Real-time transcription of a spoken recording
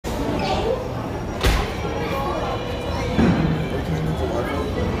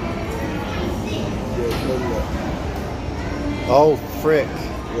Oh, frick.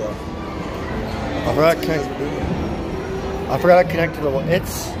 Yeah. I forgot I connected the.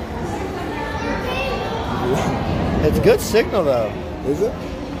 It's good signal though. Is it?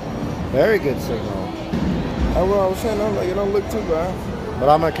 Very good signal. I was saying, like, it don't look too bad. But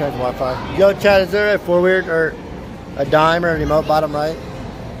I'm gonna connect Wi-Fi. Yo, Chad, is there a forward or a dime or an emote bottom right?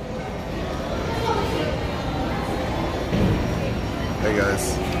 Hey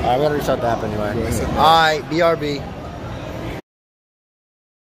guys. Alright, we gotta restart the app anyway. Alright, BRB.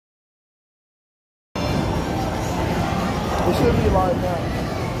 It should be live now.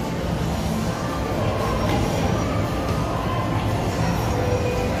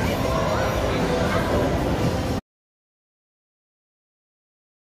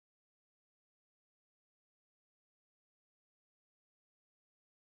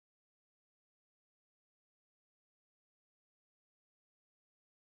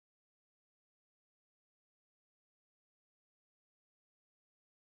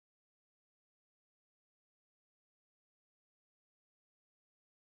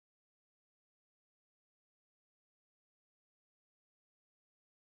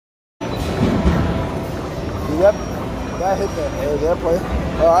 That hit that airplane.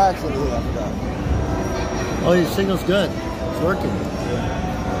 Oh, I actually hit. I forgot. Oh, your signal's good. It's working.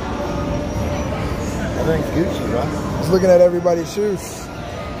 Everything's Gucci, bro. Just looking at everybody's shoes.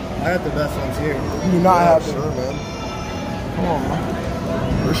 I got the best ones here. You do not have them. Sure, man. Come on,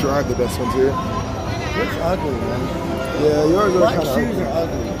 man. For sure, I have the best ones here. It's ugly, man. Yeah, yours are Black kind of shoes are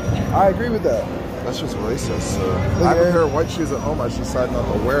ugly. I agree with that. That's just racist. I have a pair of white shoes at home. I just decided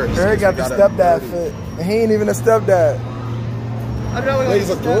not to wear it. Eric got the stepdad fit. And he ain't even a stepdad. I know like He's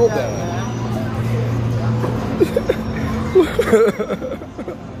a girl dad.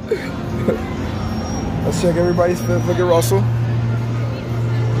 Let's check everybody's fit. Look at Russell.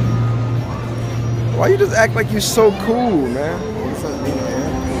 Why you just act like you're so cool, man? What does that mean,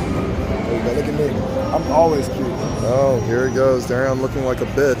 man? Look at me. I'm always cute. Oh, here he goes. Dareon looking like a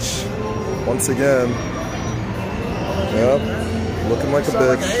bitch. Once again. Yep. Looking like a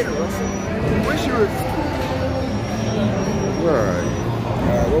bitch. Wish you were. Alright.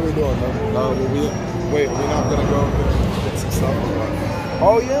 Alright, what we doing, man? Wait, are we not gonna go get some stuff or what?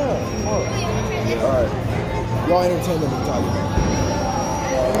 Oh, yeah. Alright. Y'all entertain them and talk.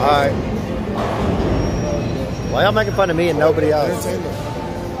 Alright. Why y'all making fun of me and nobody else? Entertain them.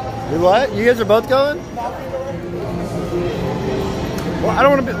 You what? You guys are both going? Well, I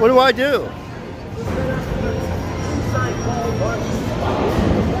don't want to be. What do I do?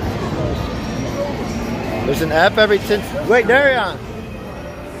 There's an F every 10. Wait, Dareon.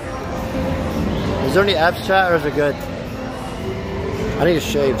 Is there any F's, chat, or is it good? I need to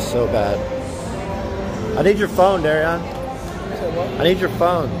shave so bad. I need your phone, Dareon. I need your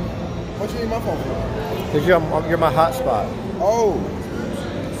phone. What you need my phone for? Because you're my hotspot. Oh.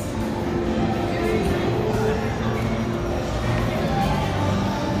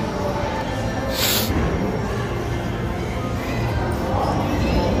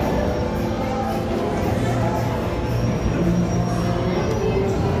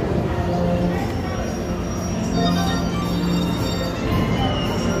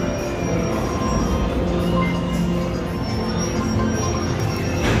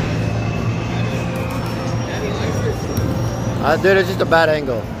 Dude, it's just a bad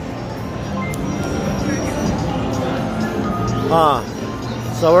angle.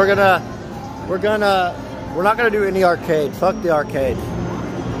 So we're not gonna do any arcade. Fuck the arcade.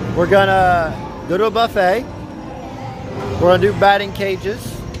 We're gonna go to a buffet. We're gonna do batting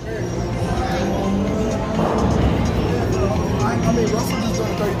cages. I mean, Russell just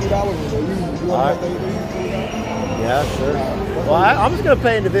done $33. You want to pay $33? Yeah, sure. Well, I'm just gonna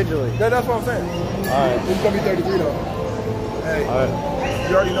pay individually. That's what I'm saying. All right. It's gonna be $33 though. Hey, All right.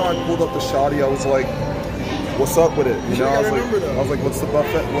 you already know I pulled up the shoddy. I was like, what's up with it? You know, I was like, what's the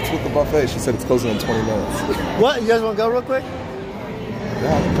buffet? What's with the buffet? She said it's closing in 20 minutes. What? You guys want to go real quick?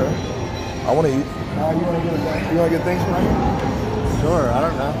 Yeah, okay. I want to eat. You want to get things for me? Sure. I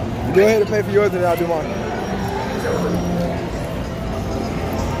don't know. Go ahead and pay for yours, and then I'll do mine.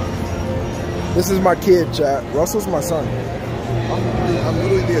 This is my kid, chat. Russell's my son. I'm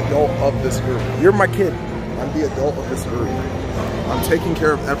literally the adult of this group. You're my kid. I'm the adult of this group. I'm taking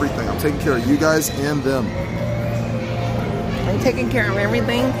care of everything. I'm taking care of you guys and them. I'm taking care of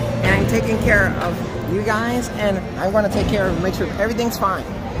everything, and I'm taking care of you guys, and I'm going to take care of, make sure everything's fine.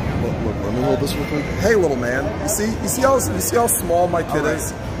 Look, let me hold this real quick. Hey, little man. You see how small my kid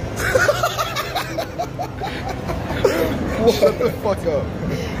is? Shut the fuck up.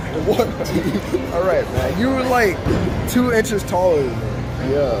 What? All right, man. You were like 2 inches taller than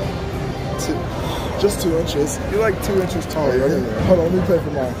me. Yeah. Just 2 inches. You're like 2 inches tall. Ready? Hold on, let me play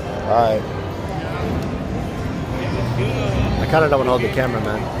for mine. Alright. I kind of don't want to hold the camera,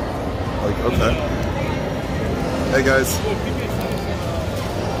 man. Like, okay. Hey guys.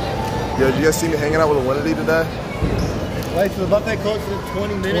 Yeah, did you guys see me hanging out with Emoney today? Wait, so the buffet closes in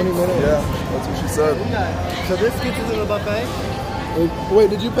 20 minutes? 20 minutes. Yeah, that's what she said. So this gets into the buffet? Wait,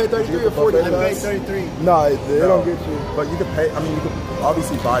 did you pay 33 or 40? I paid 33. No, they don't get you. But you could pay, I mean, you could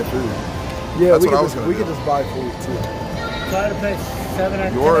obviously buy food. Yeah, That's we what I could was just, gonna we do. could just buy food too. So I had to pay 7 or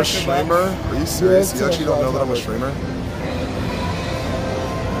 10 You're a extra bucks. streamer? Are you serious? Yeah, You actually don't know that I'm a streamer?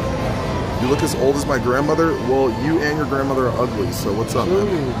 You look as old as my grandmother? Well, you and your grandmother are ugly, so what's up, man?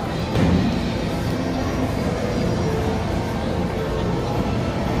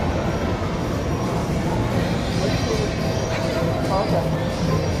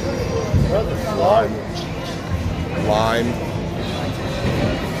 Lime.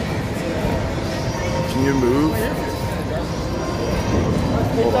 Can you move? I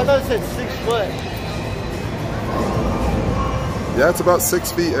thought it said 6 foot. Yeah, it's about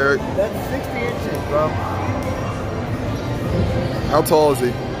 6 feet, Eric. That's 60 inches, bro. How tall is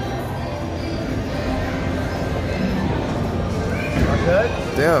he? I'm good?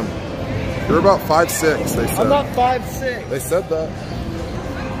 Damn. You're about 5'6", they said. I'm not 5'6". They said that.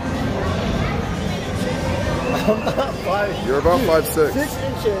 I'm not 5'6". You're about 5'6". 6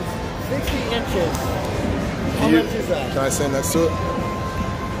 inches. 60 inches. How You- much is that? Can I stand next to it?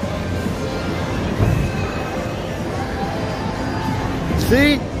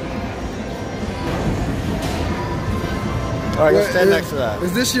 See? Alright, go stand next to that.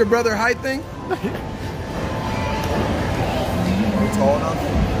 Is this your brother height thing? Are you tall enough?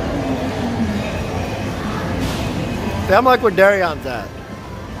 See, I'm like where Dareon's at.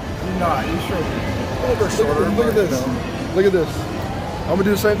 You're not. You sure? Shorter, Look at this. Look at this. I'm gonna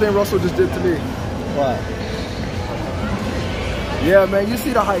do the same thing Russell just did to me. What? Yeah, man. You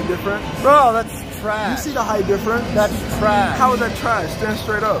see the height difference? Bro, that's You trash. see the height difference? That's trash. How is that trash? Stand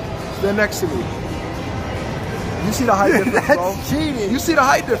straight up. Stand next to me. You see the height difference, bro? That's cheating. You see the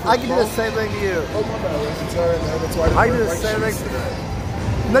height difference, I can do bro? the same thing to you. Oh, my bad. Sorry, man. That's why I can do the same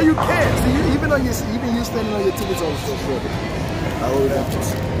thing. No, you can't. See, even you standing on your tippy toes still short. I would have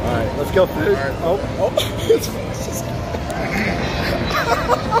just... Alright, let's go food. Alright. Oh.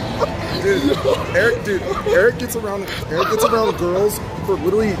 Eric gets around girls for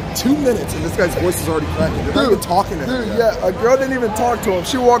literally 2 minutes, and this guy's voice is already cracking. They're not even talking to him. Dude, yet. yeah, a girl didn't even talk to him.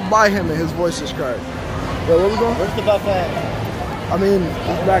 She walked by him and his voice just cracked. Yo, where we going? Where's the buffet? I mean,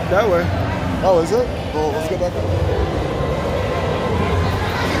 it's back that way. Oh, is it? Well, let's go back up.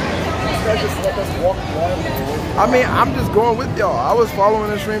 This guy just let us walk blindly. I mean, I'm just going with y'all. I was following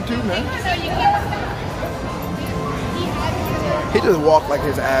the stream too, man. He just walked like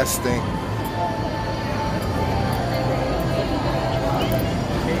his ass stink.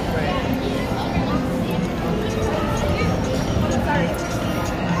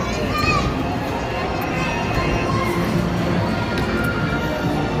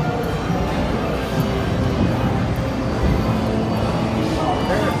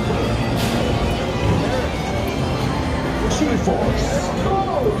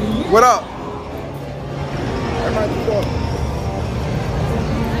 What up?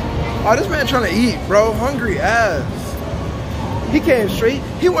 Oh, this man trying to eat, bro. Hungry ass. He came straight.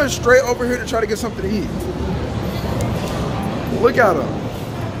 He went straight over here to try to get something to eat. Look at him.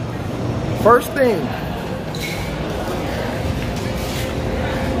 First thing.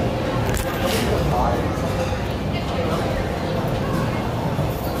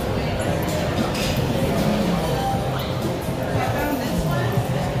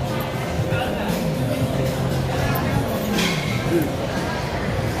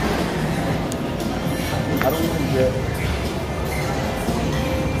 I don't even get...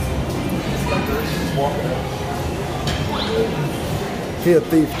 He a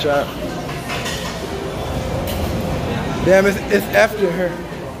thief, chat. Damn, it's after her.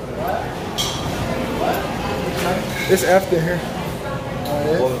 It's after her.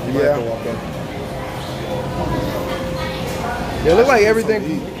 Yeah. Yeah, look like everything.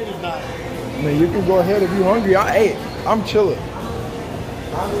 I mean, you can go ahead if you're hungry. I ate. I'm chilling.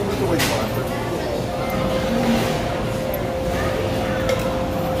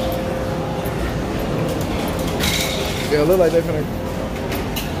 Yeah, it look like they're finna.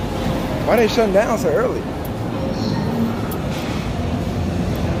 Why they shutting down so early?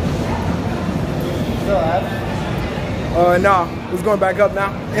 Nah, it's going back up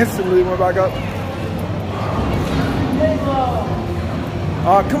now. Instantly went back up.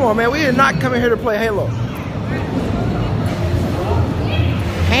 Come on, man. We did not come in here to play Halo.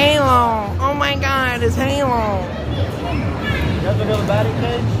 Halo. Oh my God, it's Halo. You have to go to the batting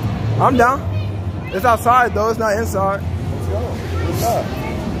cage? I'm down. It's outside though, it's not inside. Let's go. What's up?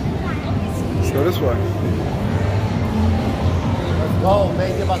 Let's go this way. Oh,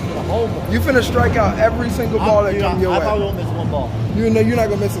 man, get back to the home. You finna strike out every single ball that comes your I way. thought we won't miss one ball. You know you're not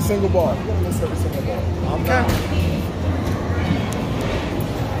gonna miss a single ball. You're gonna miss every single ball. Okay.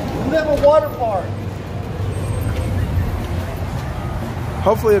 We have a water park.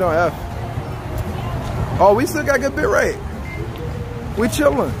 Hopefully it don't F. Oh, we still got good bit rate. We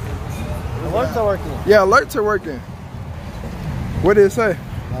chilling. Alerts are working. Yeah, alerts are working. What did it say?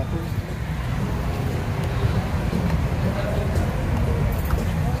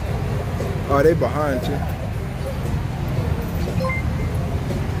 Oh, they behind you.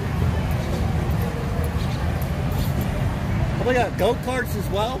 Oh, we got go-karts as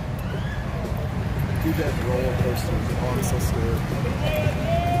well. Dude, that roller coaster is honestly so scared.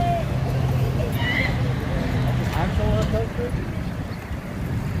 Actual roller coaster?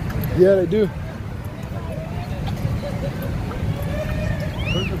 Yeah, they do.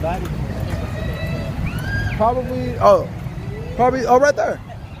 Where's the batting cage? Probably, right there.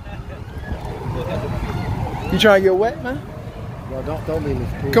 You trying to get wet, man? Well, don't be in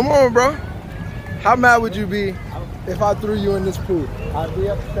this pool. Come on, bro. How mad would you be if I threw you in this pool? I'd be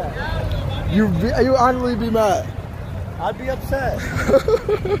upset. You honestly be mad. I'd be upset.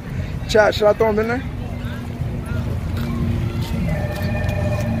 Chat, should I throw him in there?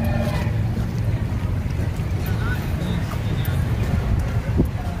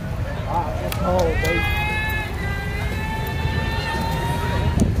 Oh, baby.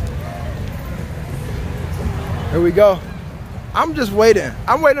 Here we go. I'm just waiting.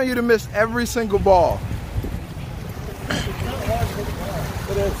 I'm waiting on you to miss every single ball.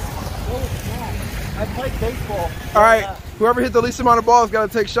 I played baseball. All right, whoever hit the least amount of balls got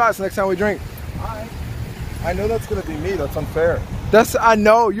to take shots next time we drink. I know that's gonna be me. That's unfair. I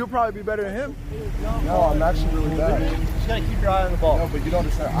know. You'll probably be better than him. No, I'm actually really bad. You just gotta keep your eye on the ball. No, but you don't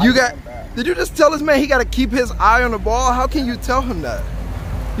understand. Did you just tell this man he got to keep his eye on the ball? How can you tell him that?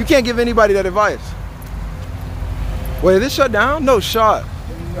 You can't give anybody that advice. Wait, is this shut down? No shot.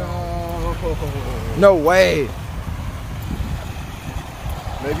 No. No way.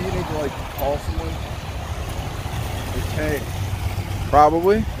 Maybe you need to like call someone. Okay.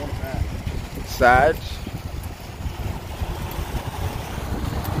 Probably. Sag.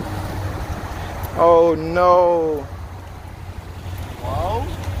 Oh no. Whoa.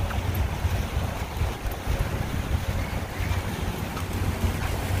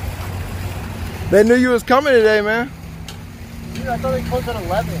 They knew you was coming today, man. Dude, I thought they closed at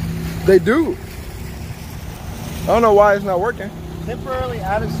 11. They do. I don't know why it's not working. Temporarily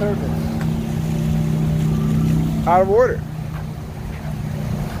out of service. Out of order.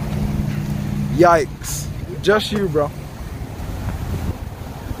 Yikes. Just you, bro.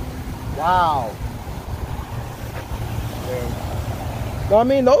 Wow. No, I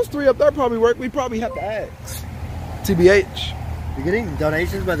mean, those three up there probably work. We probably have to ask. TBH. You're getting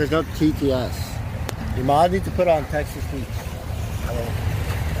donations, but there's no TTS. Your mom needs to put on Texas Beach.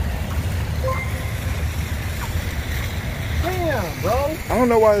 Damn, bro. I don't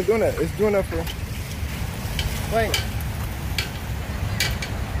know why it's doing that. It's doing that for... Wait.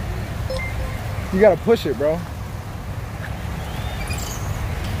 You gotta push it, bro.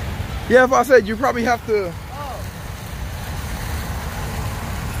 Yeah, if I said you probably have to...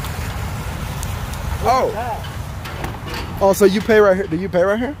 Oh, so you pay right here? Do you pay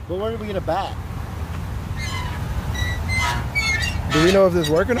right here? But where did we get a bat? Do we know if this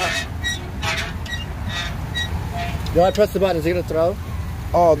is working or not? Do I press the button? Is it gonna throw?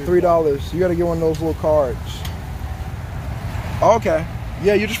 Oh, $3. You gotta get one of those little cards. Okay.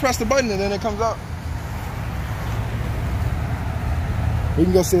 Yeah, you just press the button and then it comes up. We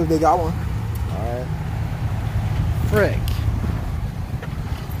can go see if they got one. Alright. Frick.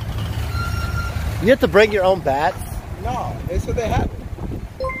 You have to bring your own bats? No, they said they have it.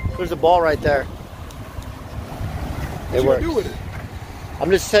 There's a ball right there. What you gonna do with it?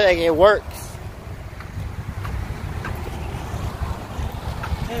 I'm just saying it works.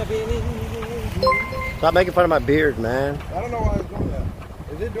 Stop making fun of my beard, man. I don't know why it's doing that.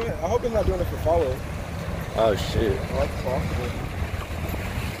 Is it doing it? I hope it's not doing it for follow. Oh, shit. Oh, that's possible.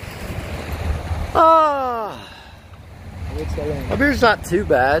 Ah! What's that one? My beard's not too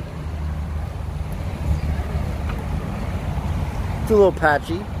bad. It's a little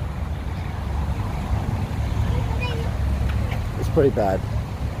patchy. It's pretty bad.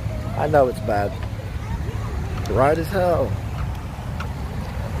 I know it's bad. Right as hell.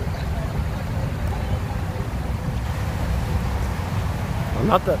 I'm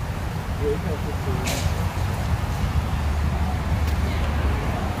not the... Or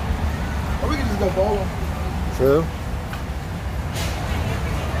we can just go bowling. True.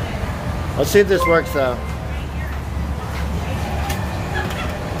 Let's see if this works though.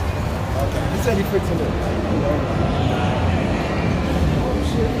 He said he fixed it. Oh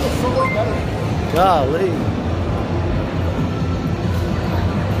shit, it feels so much better. Golly.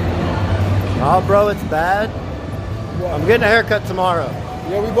 Oh, bro, it's bad. What? I'm getting a haircut tomorrow.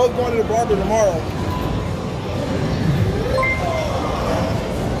 Yeah, we both going to the barber tomorrow.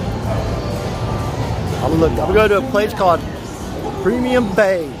 I'm gonna go to a place called Premium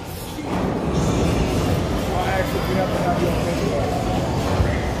Bay. I'll ask if we have to have you on Facebook.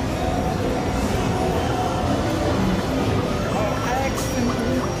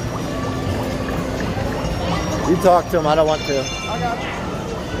 You talk to him, I don't want to. I got you.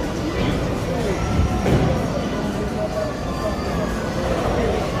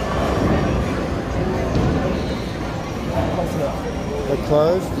 They're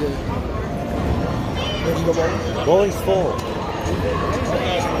closed? Yeah. Did you go bowling? Bowling's full.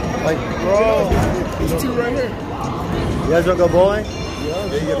 Like, bro. These two right here. You guys don't go bowling? Yeah,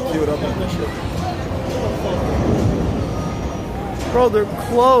 you gotta queue it up on this shit. Bro, they're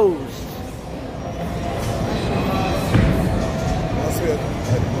closed. Unless we had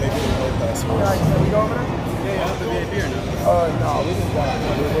maybe the no password. Can we go over there? Yeah, you have the VIP or no? No, we just got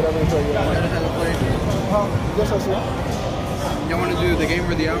whatever you tell you. Huh? Yes, I see. Y'all want to do the game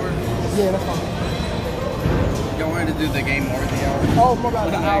or the hour? Yeah, that's fine. Y'all wanted to do the game or the hour? Oh, my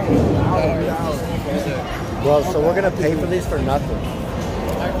bad. The hour. The hour. Bro, so we're gonna pay for these for nothing.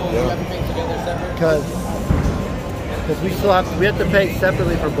 Yeah. Because we have to pay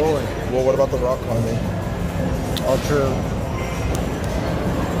separately for bowling. Well, what about the rock climbing? All true.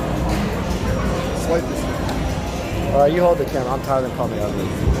 Slight this. You hold the camera. I'm tired of them calling me ugly.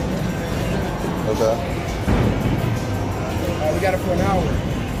 Okay. We got it for an hour.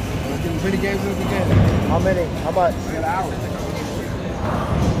 Let's get as many games as we can. How many? How much? We got an hour.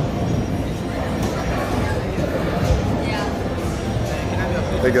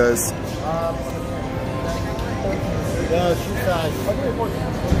 Hey guys. Shoe size.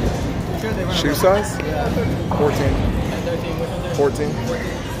 Shoe size? 14. 14.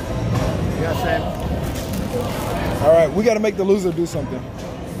 Yeah, same. All right, we got to make the loser do something.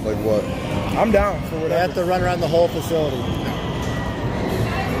 Like what? I'm down for They whatever. have to run around the whole facility.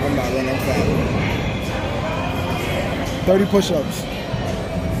 I'm not running fast. 30 push-ups.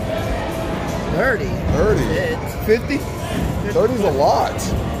 30. 30. 50? 30 is a lot.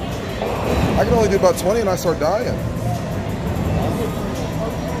 I can only do about 20 and I start dying.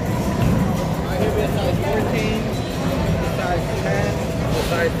 Here we have size 14, size 10,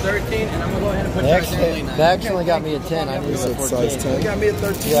 size 13, and I'm going to go ahead and put They size 9. actually got me a 10. I You need a said 14. size You 10? got me at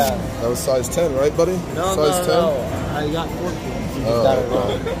 13? Yeah. That was size 10, right, buddy? No, size 10? no. I got 14. You just got it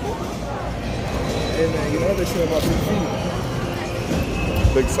wrong. Hey, man, you know they say about big feet.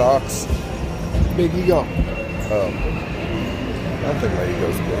 Big socks. Big ego. I don't think my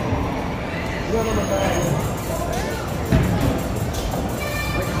ego's big.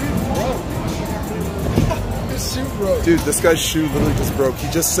 This shoe broke. Dude, this guy's shoe literally just broke. He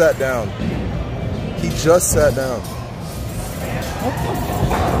just sat down. He just sat down.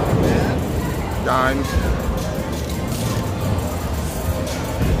 Dime.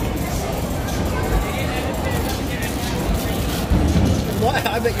 What?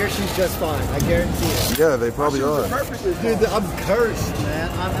 I bet your shoe's just fine. I guarantee it. Yeah, they probably are. Dude, I'm cursed, man.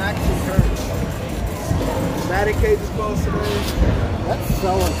 I'm actually cursed. Matty Cage is close today. That's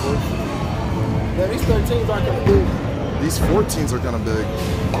so unfortunate. Yeah, these 13s aren't gonna do. These 14s are kind of big.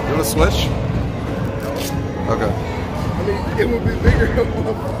 You want to switch? Okay. I mean, it would be bigger.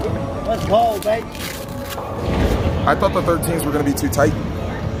 Let's go, baby. I thought the 13s were going to be too tight.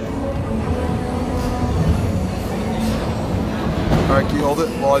 All right, can you hold it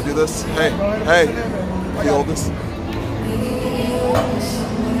while I do this? Hey, hey, can you hold this?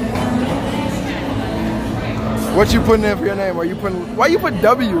 What you putting in for your name? Are you putting? Why you put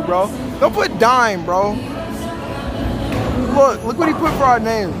W, bro? Don't put dime, bro. Look what he put for our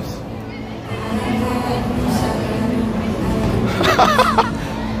names.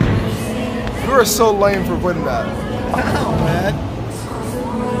 You are so lame for putting that. Wow, man.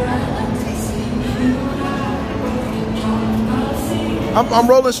 I'm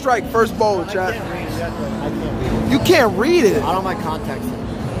rolling strike, first bowl, I chat. can't read it. I can't read it. You can't read it. I don't have my contacts in.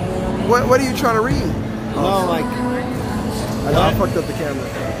 What are you trying to read? No, like, I know I fucked up the camera.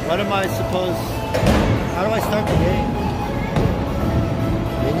 what am I supposed... How do I start the game?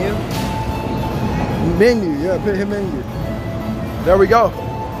 Menu? Menu, yeah, hit menu. There we go.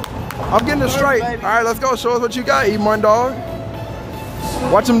 I'm getting it straight. All right, let's go. Show us what you got, Emoney dog.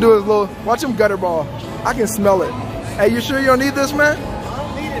 Watch him do his watch him gutter ball. I can smell it. Hey, you sure you don't need this, man? I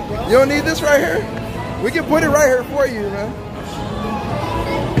don't need it, bro. You don't need this right here? We can put it right here for you, man.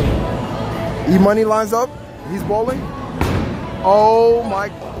 Emoney lines up. He's bowling. Oh my.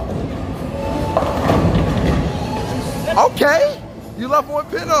 Okay. You left one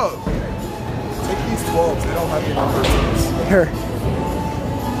pin up. Take these 12s. They don't have any more 13s. Here.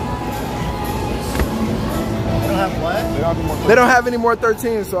 You don't have what? They don't have any more 13s. They don't have any more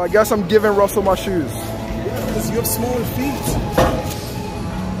 13s, so I guess I'm giving Russell my shoes. Yeah, because you have smaller feet.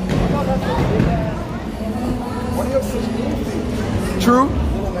 Why do you have such little feet? True.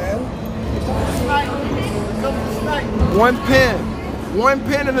 Little man. One pin. One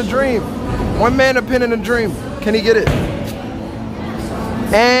pin in a dream. One man a pin in a dream. Can he get it?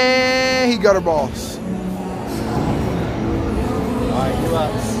 And he gutter balls. Alright, you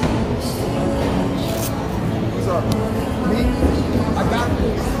up. What's up? Me? I got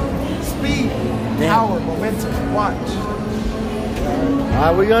this. Speed, power, momentum. Watch.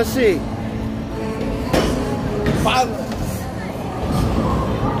 Alright, we're gonna see. Violence.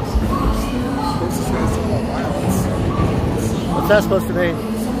 What's that supposed to mean?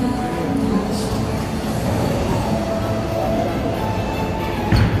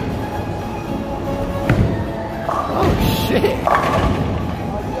 Oh shit.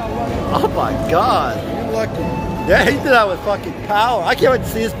 Oh my god. You're lucky. Yeah, he did that with fucking power. I can't wait to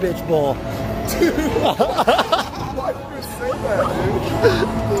see this bitch ball. Why did you say that, dude?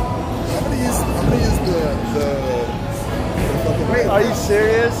 I'm gonna use the fucking Wait, are you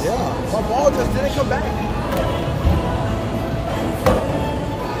serious? Yeah. My ball just didn't come back.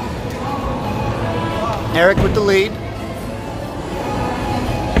 Eric with the lead.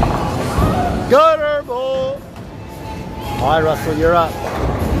 Gutter ball. All right, Russell, you're up.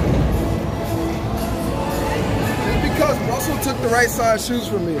 It's because Russell took the right size shoes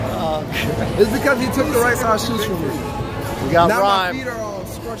from me. It's because he took the right size shoes from me. We got Now rhyme. my feet are all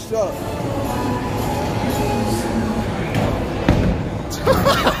scrunched up.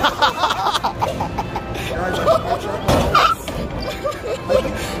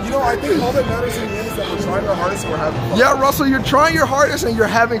 You know, I think all that matters in the end is that we're trying our hardest and we're having fun. Yeah, Russell, you're trying your hardest and you're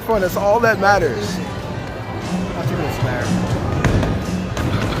having fun. That's all that matters.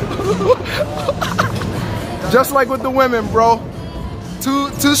 Just like with the women, bro. Two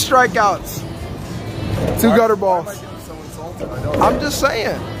strikeouts. Two gutter balls. Why am I getting so insulted? I know. I'm just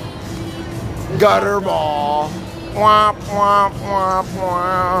saying. Gutter ball. Womp, womp, womp,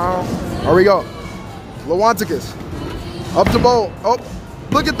 womp. Here we go. Lewanticus. Up to bowl. Oh,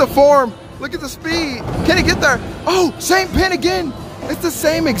 look at the form. Look at the speed. Can he get there? Oh, same pin again. It's the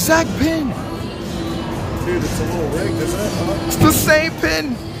same exact pin. Dude, it's a little rigged, isn't it? It's the same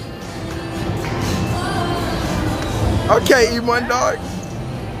pin. Okay, Emoney dog.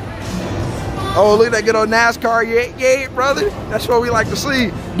 Oh, look at that good old NASCAR. Yeah, yeah, brother. That's what we like to see.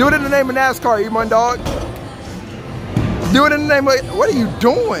 Do it in the name of NASCAR, Emoney dog. Do it in the name of... What are you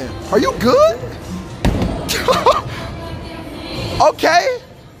doing? Are you good? Okay.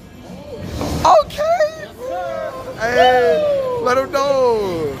 Okay. Hey, let him know.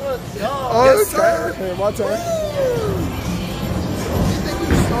 Okay. Hey, my turn.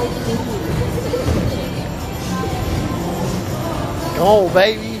 Go,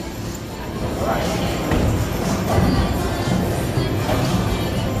 baby.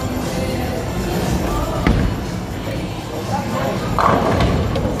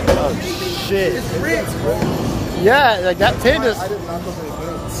 Oh shit. It's rigged, bro. Yeah, like that pin is. I didn't knock over the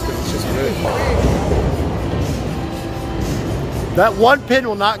pins because it's just rigged. That one pin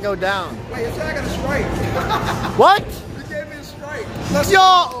will not go down. Wait, you said I got a strike. What? You gave me a strike. Let's Yo!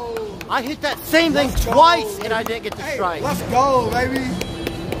 go. I hit that same thing Let's go. twice and I didn't get the Hey, strike. let's go, baby.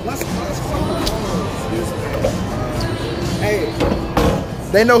 Let's go. Hey,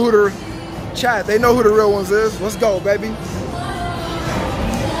 they know who the chat. They know who the real ones is. Let's go, baby.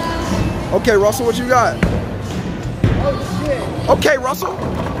 Okay, Russell, what you got? Oh shit. Okay, Russell.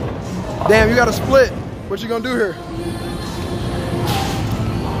 Damn, you got a split. What you gonna do here?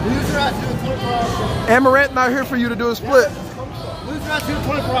 Loser has to do a 24-hour stream. Amaranth not here for you to do a split. Loser has to do a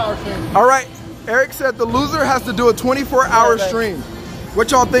 24-hour stream. All right, Eric said the loser has to do a 24-hour Yeah, stream.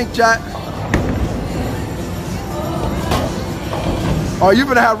 What y'all think, chat? Oh, you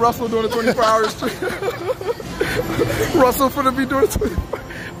gonna have Russell doing a 24-hour stream? Russell finna be doing a 24.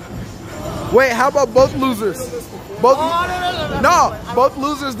 Wait, how about both losers? Both. Oh, no. No, both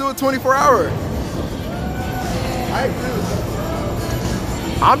losers do a 24-hour. I agree with that.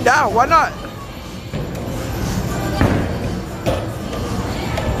 I'm down. Why not?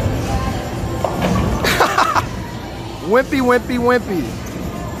 Wimpy, wimpy, wimpy.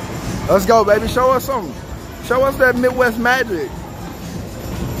 Let's go, baby. Show us something. Show us that Midwest magic.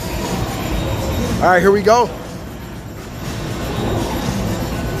 All right, here we go.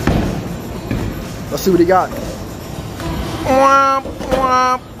 Let's see what he got. Womp,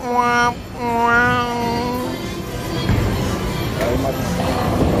 womp, womp, womp.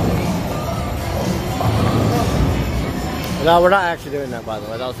 No, we're not actually doing that, by the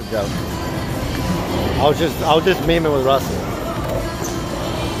way. That was a joke. I was just memeing with Russell.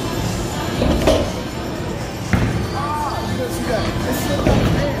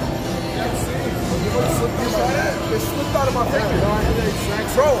 It slipped out of my finger.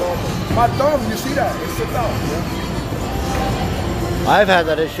 Bro, my thumb, you see that? It slipped out. I've had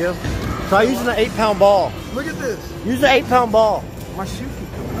that issue. Try using an 8-pound ball. Look at this. Use an 8-pound ball. My shoe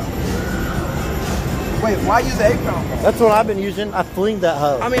keep coming out. Wait, why use an 8-pound ball? That's what I've been using. I flinged that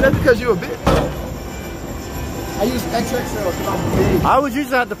hoe. I mean, that's because you're a bitch. I use XXL because I'm big. I was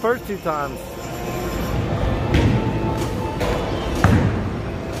using that the first 2 times.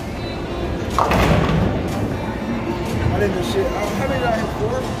 I didn't do shit. How many did I hit?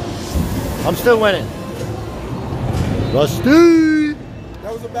 4? I'm still winning. Rusty!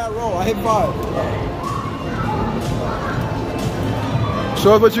 That was a bad roll. I hit 5.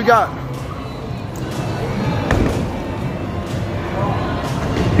 Show us what you got.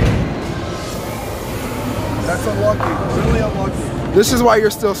 That's unlucky. Really unlucky. This is why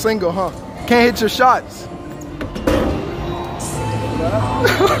you're still single, huh? Can't hit your shots.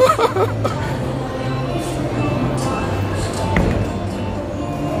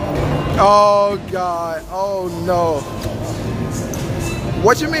 Oh God, oh no.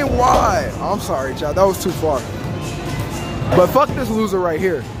 What you mean why? I'm sorry, child, that was too far. But fuck this loser right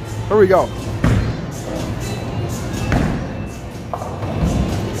here. Here we go.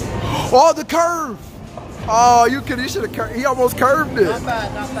 Oh, the curve. Oh, you should have curved. He almost curved it. Not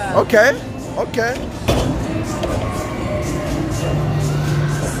bad, not bad. Okay, okay.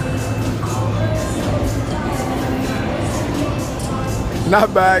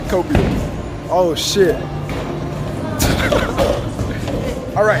 Not bad, Kobe. Oh shit.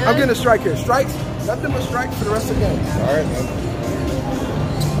 All right, I'm getting a strike here. Strikes, nothing but strikes for the rest of the game. All right, man.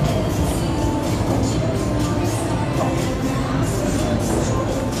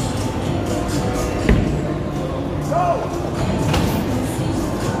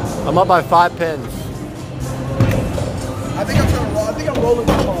 I'm up by 5 pins. I think I'm trying to roll. I think I'm rolling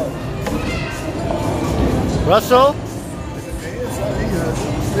too hard. Russell?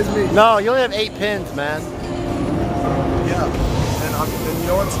 It's me. No, you only have 8 pins, man. Yeah. And you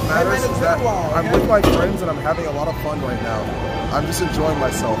know what matters is that I'm with my friends and I'm having a lot of fun right now. I'm just enjoying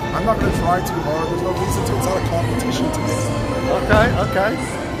myself. I'm not going to try too hard. There's no reason to. It's not a competition to me. Okay, okay.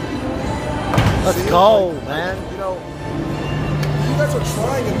 Let's go, man. You know, you guys are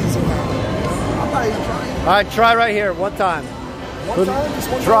trying in these events. I'm not even trying. All right, try right here, one time. One time? Just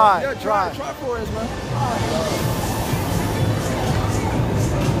one Try, time? Yeah, try. Try for us, man.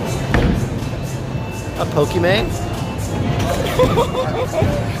 A Pokemon?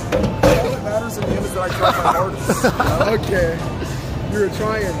 All that matters in the end is that I try my hardest. Okay. You're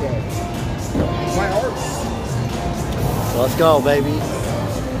trying though. My hardest. Let's go, baby.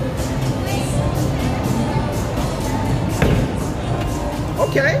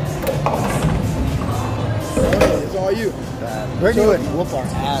 Okay. It's all you. We're going to whoop our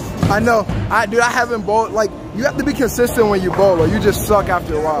ass. I know. Dude, I haven't bowled. Like, you have to be consistent when you bowl, or you just suck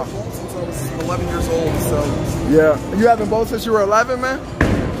after a while. Since I was 11 years old, so. Yeah. You haven't bowled since you were 11, man?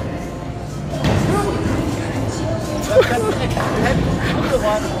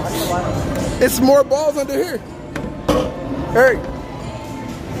 It's more balls under here. Eric.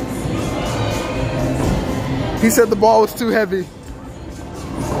 He said the ball was too heavy.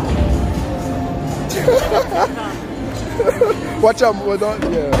 Watch out, boy, don't,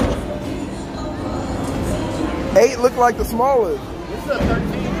 yeah. 8 look like the smallest. This is a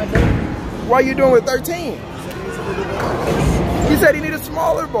 13, I think. Why are you doing with 13? He said he needed a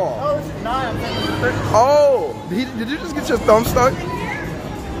smaller ball. Oh, this is 9, I'm thinking this is 13. Oh, did you just get your thumb stuck?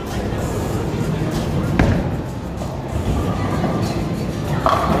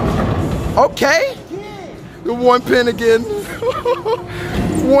 Okay. The 1 pin again.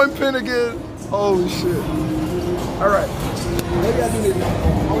 1 pin again. Holy shit. All right. Maybe I do need to.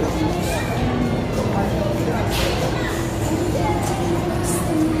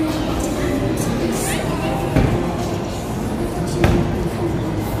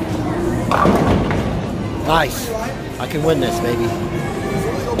 Nice. I can win this, baby.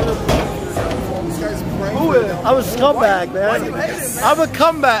 I was a scumbag, man. I'm a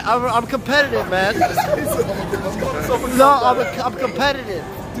comeback. I'm competitive, man. yourself a No, comeback. I'm competitive.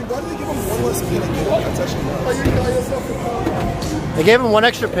 Dude, why did they give him one less pin again? That's actually nice. Oh, you got yourself a comeback. They gave him one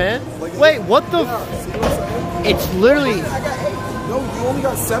extra pin? Wait, what the? Yeah, see what I'm saying? It's literally, I got 8. No, you only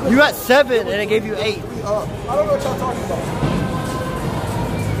got 7. you got 7 and it gave you 8. I don't know what y'all talking about.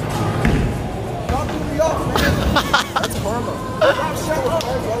 Y'all threw me off, man. That's karma.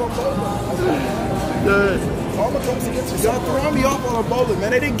 Karma comes against you. Y'all throwing me off on a bowling,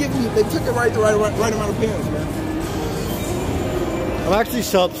 man. They didn't give me, they took it right amount of pins, man. I'm actually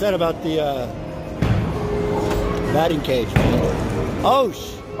so upset about the batting cage, man. Oh,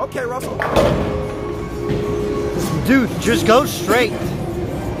 Okay, Russell. dude, just go straight.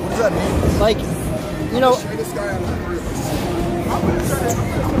 What does that mean? Like, you know, Straightest guy out of the 3 of us.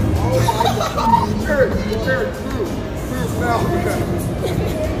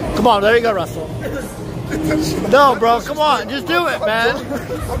 come on, there you go, Russell. No, bro, come on, just do it, man.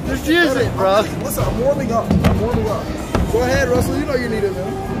 Just use it, bro. Listen, I'm warming up. Go ahead, Russell. You know you need it,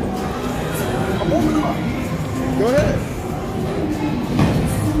 man. I'm warming up. Go ahead.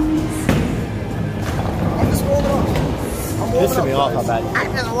 I'm just warming up. I'm warming Pissing me off, how bad.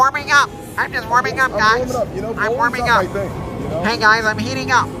 I'm just warming up. I'm just warming up, guys. I'm warming up. You know, I'm warming bowling's not up. my thing, you know? Hey, guys, I'm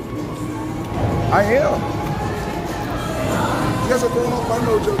heating up. I am. You guys are throwing off my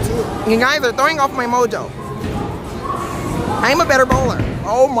mojo, too. You guys are throwing off my mojo. I'm a better bowler.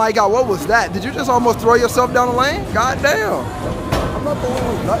 Oh my God, what was that? Did you just almost throw yourself down the lane? God damn. I'm not bowling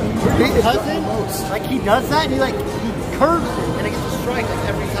with nothing. He does it, like he does that and he curves it and it gets a strike like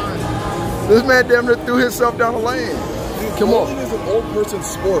every time. This man damn near threw himself down the lane. Dude, Come bowling on. is an old person's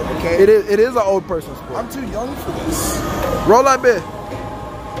sport, okay? It is an old person sport. I'm too young for this. Roll that bit.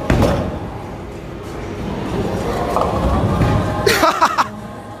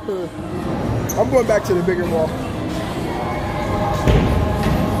 I'm going back to the bigger ball.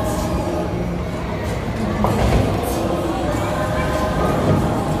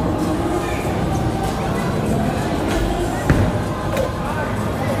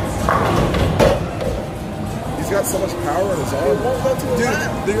 He's got so much power in his arm.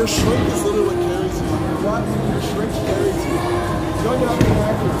 Dude, your shrink is literally what carries you. What? Your shrink carries you. You don't have any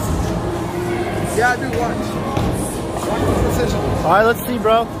accuracy. Yeah, I do. Watch the precision. All right, let's see,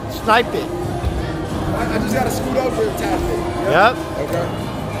 bro. Snipe it. I just gotta scoot over and tap it. Yep. Okay.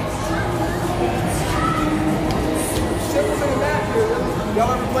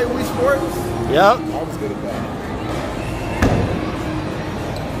 Y'all ever play Wii Sports? Yep. I was good at that.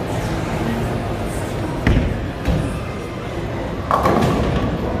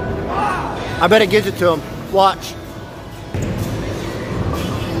 I bet it gives it to him. Watch.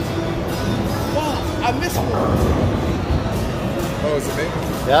 I missed one. Oh, is it me?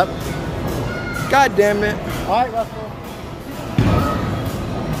 Yep. God damn it. All right, Russell.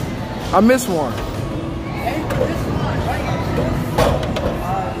 I missed one.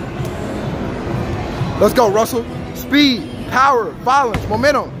 Let's go, Russell. Speed, power, violence,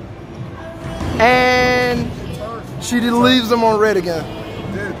 momentum. And she leaves them on red again.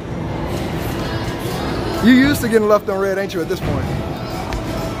 You used to getting left on red, ain't you, at this point?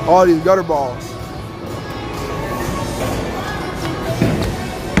 All these gutter balls.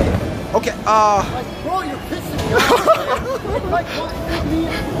 Okay, Like, bro, you're pissing me off, man. Like, what? Me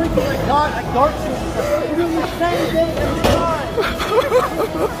and freaking like dark shit. You do the same thing every time.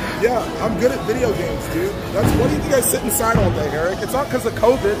 Yeah, I'm good at video games, dude. Why do you think I sit inside all day, Eric? It's not because of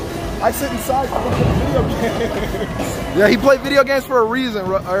COVID. I sit inside because I play video games. yeah, he played video games for a reason,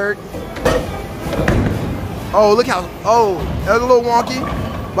 Eric. Oh, look how, that was a little wonky.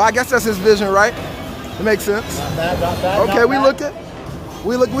 But I guess that's his vision, right? It makes sense. Not bad. Okay,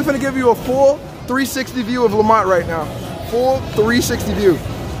 we finna give you a full 360 view of Lamont right now. Full 360 view.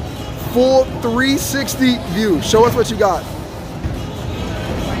 Full 360 view. Show us what you got.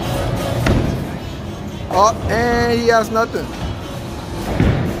 Oh, and he has nothing.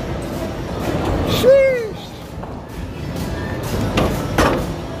 Sheesh.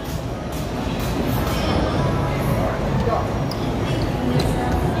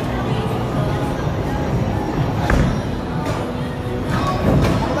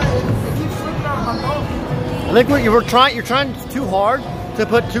 I think you're trying too hard to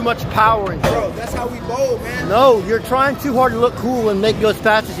put too much power into it. Bro, that's how we bowl, man. No, you're trying too hard to look cool and make go as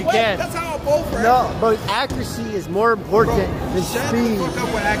fast as you can. That's how I bowl, bro. No, but accuracy is more important than Shut speed. the fuck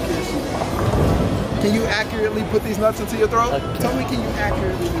up with accuracy. Can you accurately put these nuts into your throat? Okay. Tell me, can you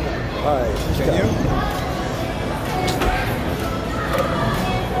accurately do that? All right, let's Can go. you?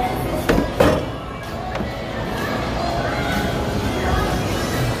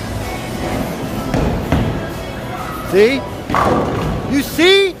 See? You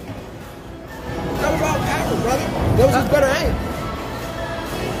see? That was all power, brother. That was just better aim.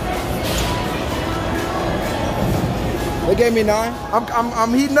 They gave me 9.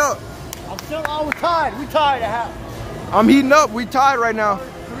 I'm heating up. I'm still on. We're tied. We tied at half. I'm heating up. We tied right now.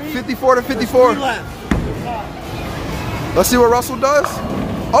 54 to 54. 3 left. Let's see what Russell does.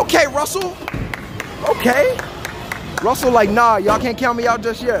 Okay, Russell. Okay. Russell like, nah, y'all can't count me out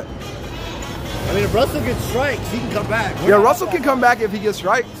just yet. I mean, if Russell gets strikes, he can come back. Yeah, Russell can come back if he gets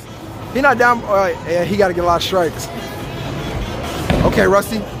strikes. He not down. Yeah, he got to get a lot of strikes. Okay,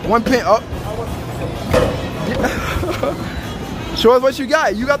 Rusty. 1 pin up. Show us what you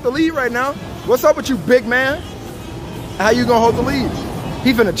got. You got the lead right now. What's up with you, big man? How you gonna hold the lead?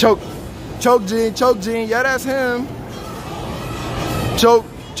 He finna choke. Choke, Gene. Choke, Gene. Yeah, that's him. Choke,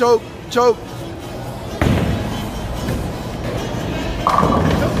 choke, choke.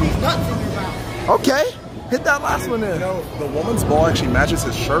 Okay. Hit that last one in. You know, the woman's ball actually matches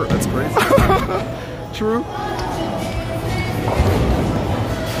his shirt. That's crazy. True.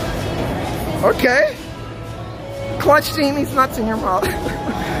 Okay. Clutch Gene, he's nuts in your mouth.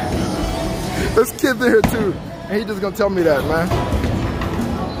 This kid's in here too. And he just gonna tell me that, man.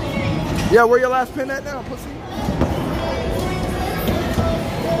 Yeah, where your last pin at now, pussy?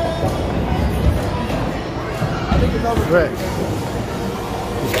 I think it's over. Rick.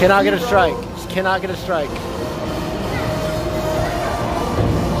 He cannot get a strike. He cannot get a strike.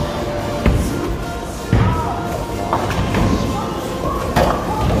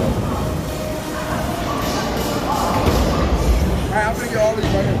 Alright, I'm gonna get all these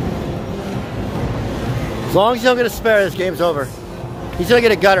right here. As long as you don't get a spare, this game's over. He's gonna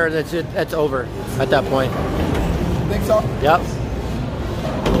get a gutter, and that's over at that point. Think so? Yep.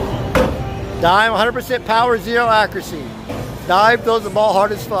 Dime, 100% power, 0 accuracy. Dime throws the ball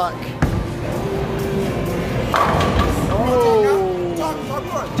hard as fuck. Oh. Talk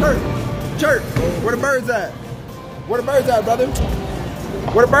more. Chirp. Chirp. Where the birds at? Where the birds at, brother?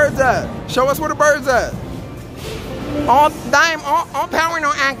 Where the birds at? Show us where the birds at. All Dime, all power,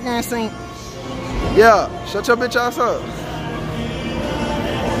 no accuracy. Yeah, shut your bitch ass up.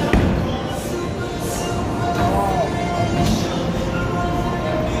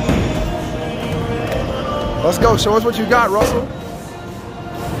 Let's go. Show us what you got, Russell.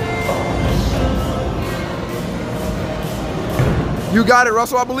 You got it,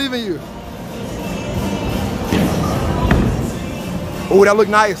 Russell. I believe in you. Oh, that looked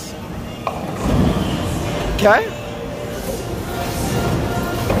nice. Okay.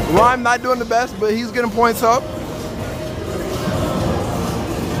 Rhyme not doing the best, but he's getting points up.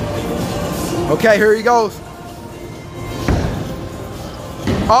 Okay, here he goes.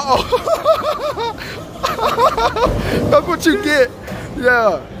 Uh-oh. That's what you get.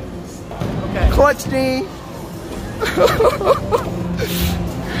 Yeah. Okay. Clutch Gene.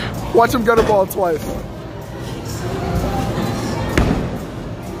 Watch him gutter ball twice.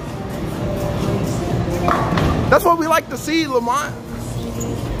 That's what we like to see, Lamont.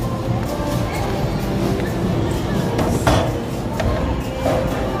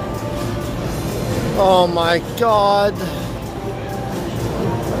 Oh my God.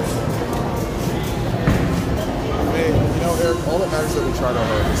 Hey, you know, Eric, all that matters is that we tried our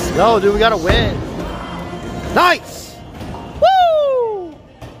hardest. No, dude, we gotta win. Nice! Woo!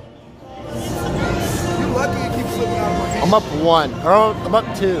 You lucky it keeps slipping out of my hand. I'm up 1. Or I'm up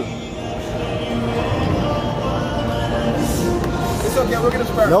 2. It's okay, we're gonna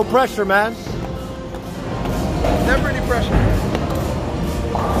spare. No pressure, man. Never any pressure.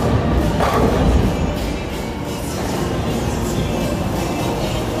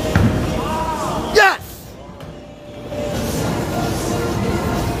 Yes!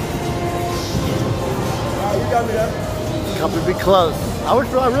 You got me there. Come to be close. I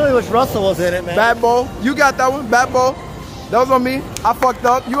really wish Russell was in it, man. Bad ball. You got that one. Bad ball. That was on me. I fucked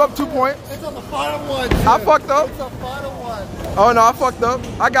up. You up 2 points. It's on the final one, too. I fucked up. It's the final one. Oh no, I fucked up.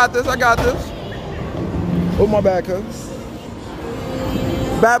 I got this. I got this. Oh my bad, cuz.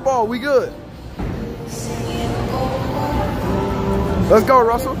 Bad ball. We good. Let's go,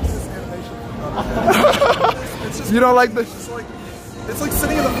 Russell. It's just, You don't like the... it's like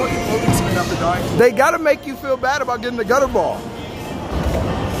sitting in the fucking loading screen after dying. They gotta make you feel bad about getting the gutter ball.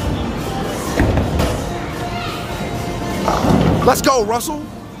 Let's go, Russell.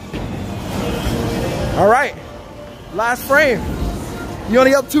 All right, last frame. You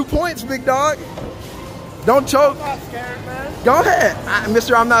only up 2 points, big dog. Don't choke. I'm not scared, man. Go ahead,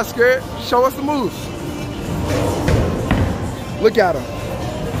 Mr. I'm not scared. Show us the moves. Look at him.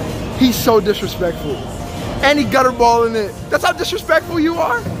 He's so disrespectful. And he gutter ball in it. That's how disrespectful you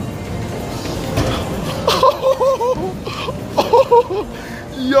are? Oh,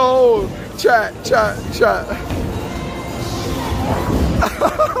 yo, chat.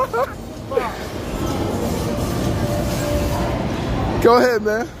 Go ahead,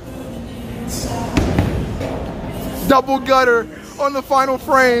 man. Double gutter on the final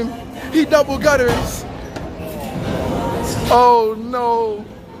frame. He double gutters. Oh no.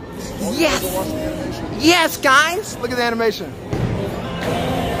 Yes! Yes, guys! Look at the animation.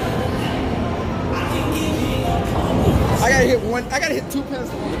 I gotta hit 2 pins.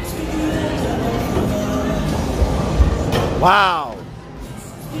 Wow.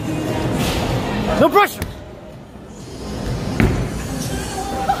 No pressure.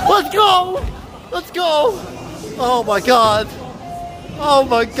 Let's go. Let's go. Oh my God. Oh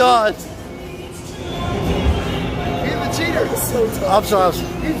my God. He's the cheater. It's so tough. I'm sorry.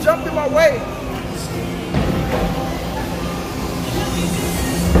 He jumped in my way.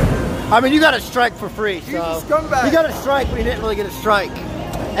 I mean, you got a strike for free, so. He's a scumbag. You got a strike, but you didn't really get a strike.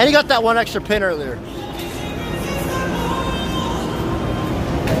 And he got that one extra pin earlier.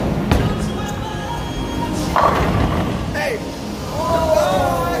 Hey.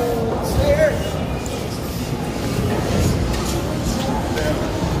 Oh, stay here.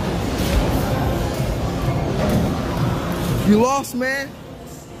 You lost, man.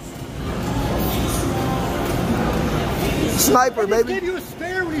 Sniper, I baby. gave you a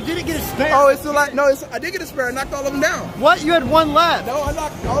spare when you didn't get a spare. Oh, it's still like, no, I did get a spare. I knocked all of them down. What? You had one left. No, I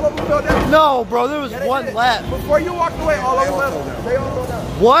knocked all of them fell down. No, bro, there was Yeah, one did. left. Before you walked away, all of them fell down. They all fell down.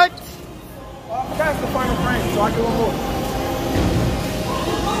 What? I forgot the final frame, so I can one more.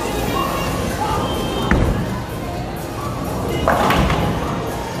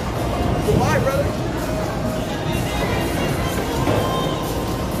 Goodbye, brother.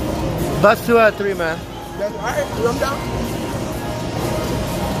 That's 2 out of 3, man. That's all right. I'm down.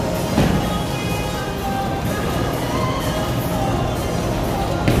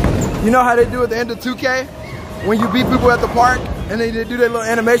 You know how they do at the end of 2K? When you beat people at the park and they do their little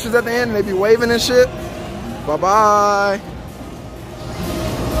animations at the end and they be waving and shit? Bye-bye.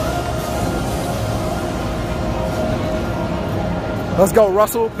 Let's go,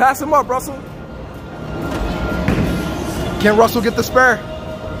 Russell. Pass him up, Russell. Can Russell get the spare?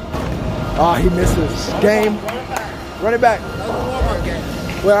 Oh, he misses. Game. Run it back. That was a warm-up game.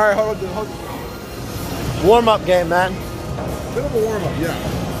 Wait, all right, hold on. Warm-up game, man. Bit of a warm-up, yeah.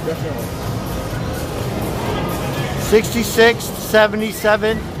 Definitely. 66,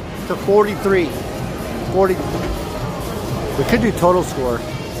 77 to 43. 40. We could do total score.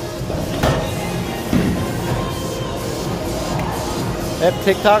 They have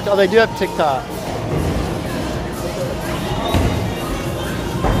TikTok? Oh, they do have TikTok.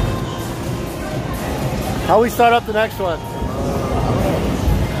 How we start up the next one?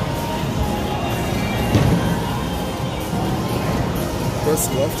 Press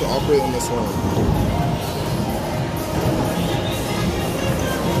left to operate on this one.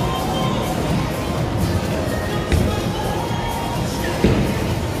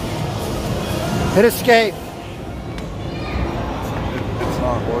 Hit escape. It's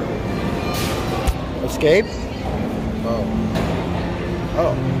not working. Escape? Oh.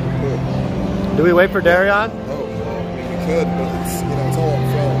 Oh, good. Do we wait for Dareon? Oh, well, I mean, we could, but it's, you know, it's all on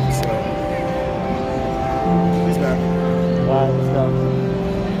film, so. He's back. Alright, let's go.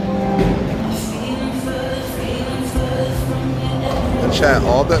 And chat,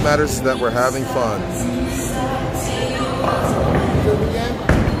 all that matters is that we're having fun.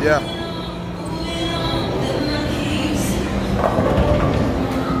 Yeah.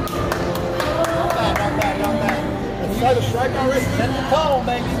 Not bad. You got a strike already? Set the tone,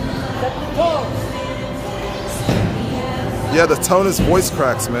 baby. Set the tone. Yeah, the tone is voice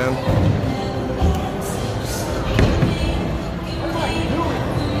cracks, man.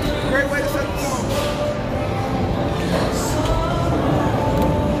 Great way to set the tone.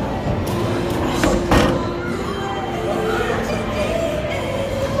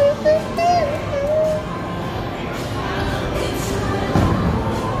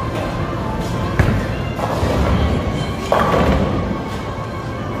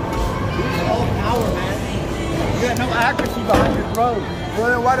 All power, man. You got no accuracy behind your throw. Well,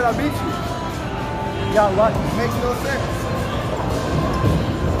 then why did I beat you? You got lucky. Makes no sense.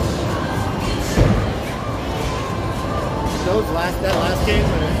 That last game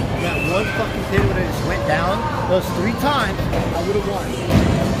when that one fucking pin when it just went down, those 3 times, I would have won.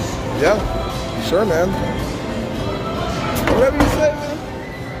 Yeah, sure, man. Whatever you say,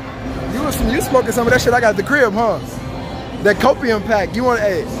 man. You smoking some of that shit I got at the crib, huh? That copium pack. You want to,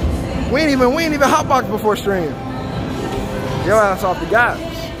 hey, we ain't even hotbox before stream. Your ass off the gas.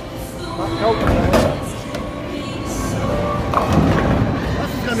 This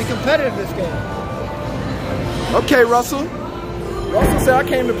is gonna be competitive this game. Okay, Russell. Russell said I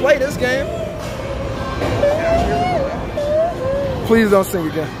came to play this game. Please don't sing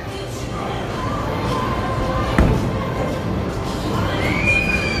again.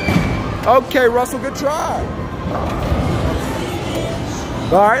 Okay, Russell, good try.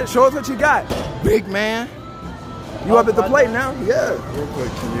 All right, show us what you got, big man. You up at the plate now? Yeah. Real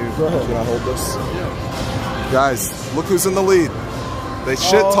quick, can I hold this? Yeah. Guys, look who's in the lead. They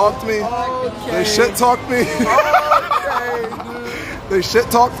shit talked me. Okay. They shit talked me. Okay. They shit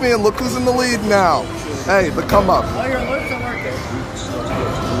talked me, and look who's in the lead now. Hey, the come up. Oh, your alerts are working.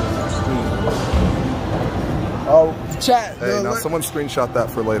 Oh, chat. Hey, now someone screenshot that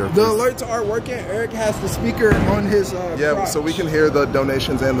for later. The Please. alerts aren't working. Eric has the speaker on his. Yeah, crotch. so we can hear the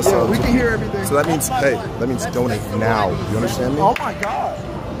donations and the Yeah, subs. we can hear everything. So that means, hey, that means donate now. You understand me? Oh my God.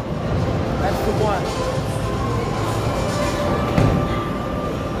 That's the one.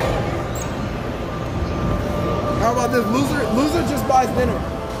 How about this? Loser just buys dinner.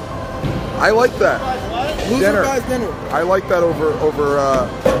 I like that. Loser Dinner. buys dinner. I like that over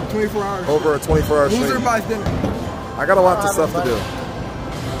 24 hours. over a 24-hour Loser stream. buys dinner. I got a lot of stuff to do.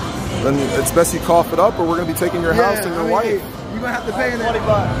 Then it's best you cough it up, or we're gonna be taking your house and your wife. You're gonna have to pay in it. You're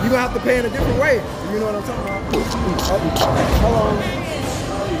gonna have to pay in a different way. You know what I'm talking about? Hello.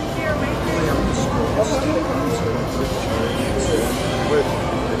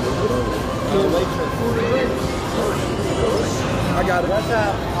 I got it.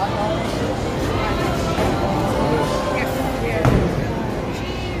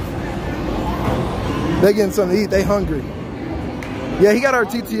 They getting something to eat. They hungry. Yeah, he got our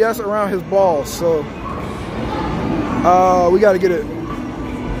TTS around his balls, so we got to get it.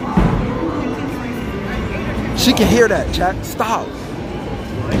 She can hear that, chat. Stop.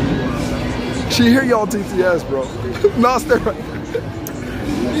 She hear y'all TTS, bro. No, stay right.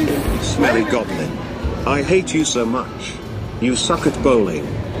 Smelly goblin. I hate you so much. You suck at bowling.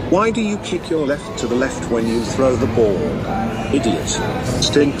 Why do you kick your left to the left when you throw the ball? Idiot.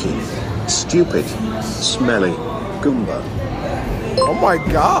 Stinky. Stupid. Smelly. Goomba. Oh my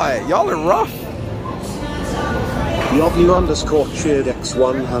God, y'all are rough. Yovlu _cheered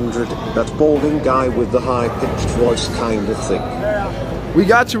X100. That balding guy with the high-pitched voice kind of thing. We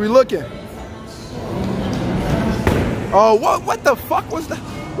got you. We looking. Oh, what the fuck was that?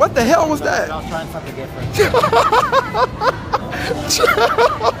 What the hell was that? I was trying something different.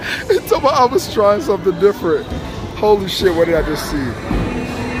 I was trying something different. Holy shit, what did I just see?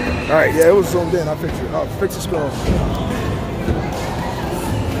 All right, yeah, it was zoomed in. I fixed it. I'll fix the screen.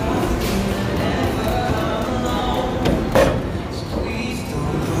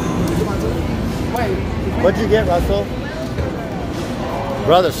 What'd you get, Russell?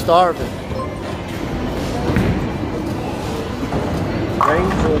 Brother, starving.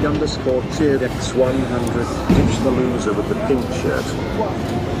 Rainford _cheered X100. Ditch the loser with the pink shirt.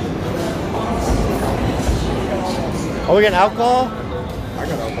 Are we getting alcohol? I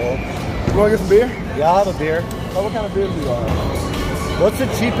got alcohol. You want to get some beer? Yeah, I'll have a beer. Oh, what kind of beer do you want? What's the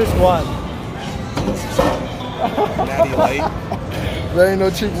cheapest one? Natty Light. There ain't no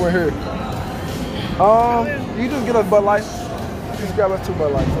cheap one here. You just get us Bud Lights. Just grab us 2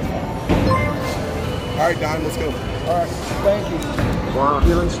 Bud Lights. All right, Don, let's go. All right, thank you.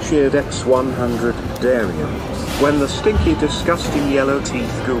 Ambulance cheered X100. Dareon. When the stinky, disgusting yellow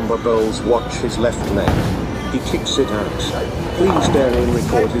teeth Goomba bowls, watch his left leg. He kicks it out. Please, Dareon,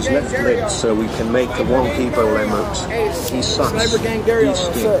 record his left leg so we can make a wonky bowl emote. He sucks. Sniper Gang Dareon, He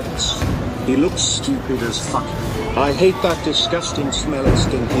stinks. He looks stupid as fuck. I hate that disgusting, smelly,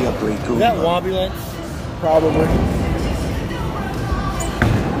 stinky, ugly Goomba. Is that Wobulance? Probably.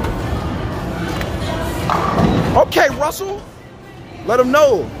 Okay, Russell. Let him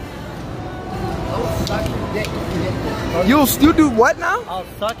know. You do what now? I'll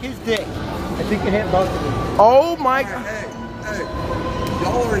suck his dick. I think it hit both of them. Oh my God. Hey,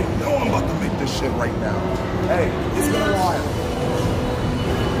 y'all already know I'm about to make this shit right now. Hey, it's been a while.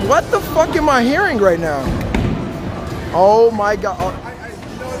 What the fuck am I hearing right now? Oh my God.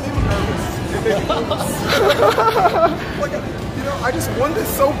 You know, it made me nervous. Like, I just won this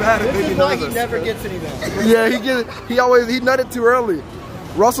so bad it made me It's like nervous. he never gets anything. Yeah, he nutted too early.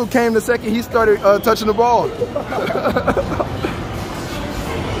 Russell came the second he started touching the ball.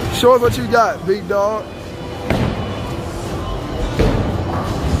 Show us what you got, big dog.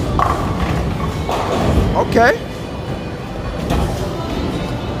 Okay.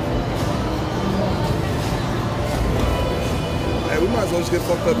 Hey, we might as well just get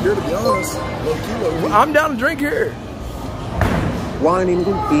fucked up here, to be honest. Low key. I'm down to drink here. Whining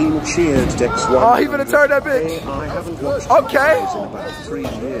being cheered X100. Oh, he finna turn that bitch. I haven't watched Okay. in about 3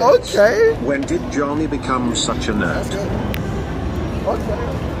 years. Okay. When did Johnny become such a nerd? Okay.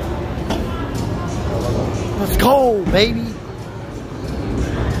 Let's go, baby.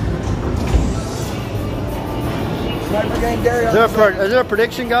 Sniper gang Dareon. Is there a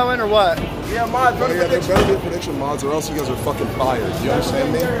prediction going or what? Yeah, mods. Oh, yeah, there better be a prediction mods or else you guys are fucking fired. Do you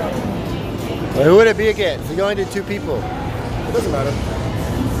understand me? Well, who would it be against? We're going to 2 people. It doesn't matter.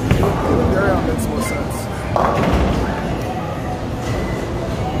 Even Dareon makes more sense.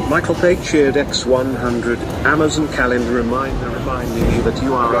 Michael Page cheered X100. Amazon calendar reminder reminding you that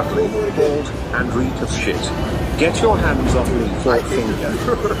you are ugly, bald, and reek of shit. Get your hands off me, 4th finger.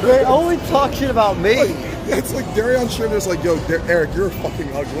 They always talk shit about me. It's like Dareon Schroeder is like, yo, Eric, you're fucking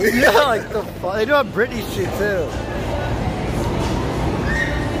ugly. Yeah, like the fuck. They do have Britney shit too.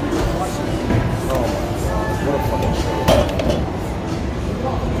 What a fucking show.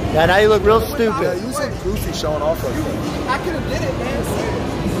 Yeah, now you look real Yeah, stupid. you look goofy showing off like that. I could have did it, man.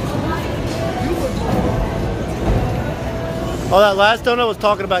 Oh, that last donut was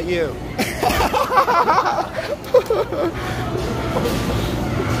talking about you.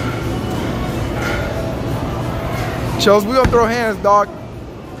 Chose, we gonna throw hands, dog.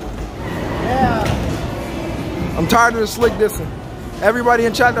 Yeah. I'm tired of the slick dissing. Everybody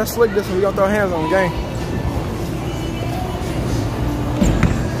in chat that's slick dissing, we gonna throw hands on the game.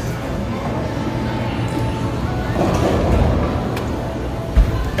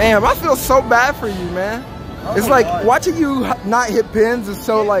 Damn, I feel so bad for you, man. It's like watching you not hit pins is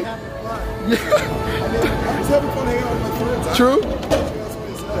so like. I'm just having fun hanging out with my friends. True. That's what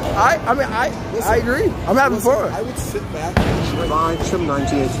he said. I agree. I'm having fun. I would sit back and drink.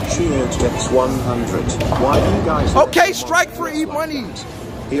 Vibechum98 cheered X100. Why do you guys... Okay, strike for Emoney.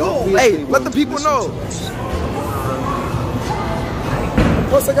 He obviously Hey, let the won't people listen know. to us.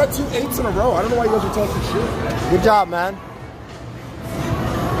 Plus, I got 2 8s in a row. I don't know why you guys are talking shit. Good job, man.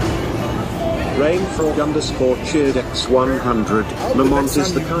 Rainfrog underscore cheered X100. Lamont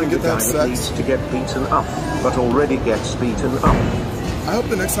is the kind of guy that needs to get beaten up, but already gets beaten up. I hope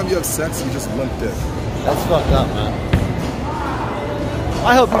the next time you have sex, you just limp dick. That's fucked up, man.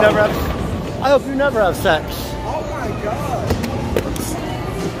 I hope you never have sex. Oh my god.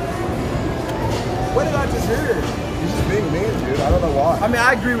 What did I just hear? He's just being mean, dude. I don't know why. I mean,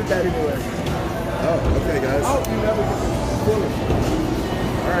 I agree with that anyway. Oh, okay, guys. I hope you never get feeling.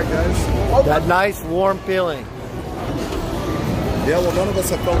 Alright, guys. That nice, warm feeling. Yeah, well, none of us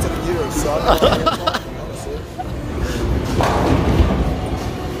have felt it in years, so I don't know what you're talking, honestly.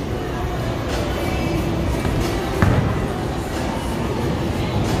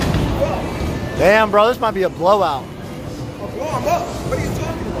 Damn, bro, this might be a blowout. Blow him up. What are you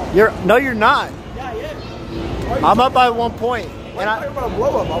talking about? No, you're not. Yeah, yeah. I'm up by 1 point. Why are you talking about a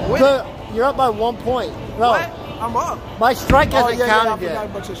blow up? I'm winning. You're up by 1 point. No, What? I'm up. my strike hasn't I counted forgot yet.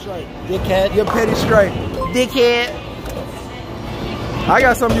 about your strike. Dickhead. You're petty strike. Dickhead. I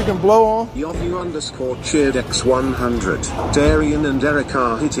got something you can blow on. Yovu underscore cheered X100. Dareon and Eric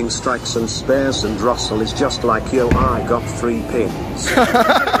are hitting strikes and spares, and Russel is just like, yo, I got 3 pins.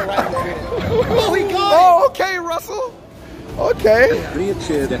 Oh, he got Oh, okay, Russell. Okay. Ria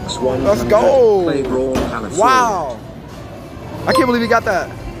cheered X100. Let's go. Play Brawl California. Wow. I can't believe you got that.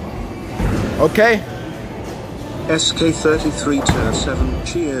 Okay. SK33 Tier 7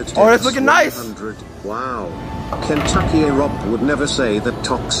 cheered. Oh, that's looking nice. X100. Wow. Kentucky Rob would never say that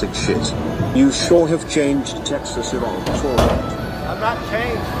toxic shit. You sure have changed Texas Rob for it. I'm not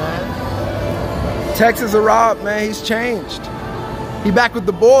changed, man. Texas a Rob, man. He's changed. He back with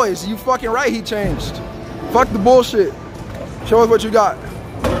the boys. You fucking right, he changed. Fuck the bullshit. Show us what you got.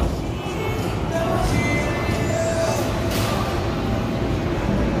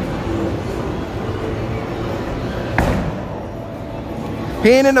 He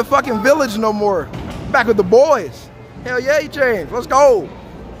ain't in the fucking village no more. Back with the boys. Hell yeah, he changed. Let's go.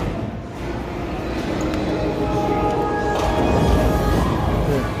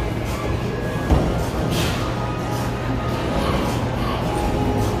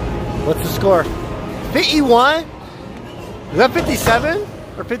 What's the score? 51? Is that 57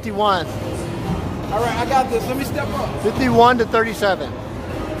 or 51? All right, I got this. Let me step up. 51 to 37.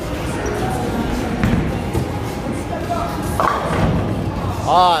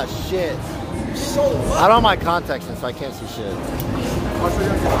 Ah, shit. So what? I don't have my contacts in, so I can't see shit. You're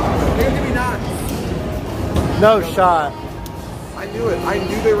gonna give me 9. No shot. I knew it. I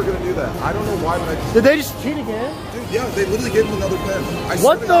knew they were going to do that. I don't know why, but I just... Did they just cheat again? Dude, yeah, they literally gave him another pen. I What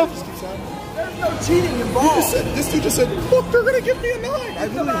swear to God, the- it just keeps happening. There's no cheating He involved. just said, this dude just said, look, they're going to give me a 9. I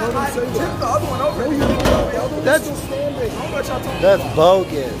literally heard him say Tip that. the other one over. No, you didn't. The other one's That's- still standing. How much y'all talking That's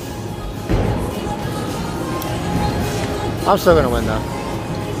bogus. I'm still gonna win though.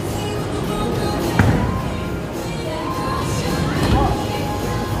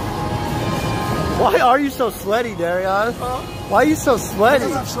 Why are you so sweaty, Dareon? Why are you so sweaty?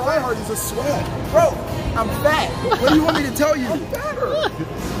 Because I try hard, he's a sweat. Bro, I'm fat. What do you want me to tell you? I'm fatter.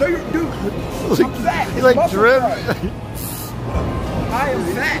 No, you're, dude, I'm fat. He like Muscle drip. fat. I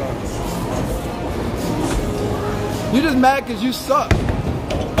am fat. You just mad because you suck.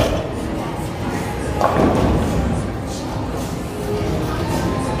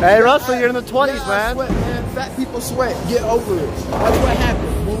 Hey, Russell, you're in the 20s, Yeah, I man. sweat, man. Fat people sweat. Get over it. That's what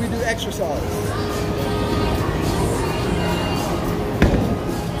happens when we do exercise.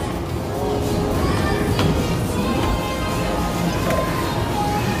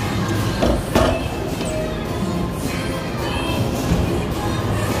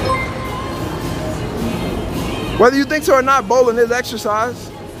 Whether you think so or not, bowling is exercise.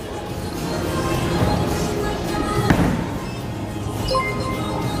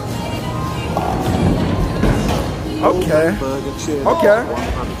 Okay. Okay.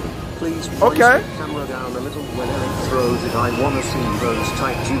 Please Okay. the camera down a little when Eric throws it. I want to see those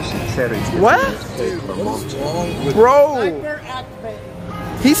tight juicy cherries. What? Bro.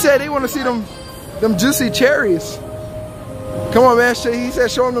 He said he want to see them juicy cherries. Come on, man. He said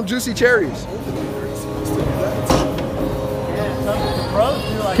show him them juicy cherries.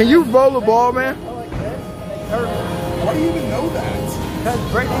 Can you roll the ball, man? Why do you even know that? Because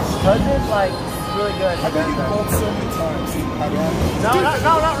Brittany's cousin, like, really good. I think you've bowled so many times. No,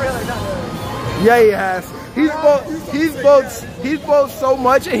 not really. Yeah, he has. He's bowled so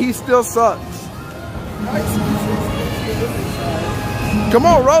much and he still sucks. Come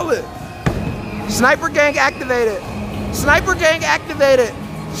on, roll it. Sniper gang activated. Sniper gang activated.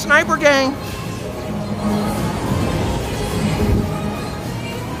 Sniper gang.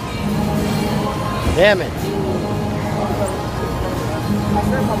 Damn it.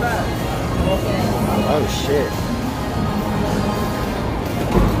 Oh, shit.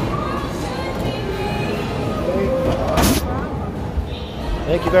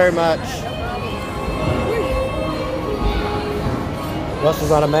 Thank you very much. Russell's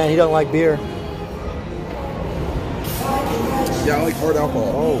not a man. He don't like beer. Yeah, I like hard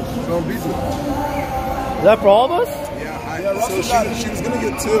alcohol. Oh. So I'm busy. Is that for all of us? Yeah, so she was gonna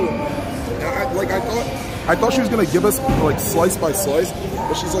get two. And I thought she was gonna give us like slice by slice,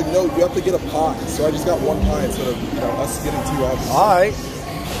 but she's like, no, you have to get a pie. So I just got one pie instead of us getting two obviously. All right.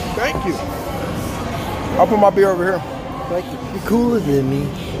 Thank you. I'll put my beer over here. Thank you. You're cooler than me.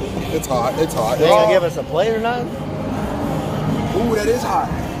 It's hot. It's hot. They ain't gonna give us a plate or nothing? Ooh, that is hot.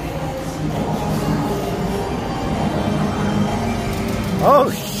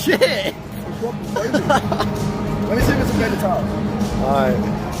 Oh, shit. Let me see if it's a better top. All right.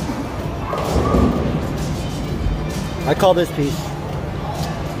 I call this piece.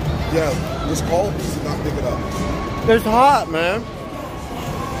 Yeah, this call piece did not pick it up. It's hot, man.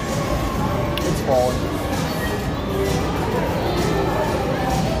 It's falling.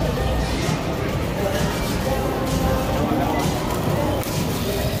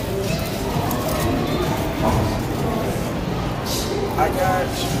 I got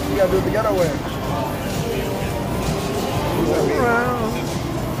you. We gotta do it the ghetto way.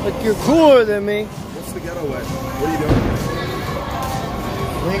 Like you're cooler than me. What's the ghetto way? What are you doing?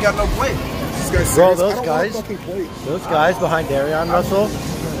 We ain't got no plate. This guy's Bro, serious? those I don't guys- want a fucking plate. Those guys behind Dareon, Russell,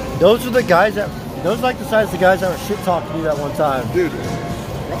 those are the guys that, those are like the size of the guys that were shit talking to you that one time. Dude.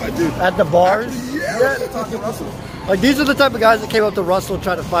 Dude. At the bars. Actually, yeah. Talking to Russell. Like these are the type of guys that came up to Russell and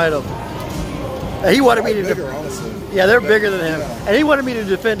tried to fight him. And he wanted me to Bigger, honestly. yeah, they're bigger than him. Yeah. And he wanted me to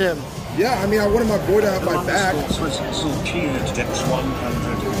defend him. Yeah, I mean, I wanted my boy to have my back. Russell cheered Dex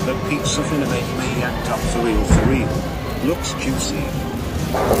 100. The pizza finna make me act up for real. Looks juicy.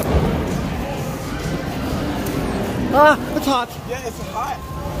 Ah, it's hot. Yeah, it's hot.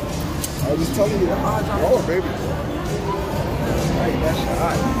 I was just telling you, oh, baby. Hey, that's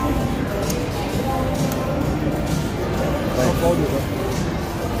hot. Don't fold it, bro.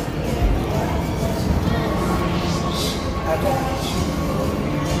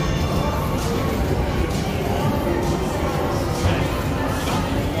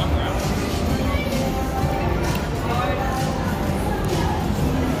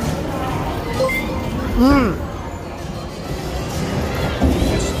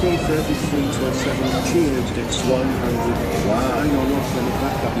 SK3327 cheered Dex 100. Why you're not gonna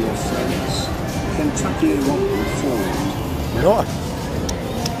back up your friends? Kentucky rockin' forward. No.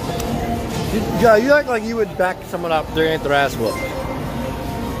 Yeah, you act like you would back someone up there ain't their ass whooped.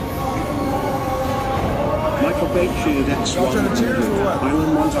 Michael Bay cheered Dex 100.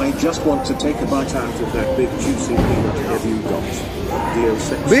 Island want I just want to take a bite out of that big juicy peanut. Have you got? Deal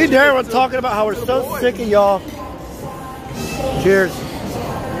sex. Me and Darren were talking about how we're so sick of y'all. Cheers.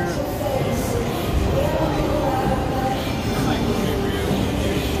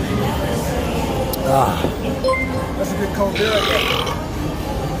 That's a good cold beer right there.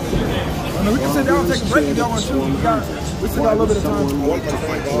 I mean, we can sit down and take a break if y'all want to. We still got a little bit of time. What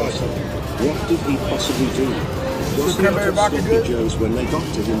did he possibly do? Was he out of Sloppy Joe's when they got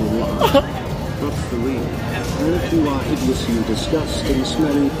to him in line? But for real, all of you are hideous, you disgusting,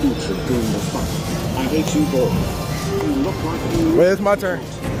 smelly putrid goon of fuck. I hate you both. You look like you... Wait, it's my turn.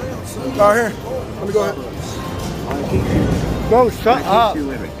 All right, here. Let me go ahead. I hate you. Bro, shut I up. hate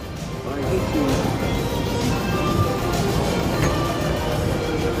you, Eric. I hate you.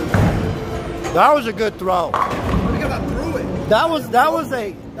 That was a good throw. Because I threw it. That was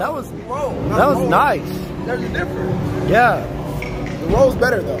nice. There's a difference. Yeah. The roll's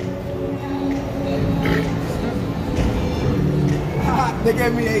better though. They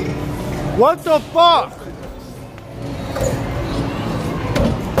gave me 8. What the fuck?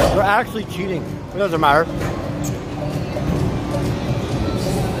 We're actually cheating. It doesn't matter.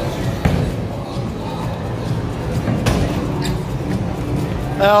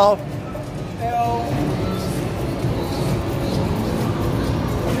 L.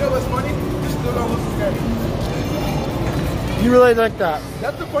 You know what's funny? You still don't lose this game. You really like that?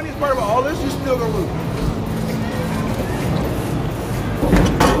 That's the funniest part about all this. You still gonna lose.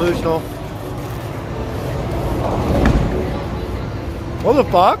 Delusional. What the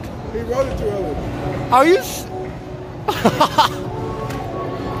fuck? He rolled it too early. Are you?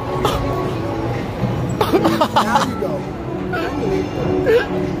 Now you go.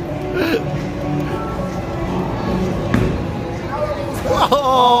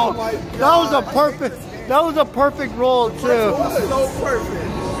 Oh, my that was a perfect. That was a perfect roll too. That was so perfect.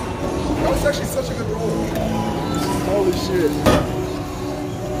 That was actually such a good roll. Holy shit.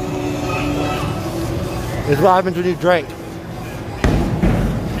 It's what happens when you drink.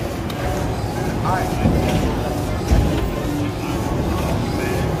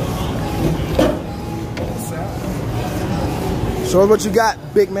 Show us what you got,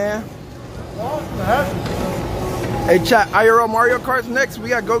 big man. Hey, chat, IRL Mario Kart's next. We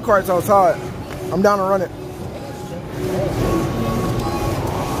got go-karts outside. I'm down to run it.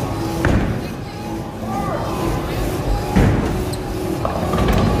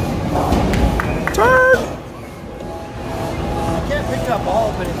 Turn! I can't pick up all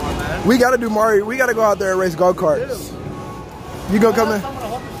of it anymore, man. We gotta do Mario. We gotta go out there and race go-karts. You gonna come in?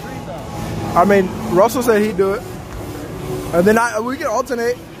 I mean, Russell said he'd do it. And then we can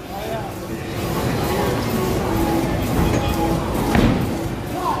alternate.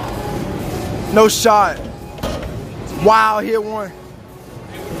 No shot. Wow, hit one.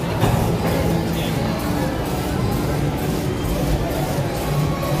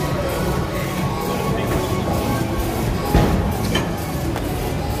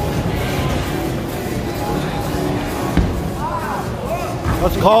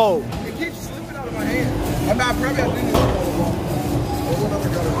 Let's go. It keeps slipping out of my hand. I'm not probably I do this.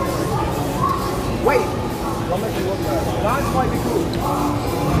 Wait. I'll make you look bad. That might be cool.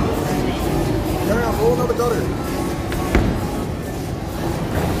 Dareon, roll another gutter.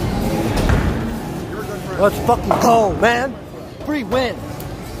 You're a good friend. Let's fucking go, man. Free win.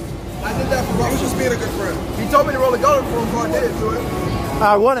 I did that for Russell. He was just being a good friend. He told me to roll a gutter for him, so I did it to it.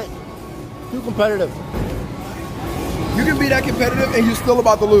 I won it. Too competitive. You can be that competitive and you're still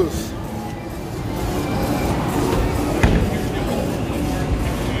about to lose.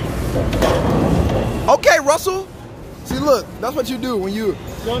 Okay, Russell. See, look, that's what you do when you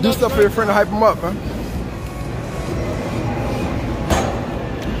do stuff for your friend to hype him up, huh?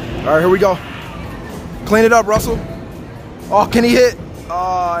 All right, here we go. Clean it up, Russell. Oh, can he hit?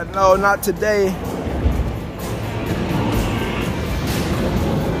 Oh, no, not today.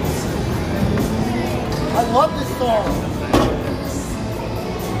 I love this song.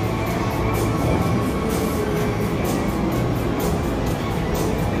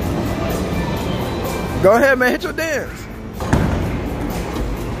 Go ahead, man. Hit your dance.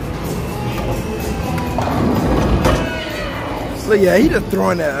 So yeah, he just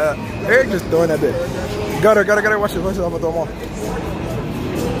throwing that. Eric just throwing that bit. Gutter. Watch it. I'm gonna throw him off.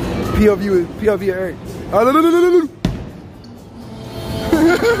 POV, Eric.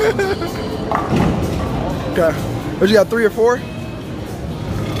 Okay. What you got? 3 or 4?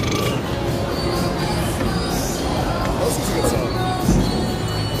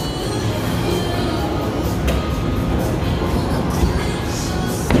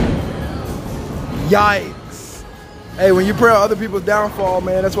 Yikes. Hey, when you pray on other people's downfall,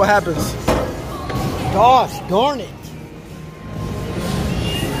 man, that's what happens. Gosh darn it.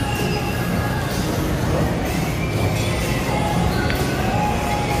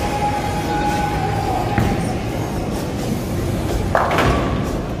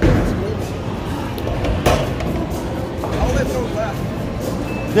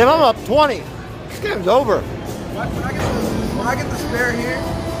 Damn, I'm up 20. This game's over. When I get the spare here,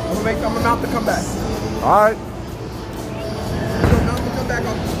 I'm gonna mount the comeback. All right. I'm gonna mount the comeback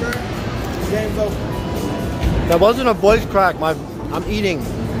off the spare. Game's over. That wasn't a voice crack. I'm eating.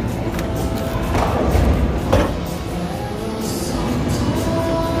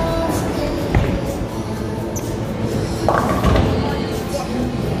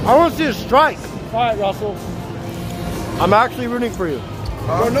 I want to see a strike. All right, Russell. I'm actually rooting for you.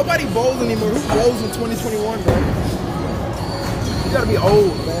 Bro, nobody bowls anymore. Who bowls in 2021, bro? You gotta be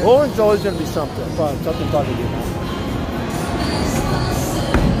old, man. Bowling's always gonna be something fun to do now.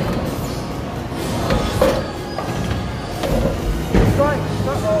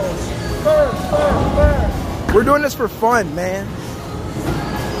 We're doing this for fun, man.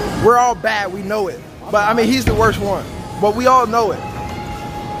 We're all bad, we know it. But I mean, he's the worst one. But we all know it.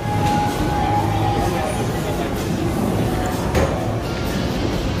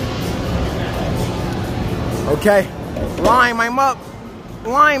 Okay, Lime, I'm up.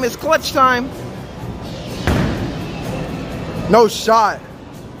 Lime, it's clutch time. No shot.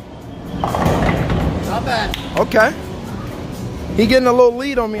 Not bad. Okay. He getting a little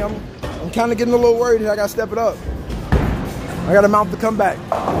lead on me. I'm kind of getting a little worried here. I got to step it up. I got to mount the comeback.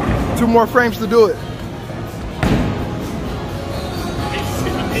 2 more frames to do it.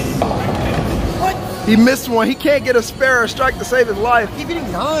 What? He missed one. He can't get a spare or strike to save his life. Keep hitting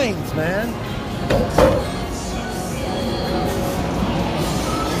 9s, man.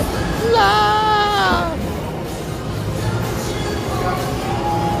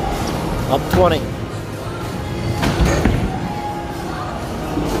 Up 20.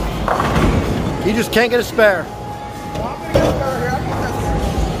 He just can't get a spare. Well, I'm gonna get a spare here. I'll get that spare.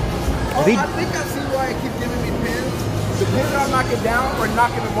 I think I see why I keep giving me pins. The pins that I'm knocking down or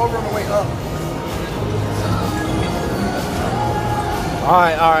knocking them over on the way up. All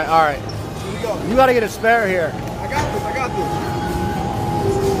right. Here we go. You got to get a spare here. I got this.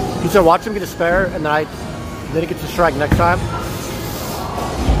 He said, watch him get a spare, and then he gets a strike next time.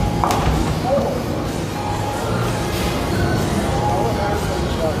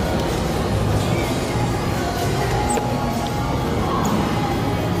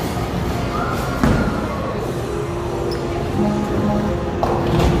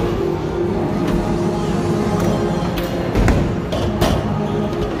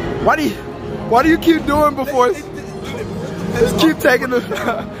 Why do you keep doing before? Just keep taking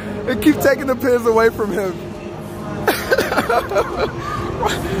the pins away from him.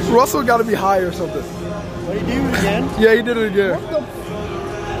 Russell got to be high or something. What did he do again? Yeah, he did it again.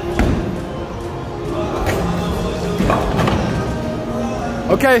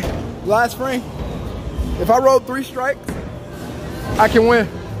 Okay, last frame. If I roll 3 strikes, I can win.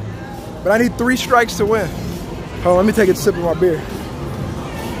 But I need 3 strikes to win. Hold on, let me take a sip of my beer.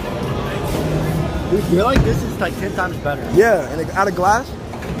 I feel like this is like 10 times better. Yeah, and out of glass.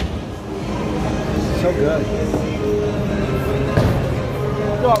 So good.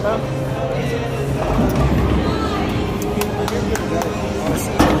 Go on, man.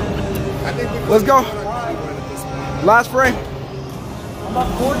 Let's go. Last frame. I'm up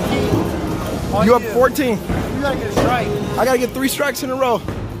 14. You up 14. You gotta get a strike. I gotta get 3 strikes in a row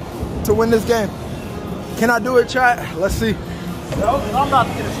to win this game. Can I do it, chat? Let's see. No, I'm about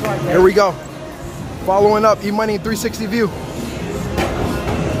to get a strike. Here we go. Following up, Emoney 360 view.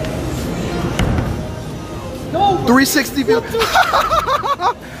 No. 360 view.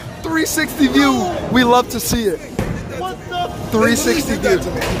 360 view. We love to see it. What the? 360 view.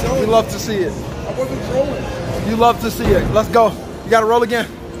 We love to see it. I wasn't trolling. You love to see it. Let's go. You gotta roll again.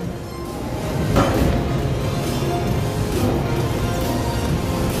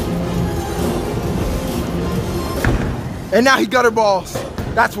 And now he gutter balls.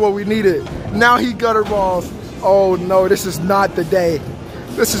 That's what we needed. Now he gutter balls. Oh no, this is not the day.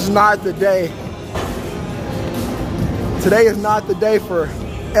 This is not the day. Today is not the day for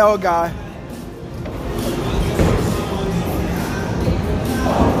L guy.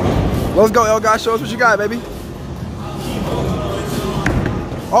 Let's go, L guy. Show us what you got, baby.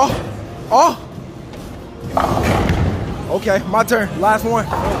 Oh. Okay, my turn. Last one.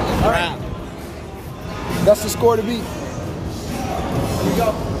 All right. That's the score to beat. Here we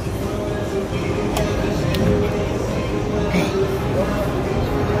go.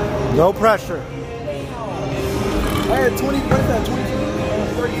 No pressure. I had 20, what is that,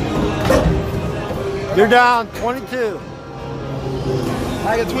 22? You're down 22.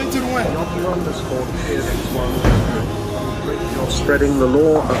 I got 22 to win. You're spreading the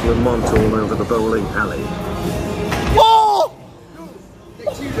law of Lamont all over the bowling alley. Oh! Did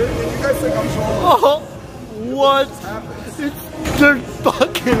you guys think I'm trolling? Oh! What? It's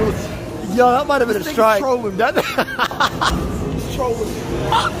fucking. Yo, that might have been a strike. Trolling. That, He's trolling.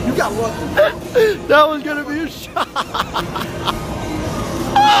 You got lucky. that was gonna be a shot.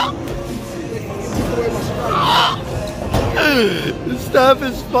 Steph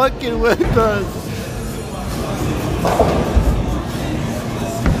is fucking with us.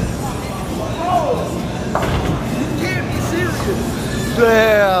 You can't be serious.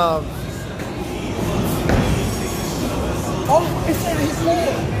 Damn. Oh, it said he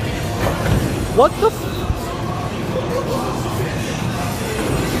scored. What the?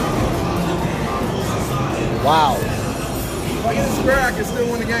 Wow. If I get a square, I can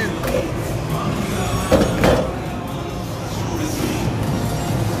still win the game.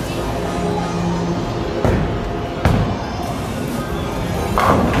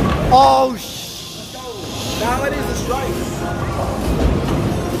 Oh, Now it is a strike.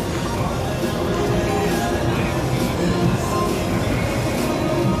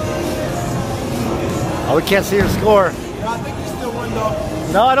 oh, we can't see your score. Yeah, I think you still win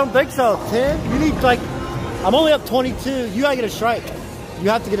though. No, I don't think so. 10? You need like, I'm only up 22. You gotta get a strike. You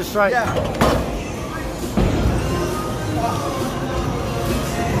have to get a strike. Yeah.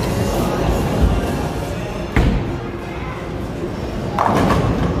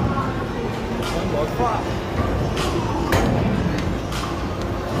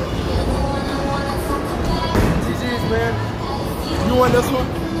 GG's, man. You won this one?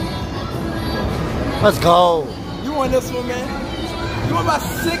 Let's go. You won this one, man. You won by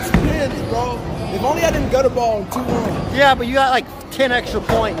 6 pins, bro. If only I didn't gut a ball in 2-1. Yeah, but you got like 10 extra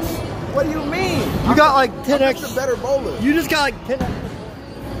points. What do you mean? You got like 10 I'm extra. just a better bowler. You just got like 10.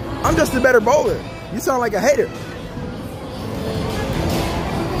 I'm just a better bowler. You sound like a hater.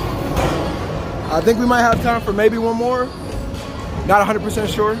 I think we might have time for maybe one more. Not 100%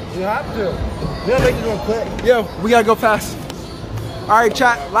 sure. You have to. You gotta make this one quick. Yeah, we gotta go fast. All right,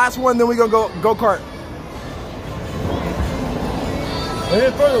 chat. Last one, then we gonna go kart. We're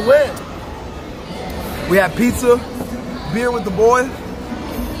in for the win. We have pizza, beer with the boy.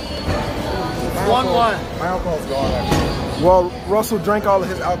 1-1. My alcohol's gone, actually. Well, Russell drank all of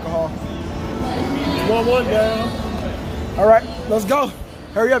his alcohol. 1-1 down. All right, let's go.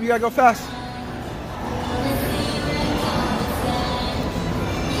 Hurry up, you gotta go fast.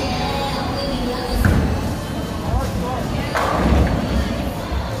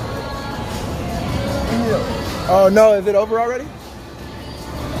 Oh no, is it over already?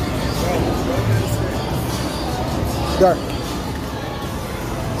 There.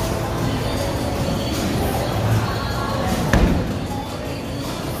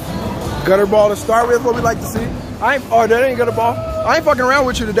 Gutter ball to start with, what we like to see. Oh, that ain't gutter ball. I ain't fucking around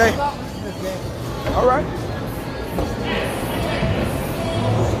with you today. All right.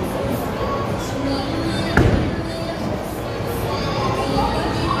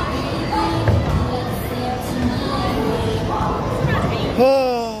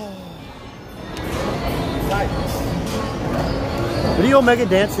 Video Omega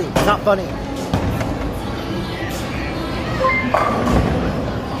dancing. It's not funny.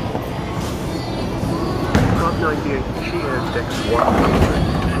 Club 98 cheers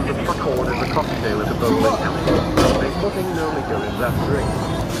X100 and the truck orders a cocktail at a bowling alley. There's nothing no liquor in that drink.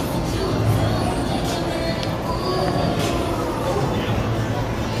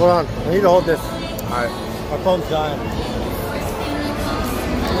 Hold on. I need to hold this. All right. My phone's dying.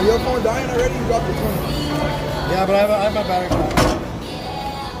 Is your phone dying already? You dropped your phone. Yeah, but I have my battery back.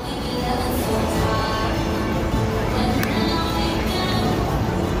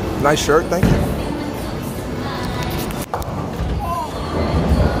 Nice shirt, thank you.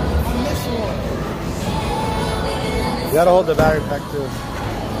 You gotta hold the battery pack too.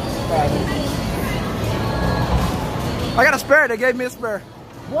 I got a spare. They gave me a spare.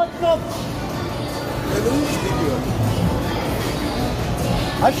 What the?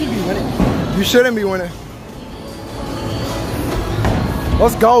 I should be winning. You shouldn't be winning.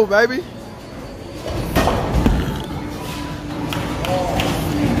 Let's go, baby.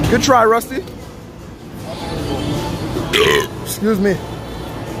 Good try, Rusty. Excuse me.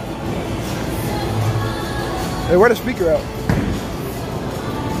 Hey, where the speaker at?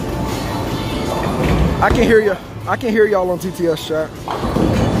 I can hear you. I can hear y'all on TTS chat.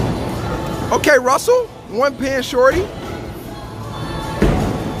 Okay, Russell, 1 pin shorty.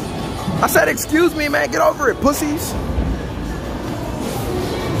 I said, excuse me, man. Get over it, pussies.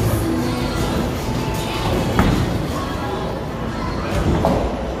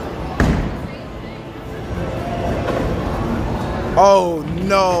 Oh,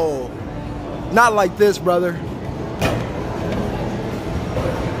 no. Not like this, brother.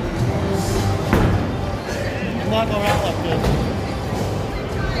 I'm not going out like this.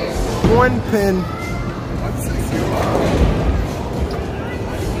 One pin.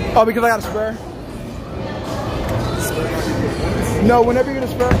 Oh, because I got a spare? No, whenever you're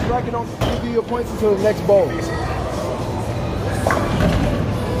gonna spare a strike, it don't give you your points until the next bowl.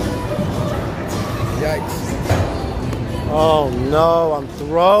 Yikes. Oh no, I'm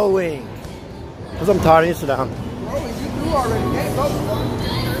throwing. Because I'm tired, you sit down. Throwing, you threw already. Game's over.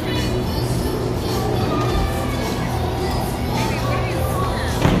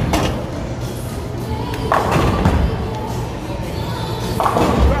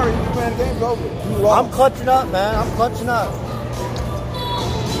 Sorry, man, game's over. You lost. I'm clutching up, man. I'm clutching up.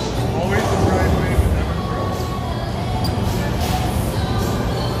 Always the right way, but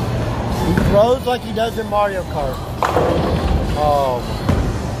never He throws like he does in Mario Kart. Oh my.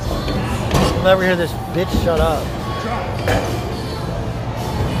 I'll never hear this bitch shut up.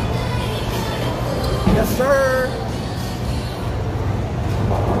 Yes, sir.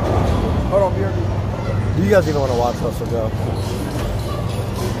 Hold on, BRB. Do you guys even want to watch Russell go?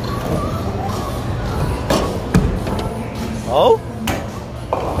 Oh?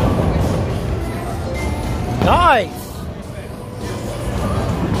 Nice!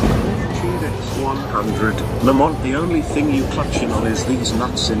 Chedex 100. Lamont, the only thing you clutching on is these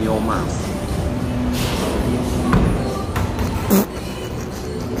nuts in your mouth.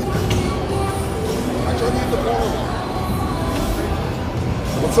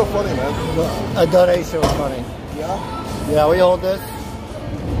 What's so funny, man? A donation was funny. Yeah? Yeah, we hold this.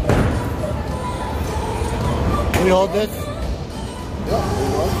 We hold this?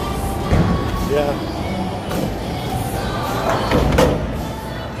 Yeah.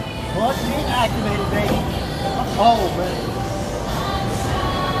 Well, it's being activated, baby. Oh, man.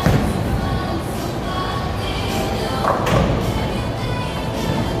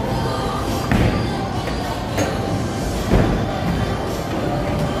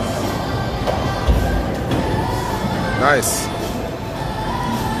 Nice.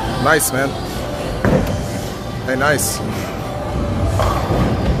 Nice, man. Hey, nice.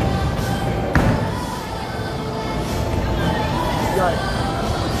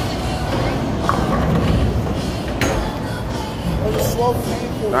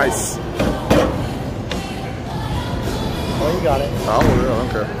 Nice. Oh, you got it. Oh, yeah,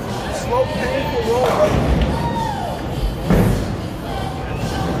 okay. Slow, painful roll, buddy.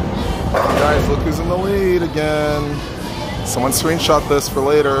 Guys, look who's in the lead again. Someone screenshot this for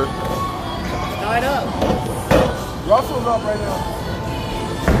later. Tied up. Russel's up right now.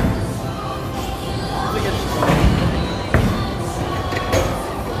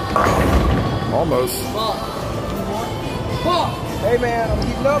 Almost. Hey man, I'm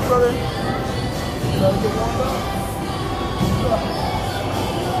heating up, brother. Trying to get warmed up.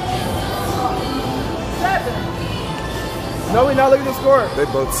 7. No, we're not looking at the score. They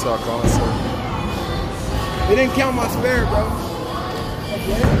both suck, honestly. They didn't count my spare, bro.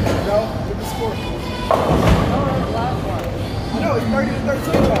 Again? No, look at the score. No, that's the last one. I know, it's 30 to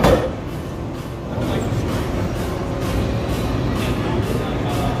 13 now.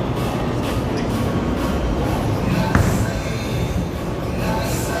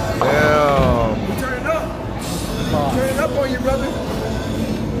 Damn. We're turning up. Turning up on you, brother.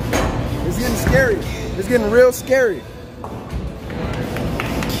 It's getting scary. It's getting real scary.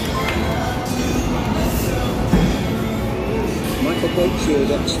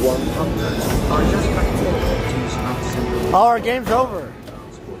 Chedex 100. I just got these nuts in your mouth. Oh, our game's over.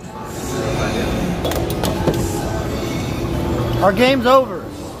 Our game's over.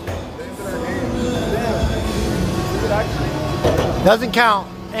 Doesn't count.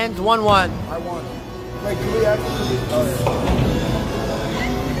 Ends 1-1. I won. Wait, can we actually? Oh,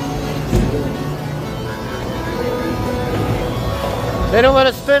 They don't let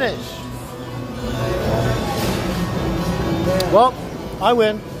us finish. Well, I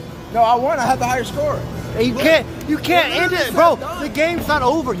win. no, I won. I had the higher score. You can't end it, bro. The game's not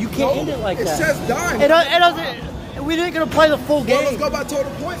over. You can't end it like It that. says dime. It doesn't. We didn't gonna play the full Well, let's game. go by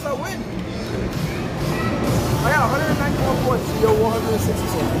total points. I win. I got 191 points. You're 160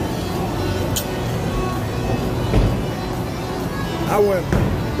 something. I win.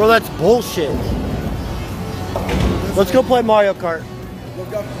 Bro, that's bullshit. Let's go play Mario Kart.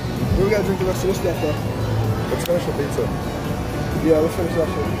 Let's go. We gotta drink the rest of this stuff though. Let's finish the pizza. Yeah, let's finish that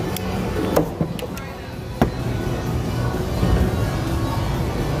shit.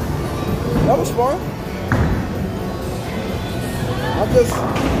 That was fun. I'm just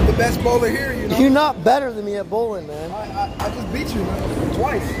the best bowler here, you know? You're not better than me at bowling, man. I just beat you, man.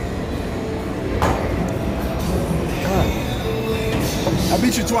 Twice. I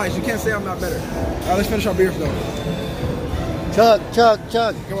beat you twice. You can't say I'm not better. All right, let's finish our beers, though. Chug, chug,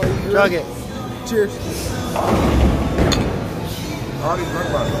 chug. Come on, you Chug ready? it. Cheers. I already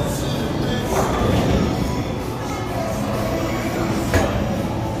drank mine.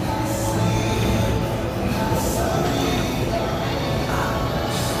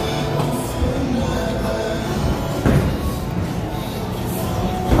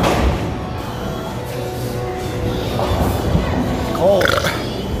 Cold.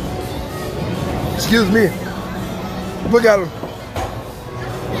 Excuse me. Look at him.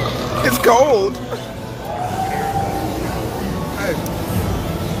 It's cold. Hey.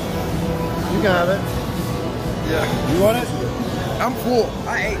 You can have it. Yeah. You want it? I'm full. I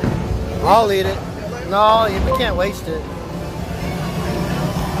ate. I'll eat it. No, we can't waste it.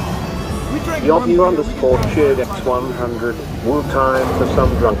 We drank Yogi underscore cheered X100. Woo time for some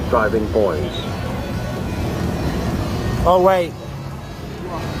drunk driving boys. Oh, wait.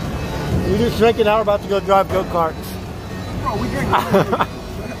 We just drinking now. We're about to go drive go-karts. Bro, we drank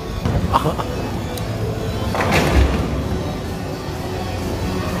How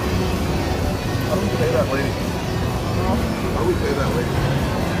do we pay that lady? How do we pay that lady?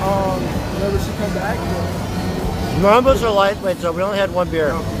 Whenever she come back. None of us are lightweight, so we only had one beer.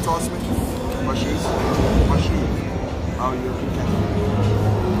 No, can you toss me? My shoes? My shoes. Oh, you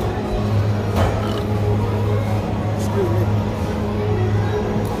Excuse me.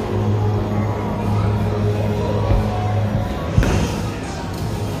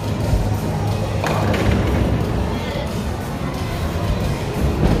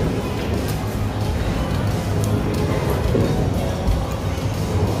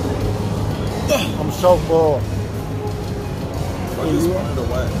 I'm so full. I just wanted to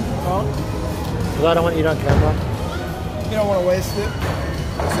wet. Huh? Because I don't want to eat on camera. You don't want to waste it.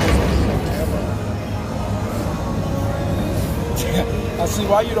 I see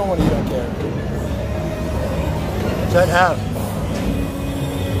why you don't want to eat on camera. Said half.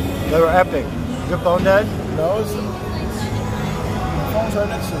 They were epic. Is your phone dead? No, it's the phone's right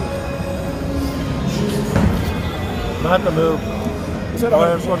next to it. I have to move. Is it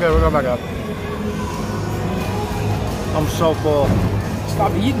Oh, it's okay, we're going back up. I'm so full.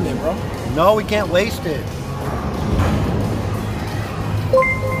 Stop eating it, bro. No, we can't waste it.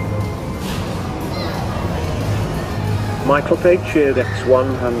 Michael Page cheered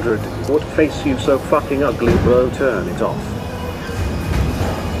X100. What face you so fucking ugly, bro? Turn it off.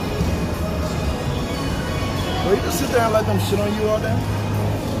 Will you just sit there and let them shit on you all day?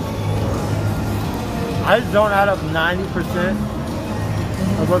 I just don't add up 90%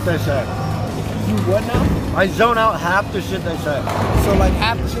 of what they say. You what now? I zone out half the shit they say. So like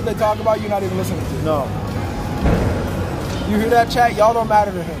half the shit they talk about, you're not even listening to. No. You hear that, chat? Y'all don't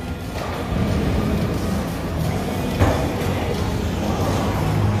matter to him.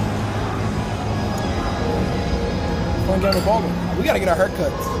 Fun game of bowling. We gotta get our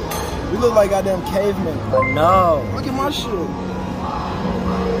haircuts. We look like goddamn cavemen. No. Look at my shit.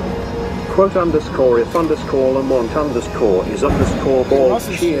 Quote underscore if underscore Lamont underscore is underscore ball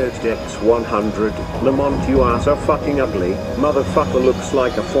cheered X100. Lamont, you are so fucking ugly. Motherfucker looks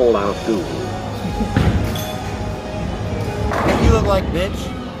like a Fallout ghoul. You look like bitch.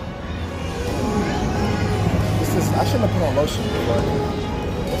 I shouldn't have put on lotion before.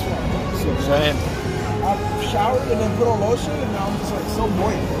 What's wrong? Same. I showered and then put on lotion and now I'm just like so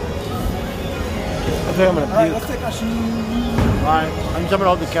moist. I think I'm gonna puke. Alright, let's take our shoes. Alright, I'm jumping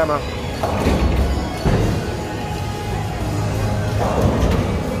off the camera.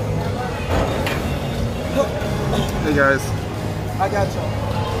 Hey guys. I got you.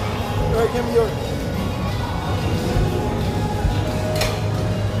 Alright, give me yours.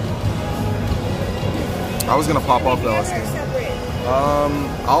 I was gonna pop off though.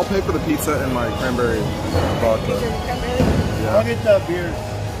 I'll pay for the pizza and my cranberry vodka. I'll get the beers.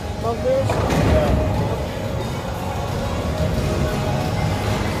 Those beers? Yeah.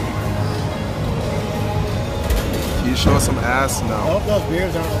 Can you show us some ass? I No. hope those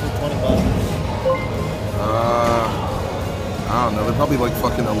beers aren't over $20. I don't know. They're probably like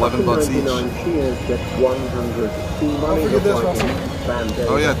fucking $11 each. Cheers X100. Don't forget this, Russell.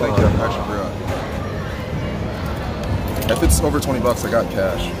 Oh yeah, thank you. I actually forgot. If it's over $20, I got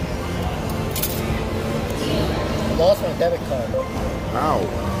cash. I lost my debit card. Ow.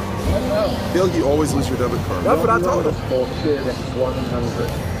 I feel like you always lose your debit card. That's what I told him. Cheered X100.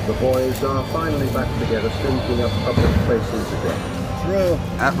 The boys are finally back together, stinking up public places again. True.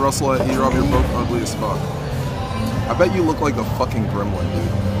 At Russell at E-Rob, you're both ugly as fuck. I bet you look like a fucking gremlin,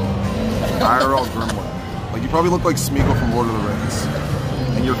 dude. IRL gremlin. Like you probably look like Smeagol from Lord of the Rings.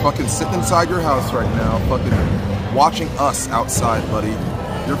 And you're fucking sitting inside your house right now, fucking watching us outside, buddy.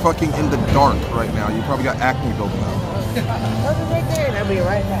 You're fucking in the dark right now. You probably got acne building up. right there, and I'll be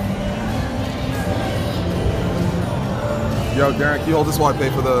right back. Yo, Darren, can you hold this while I pay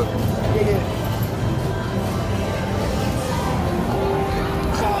for the...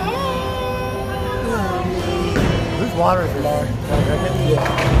 Whose water is it?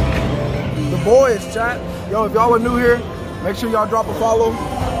 The boys, chat. Yo, if y'all are new here, make sure y'all drop a follow.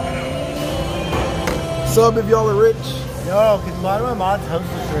 Sub if y'all are rich. Yo, can one of my mods host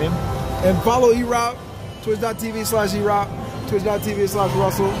the stream? And follow E-Rock, twitch.tv/E-Rock,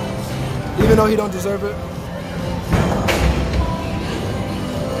 twitch.tv/Russel, even though he don't deserve it.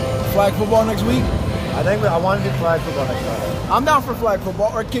 Flag football next week? I think I want to do flag football next Friday. I'm down for flag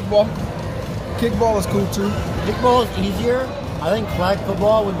football or kickball. Kickball is cool too. Kickball is easier. I think flag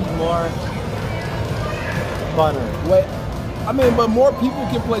football would be more funner. Wait, I mean, but more people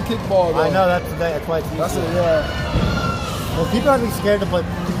can play kickball though. I know, that's the thing. That's why it's easier. That's it, yeah. Well, people have to be scared to play.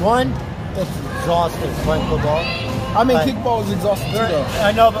 One, it's exhausting playing football. I mean, Like, kickball is exhausting too though.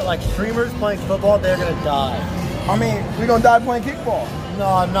 I know, but like streamers playing football, they're gonna die. I mean, we're gonna die playing kickball. No,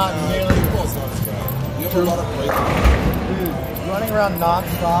 I'm not nearly. Football's not as bad. You have a lot of breakthrough. Dude, running around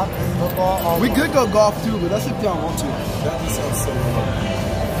non-stop in football. Oh We my- could go golf too, but that's if y'all want to. That just sounds so wrong.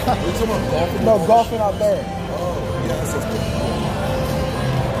 Are you talking about golfing? No, golfing out there. Oh, yeah, that sounds good.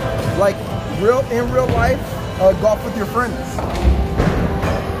 Like in real life, golf with your friends.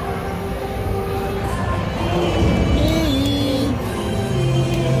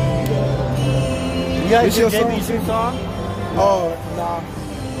 You guys It's do your JBC song? Oh, nah.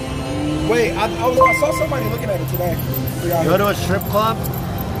 Wait, I saw somebody looking at it today. You go to a strip club?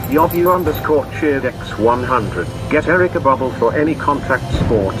 Yobu_cheered X100. Get Eric a bubble for any contact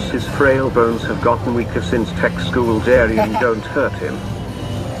sports. His frail bones have gotten weaker since tech school. Dareon, don't hurt him.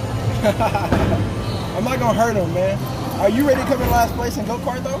 I'm not gonna hurt him, man. Are you ready to come in last place in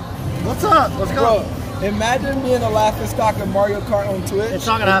go-kart though? What's up? Let's go. Bro, imagine being a laughing stock of Mario Kart on Twitch. It's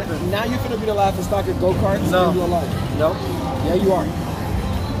not gonna happen. Now you're gonna be the laughing stock of go-karts No. in real life. Nope. Yeah, you are.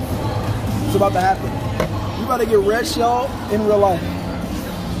 It's about to happen. You about to get red shell in real life.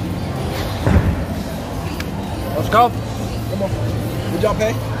 Let's go. Come on. Did y'all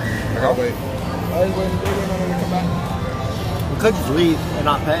pay? I gotta wait. I was waiting on them to come back. We could just leave and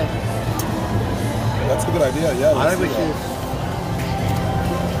not pay. That's a good idea, yeah. I let's think we do should. that.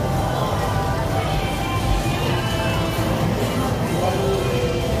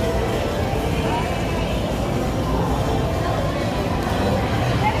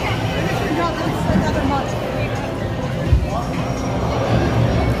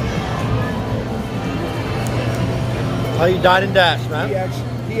 Oh, you died and dashed, man.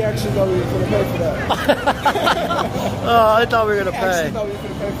 He actually thought we were going to pay for that. Oh, I thought we were gonna He actually pay. thought we were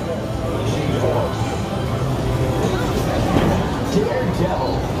going to pay for that.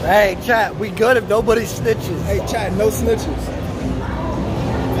 Hey, chat, we good if nobody snitches. Hey, chat, no snitches.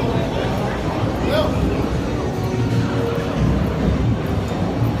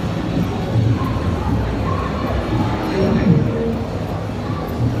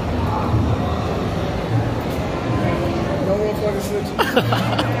 No one fucking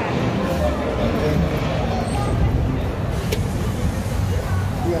snitches.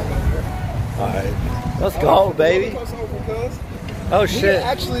 Alright. Let's go, baby. Roller coaster open, cuz. Oh, We shit. can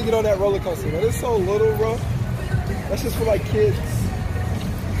actually get on that roller coaster, but it's so little, bro. That's just for like kids.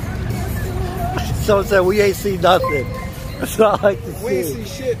 Someone said we ain't seen nothing. That's what I like to We ain't see.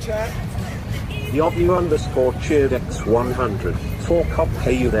 see shit, chat. Yobu_cheered X100. 4 cop,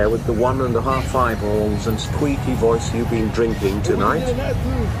 hey you there with the 1.5 eyeballs and squeaky voice you been drinking tonight? We that,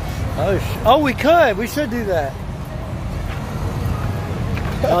 dude. Oh, we could. We should do that.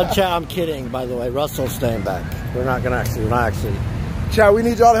 Oh, chat, I'm kidding, by the way. Russell's staying back. We're not actually. Chat, we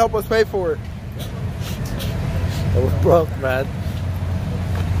need y'all to help us pay for it. We're broke, man.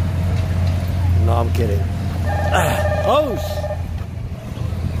 No, I'm kidding. Oh,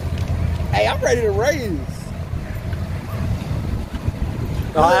 Hey, I'm ready to raise.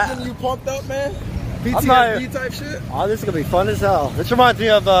 Getting you pumped up, man? PTSD type shit? Oh, this is going to be fun as hell. This reminds me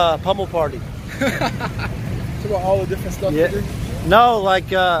of Pummel Party. Talk about all the different stuff Yeah. we do. No, like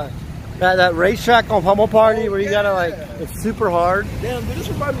that racetrack on Pummel Party where you gotta like, it's super hard. Damn, dude, this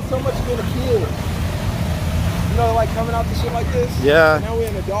reminds me so much of being a kid. You know, like coming out to shit like this? Yeah. Now we're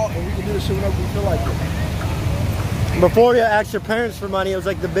an adult and we can do this shit whenever we feel like it. Before you ask your parents for money, it was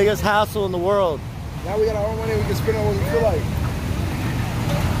like the biggest hassle in the world. Now we got our own money and we can spend it when we feel like.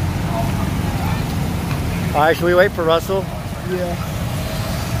 All right, should we wait for Russell? Yeah.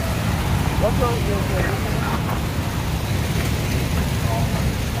 What's up?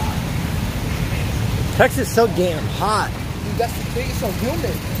 Texas is so damn hot. Dude, that's the thing, it's so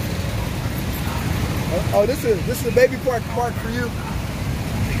humid. Oh, this is a baby park for you.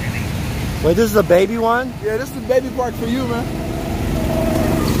 Wait, this is the baby one? Yeah, this is the baby park for you, man.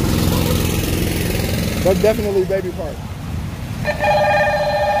 That's definitely baby park.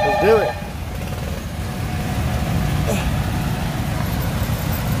 Let's do it.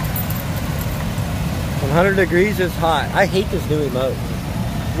 $100 degrees is hot. I hate this new emote.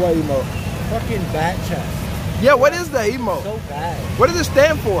 What emote? Fucking bat chest. Yeah, what is that emote? So bad. What does it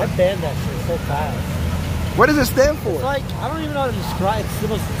stand for? I banned that shit so fast. What does it stand for? It's like, I don't even know how to describe it. It's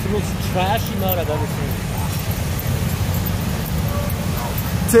the most trash emote I've ever seen.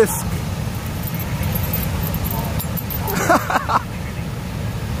 Tisk.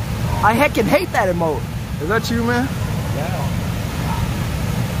 I heckin' hate that emote. Is that you, man? Yeah.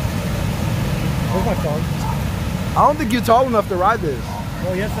 Where's my phone? I don't think you're tall enough to ride this.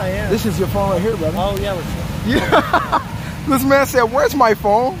 Oh, yes, I am. This is your phone right here, brother. Oh, yeah, we're Yeah. This man said, where's my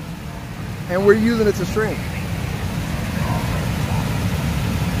phone? And we're using it to stream.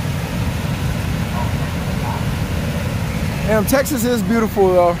 Damn, Texas is beautiful,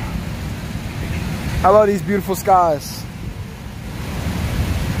 though. I love these beautiful skies.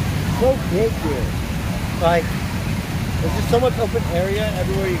 so big here. Like, there's just so much open area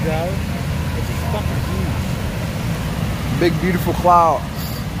everywhere you go. It's just fucking huge. Big, beautiful clouds.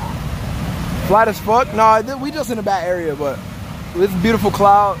 Flat as fuck? Nah, we just in a bad area, but it's beautiful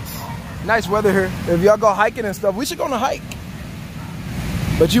clouds. Nice weather here. If y'all go hiking and stuff, we should go on a hike.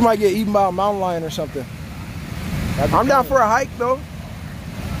 But you might get eaten by a mountain lion or something. I'm down for a hike, though.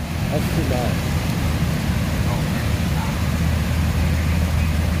 That's too bad.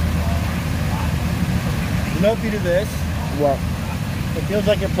 You know if you do this, What? it feels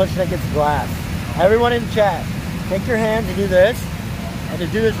like you're pushing against glass. Everyone in chat, take your hands and do this, and to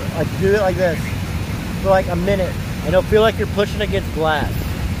do this, do it like this for like a minute, and it'll feel like you're pushing against glass.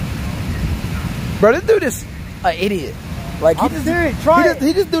 Bro, this dude is an idiot. Like I'm serious. Try it.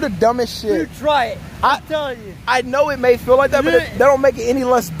 He just do the dumbest shit. Dude, try it. I'm telling you. I know it may feel like that, but that don't make it any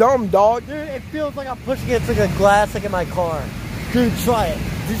less dumb, dog. Dude, it feels like I'm pushing against like a glass like in my car. Dude, try it.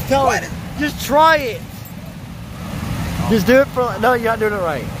 Just tell it. Just try it. Just do it for, no, you're not doing it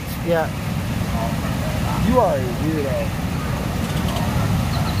right. Yeah. You are a weirdo.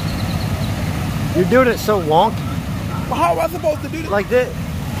 You're doing it so wonky. Well, how am I supposed to do this? Like this.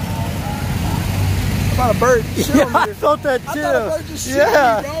 I thought a bird shit Yeah, on I me. felt that too. I thought a bird just shit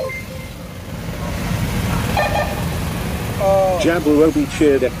Yeah. on me, bro. Jabberobi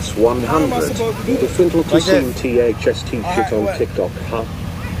cheered How am I supposed to X100. do You it? different to Like seen this. THST shit Alright, on what? TikTok, huh?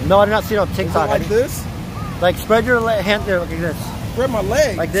 No, I did not see it on Is it TikTok. like this? Like spread your hand there like this. Spread my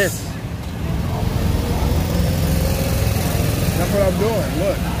legs. Like this. That's what I'm doing.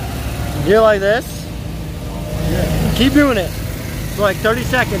 Look. Do it like this. Yeah. Keep doing it. For like 30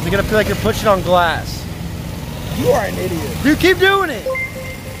 seconds. You're gonna feel like you're pushing on glass. You are an idiot. Dude, keep doing it.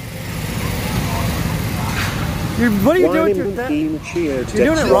 What are you doing to your thing? Team cheered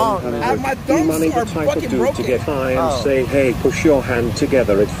You're doing it wrong, man. My thumbs Emoney are the type fucking of dude broken. to get high and Oh. say, hey, push your hand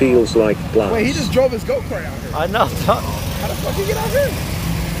together, it feels like glass. Wait, he just drove his go-kart out here. I know. How the fuck you get out here?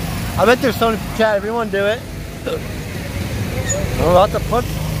 I bet there's someone in the chat. Everyone do it. I'm about to punch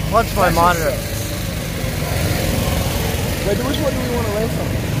my monitor. Wait, which one do we want to race on?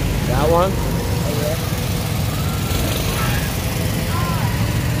 That one.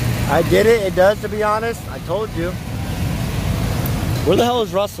 I did it. It does, to be honest. I told you. Where the hell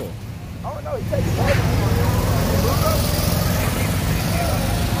is Russell? Oh, no, he takes it.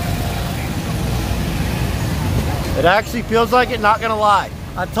 It actually feels like it, not gonna lie.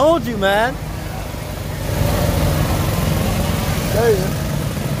 I told you, man. There you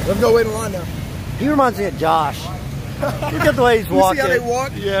go. Let's go wait in line now. He reminds me of Josh. Look at the way he's You walking. see how they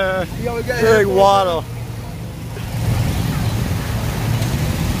walk? Yeah. You always got Big waddle.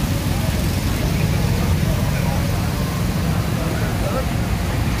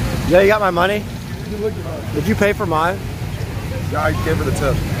 Yeah, you got my money? Did you pay for mine? Yeah, I gave her the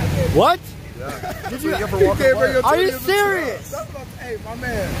tip. What? Yeah. Did you? You ever walk can't away? bring your Are you tip. serious? That's what I'm, hey, my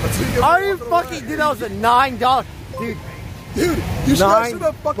man. Are you fucking? Dude, that was a $9. Dude, Dude, you should $9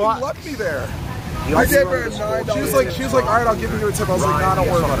 have fucking bucks. left me there. You I know, gave her a $9. She was like, all right, I'll give you a tip. I was like, nah, don't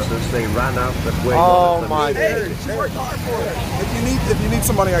worry about it. They ran out that way. oh my Hey, god. she worked hard for it. If you need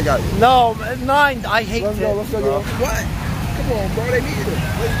some money, I got you. No, 9. I hate Let's it. go, let's go. bro. What? Come on, bro, they needed it.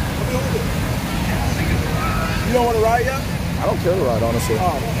 Let me hold it. You don't want to ride yet? I don't care to ride, honestly.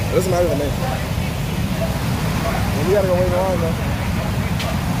 Oh, It doesn't matter to me. well, we gotta go wait in line, though.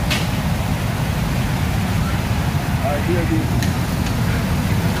 Alright, here, dude.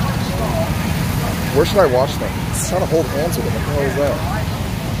 Where should I watch them? It's trying to hold hands with them. What the hell is that?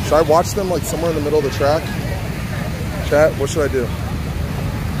 Should I watch them like somewhere in the middle of the track? Chat, what should I do?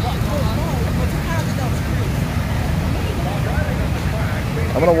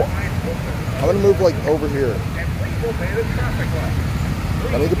 I'm gonna move like over here.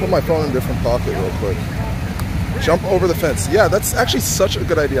 I need to put my phone in a different pocket real quick. Jump over the fence. Yeah, that's actually such a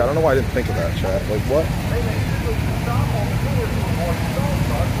good idea. I don't know why I didn't think of that, chat. Like what?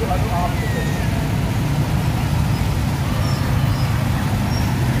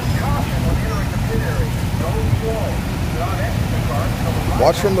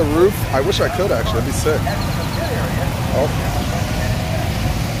 Watch from the roof. I wish I could actually. That'd be sick. Oh.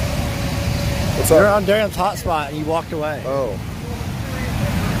 What's up? You're on Dareon's hotspot and you walked away. Oh.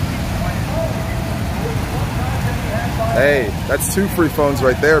 Hey, that's 2 free phones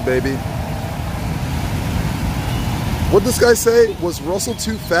right there, baby. What'd this guy say? Was Russell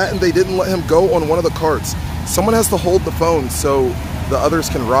too fat and they didn't let him go on one of the carts? Someone has to hold the phone so the others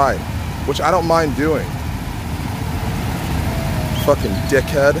can ride, which I don't mind doing. Fucking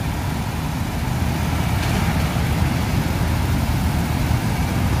dickhead.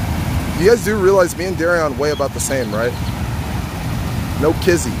 You guys do realize me and Dareon weigh about the same, right? No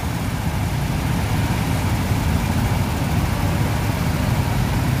kizzy.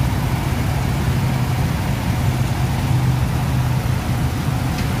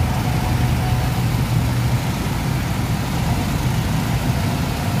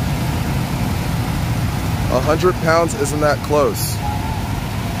 £100 isn't that close.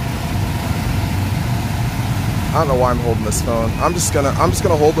 I don't know why I'm holding this phone. I'm just gonna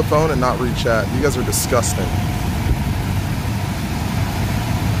hold the phone and not read chat. You guys are disgusting.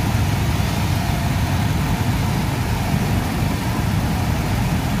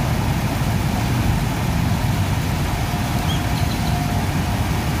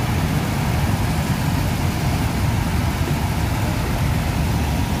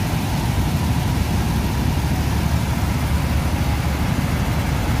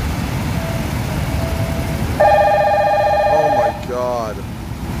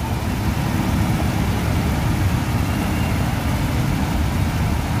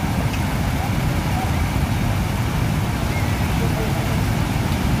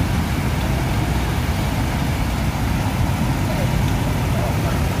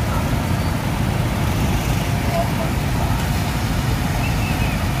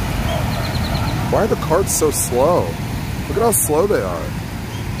 Why are the carts so slow? Look at how slow they are.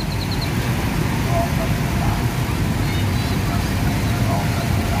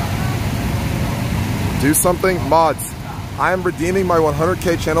 Do something? Mods, I am redeeming my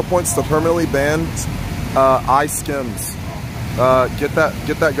 100k channel points to permanently ban iSkims. Get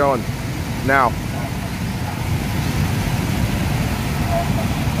that going now.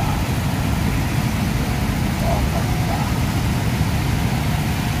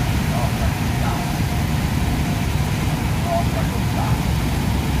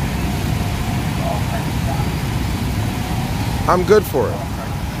 I'm good for it.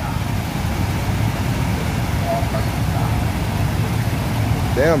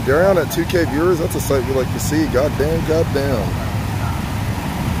 Damn, Dareon at 2K viewers, that's a sight we like to see. Goddamn, goddamn.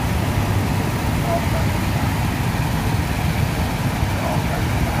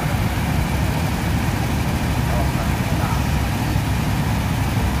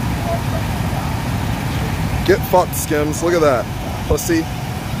 Get fucked, Skims. Look at that. Pussy.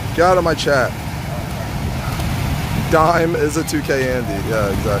 Get out of my chat. Dime is a 2K Andy. Yeah,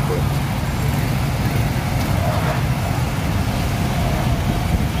 exactly.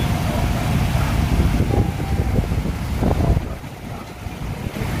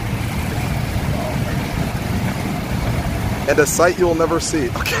 And a sight you will never see.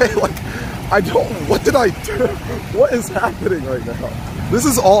 Okay, like, I don't, what did I do? What is happening right now? This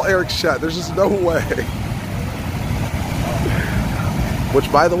is all Eric's chat. There's just no way. Which,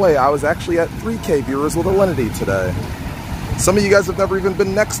 by the way, I was actually at 3K viewers with Alinity today. Some of you guys have never even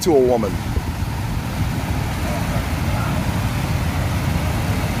been next to a woman.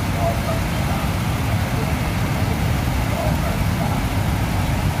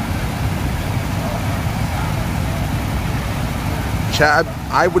 Chad,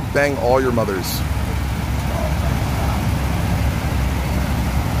 I would bang all your mothers.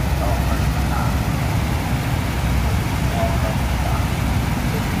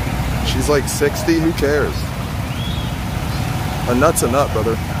 She's like 60, who cares? A nut's a nut,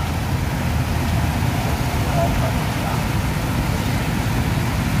 brother.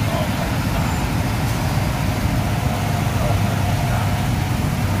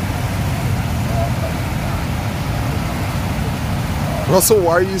 Russell,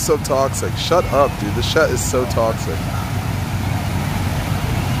 why are you so toxic? Shut up, dude. This chat is so toxic.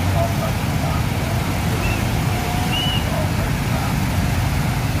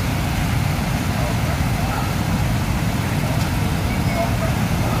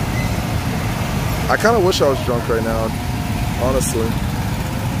 kind of wish I was drunk right now, honestly.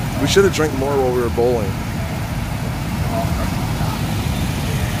 We should have drank more while we were bowling.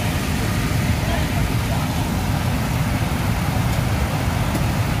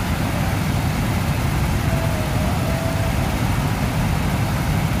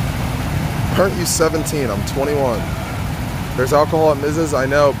 Aren't you 17? I'm 21. There's alcohol at Mrs. I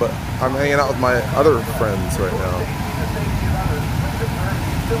know, but I'm hanging out with my other friends right now.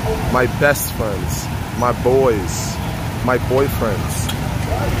 My best friends, my boys, my boyfriends.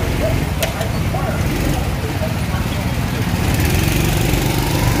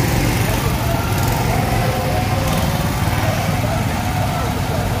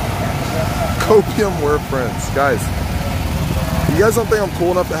 Copium, we're friends. Guys, you guys don't think I'm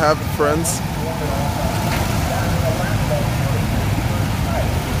cool enough to have friends?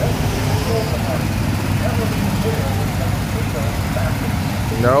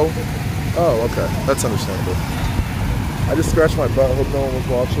 No? Oh, okay. That's understandable. I just scratched my butt. Hope no one was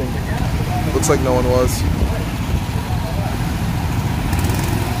watching. Looks like no one was.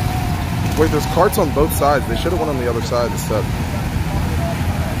 Wait, there's carts on both sides. They should have went on the other side instead.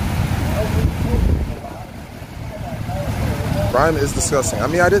 Grime is disgusting. I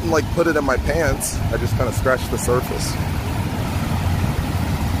mean, I didn't like put it in my pants. I just kind of scratched the surface.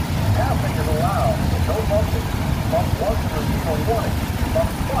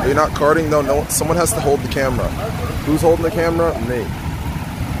 Are you not karting? No, no. Someone has to hold the camera. Who's holding the camera? Me.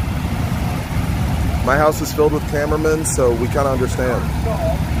 My house is filled with cameramen, so we kind of understand.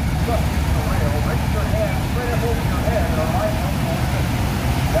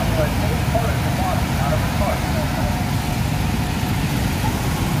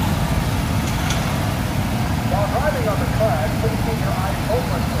 While driving on the track, please keep your eyes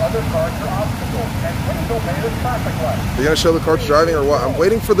open for other cars or obstacles, and please obey the traffic lights. Are you gonna show the carts driving or what? I'm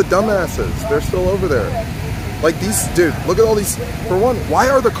waiting for the dumbasses. They're still over there. Like these, dude, look at all these. For one, why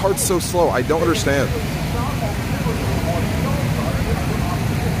are the carts so slow? I don't understand.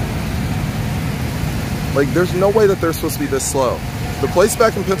 Like, there's no way that they're supposed to be this slow. The place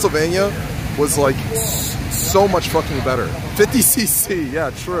back in Pennsylvania was like so much fucking better. 50cc, yeah,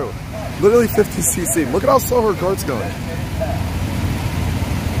 true. Literally 50cc. Look at how slow her cart's going.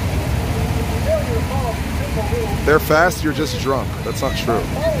 They're fast, you're just drunk. That's not true.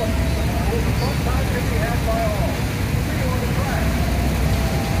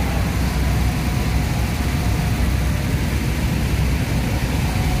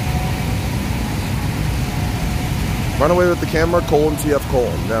 Run away with the camera,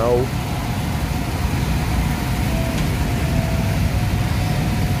 TF : no.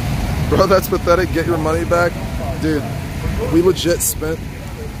 Bro, that's pathetic. Get your money back. Dude, we legit spent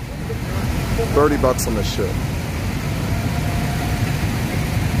 30 bucks on this shit.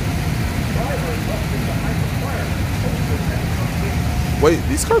 Wait,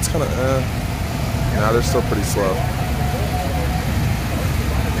 these carts kind of, nah, they're still pretty slow.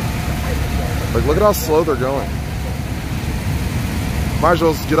 Like, look at how slow they're going. Might as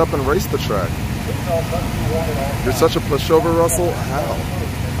well get up and race the track. You're such a pushover, Russell. How?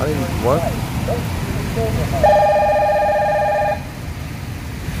 I didn't even, what?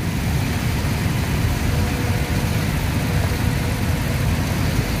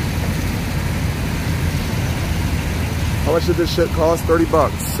 How much did this shit cost? 30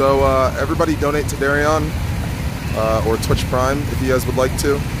 bucks. So everybody donate to Dareon or Twitch Prime if you guys would like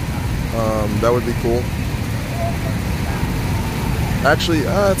to. That would be cool. Actually,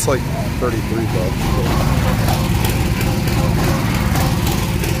 it's like 33 bucks.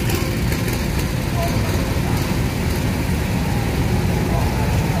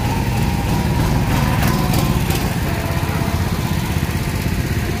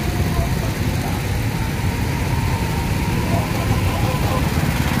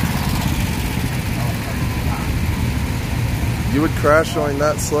 You would crash going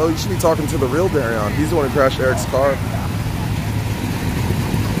that slow? You should be talking to the real Dareon. He's the one who crashed Eric's car.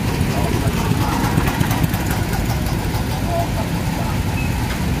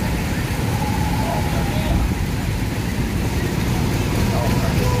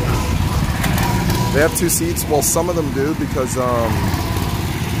 They have 2 seats. Well, some of them do because,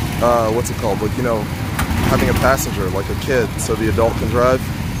 what's it called? Like, you know, having a passenger, like a kid, so the adult can drive.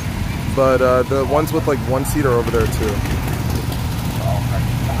 But the ones with like 1 seat are over there too.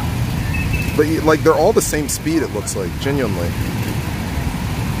 But like, they're all the same speed, it looks like, genuinely.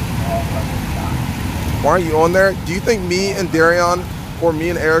 Why aren't you on there? Do you think me and Dareon or me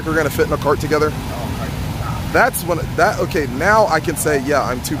and Eric are gonna fit in a cart together? That's when, okay, now I can say, yeah,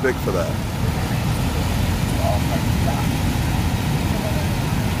 I'm too big for that.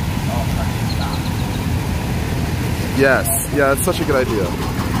 Yes. Yeah, that's such a good idea.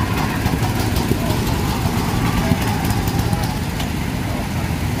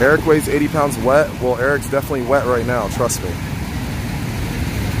 Eric weighs 80 pounds wet. Well, Eric's definitely wet right now, trust me.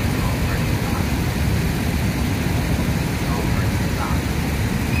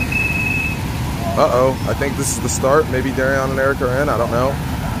 Uh-oh, I think this is the start. Maybe Dareon and Eric are in, I don't know.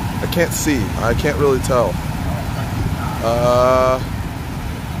 I can't see, I can't really tell.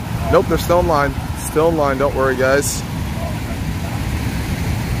 Nope, they're still in line. Still in line, don't worry guys.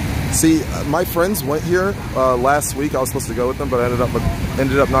 See, my friends went here last week. I was supposed to go with them, but I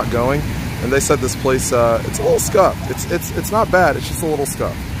ended up not going. And they said this place, it's a little scuffed. It's not bad, it's just a little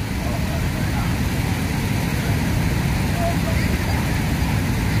scuffed.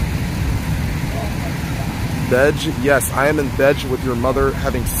 Bed? Yes, I am in bed with your mother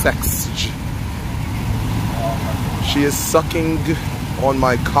having sex. She is sucking on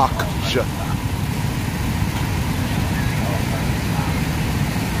my cock.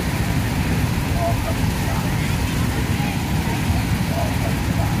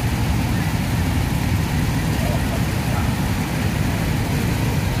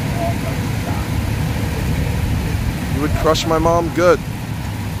 You would crush my mom? Good.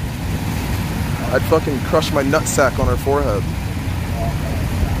 I'd fucking crush my nutsack on her forehead.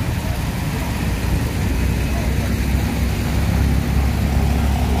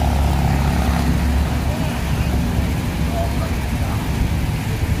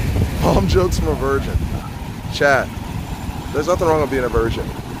 Mom jokes from a virgin. Chat, there's nothing wrong with being a virgin.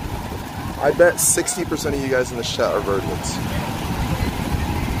 I bet 60% of you guys in this chat are virgins.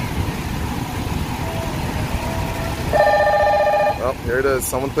 Oh, here it is.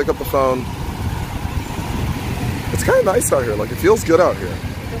 Someone pick up the phone. It's kind of nice out here. Like, it feels good out here.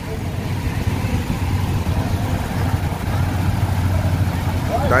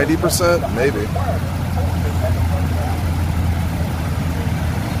 %, maybe.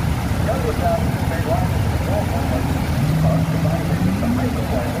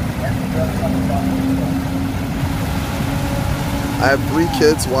 I have 3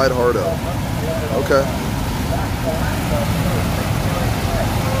 kids, wide heart out. Okay.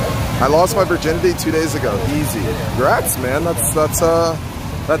 I lost my virginity 2 days ago. Easy. Congrats, man.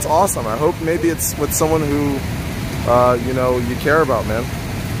 That's awesome. I hope maybe it's with someone who, you know, you care about, man.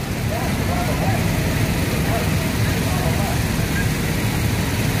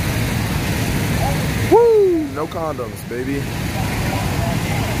 Woo! No condoms, baby.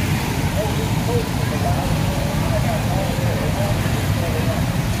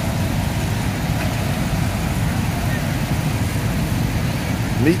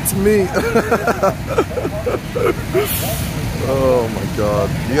 Meat to me. Oh my god.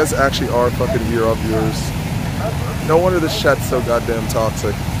 You guys actually are fucking VRL viewers. No wonder this chat's so goddamn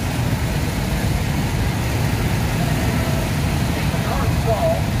toxic.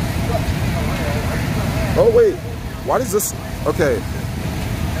 Oh wait. Why does this... Okay.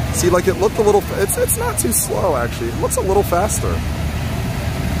 See, like, it looked a little... It's not too slow, actually. It looks a little faster.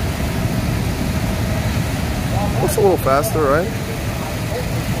 Looks a little faster, right?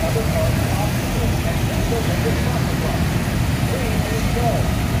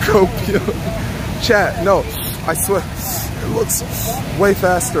 Copium. Chat, no, I swear, it looks way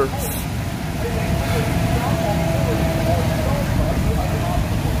faster.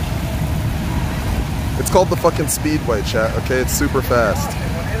 It's called the fucking Speedway, chat, okay? It's super fast.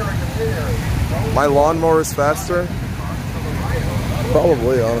 My lawnmower is faster?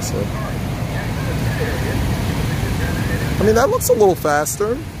 Probably, honestly. I mean, that looks a little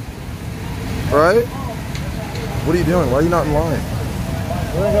faster, right? What are you doing? Why are you not in line?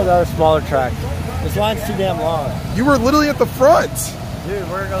 We're gonna go to the other smaller track. This line's too damn long. You were literally at the front. Dude,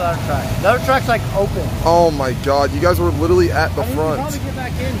 we're gonna go to the other track. The other track's like open. Oh my god, you guys were literally at the front. You can probably get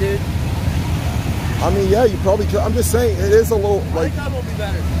back in, dude. I mean, yeah, you probably could. I'm just saying, it is a little, like... I think that will be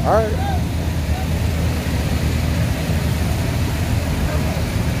better. Alright.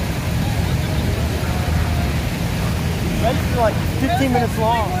 It's like 15 minutes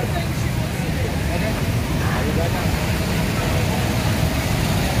long.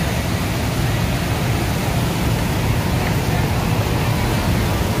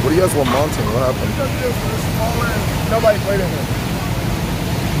 What are you guys lamenting? What happened? Nobody played in here.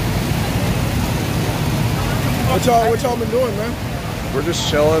 What y'all been doing, man? We're just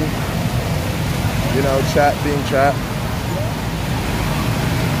chilling. You know, chat being chat.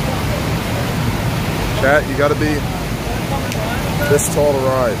 Chat, you gotta be this tall to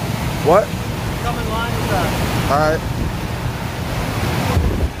ride. What? Come in line with that. Alright.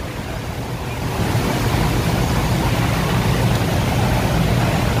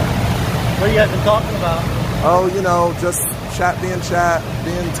 What have you guys been talking about? Oh, you know, just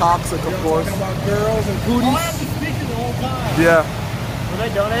being toxic, of course. Talking about girls and cooties. Oh, I've been speaking the whole time. Yeah. Were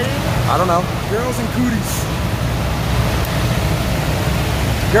they donating? I don't know. Girls and cooties.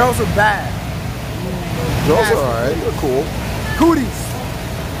 Girls are bad. Girls are alright. They're cool. Cooties.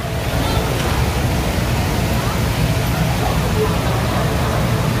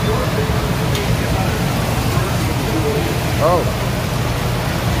 Oh.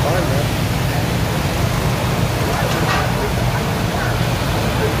 Fine, man.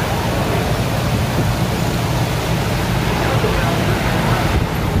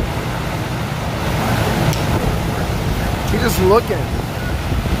 He's just looking.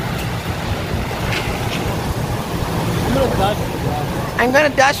 I'm gonna touch you, bro. I'm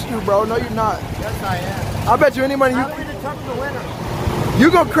gonna dust you, bro. No, you're not. Yes, I am. I bet you any money How do we determine the winner? you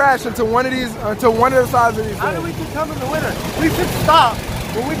gonna crash into one of these, into one of the sides of these How do things. we determine the winner? We should stop.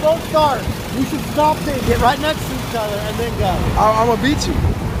 When we both start, we should stop there, get right next to each other, and then go. I'm gonna beat you.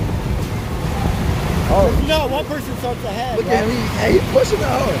 Oh, You know, one person starts ahead, look right? at me. Hey, he's pushing it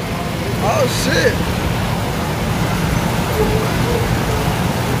hard. Oh shit.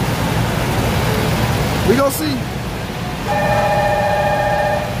 We gonna see.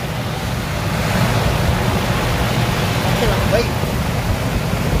 I cannot wait.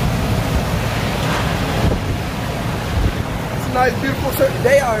 It's a nice, beautiful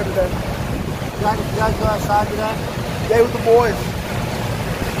day out here today. You guys go outside today? Day with the boys.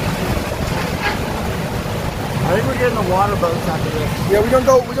 I think we're getting the water boats after this. Yeah, we're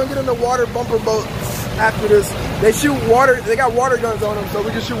gonna get in the water bumper boats after this. They shoot water, they got water guns on them, so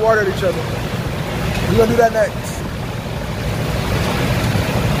we can shoot water at each other. We're gonna do that next.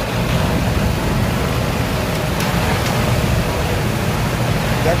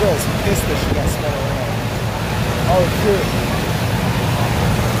 That girl's pissed that she got spun around. Oh shit.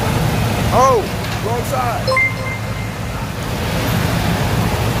 Oh, wrong side.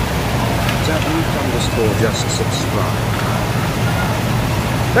 Just subscribe.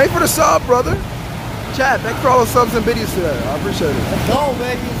 Thanks for the sub, brother. Chad, thanks for all the subs and biddies today. I appreciate it. Let's go,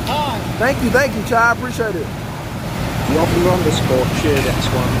 baby. It's time. Thank you, Chad. I appreciate it. Cheered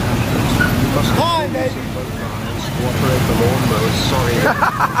X100. Time, baby. Operate the lawnmowers, sorry.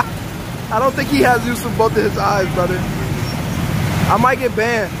 I don't think he has use of both of his eyes, brother. I might get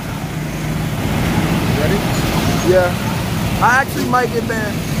banned. Ready? Yeah. I actually might get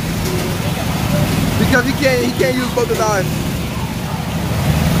banned. Because he can't use both his eyes.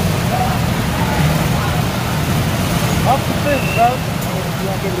 Up the fence, bro. You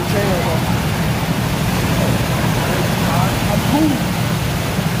don't give it a chain on. I'm cool.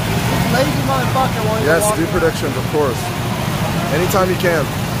 Lazy motherfucker won't Yes, walk do around. predictions, of course. Anytime you can.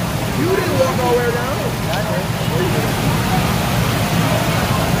 You didn't walk all the way down.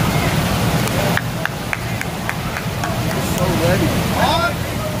 So ready.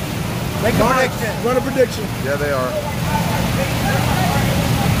 Make a prediction. Run a prediction. Yeah, they are.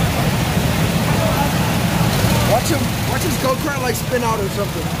 Watch his go-kart like spin out or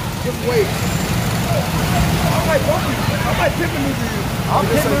something. Just wait. I might bump you. I might pit maneuver you. I'll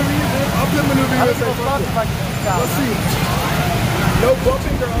pit maneuver you, dude. I'll pit maneuver you. I and don't say give a fuck something. if I can stop. Let's see. No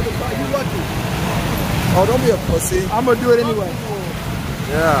bumping or other side. You lucky. Oh, don't be a pussy. I'm gonna do it anyway.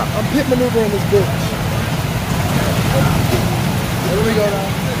 Yeah. I'm pit maneuvering this bitch. Here we go now.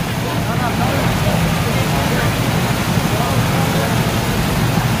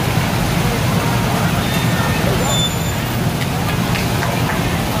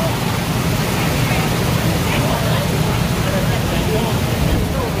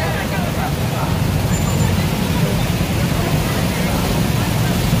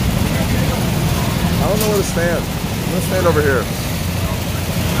 I don't know where to stand. I'm gonna stand over here.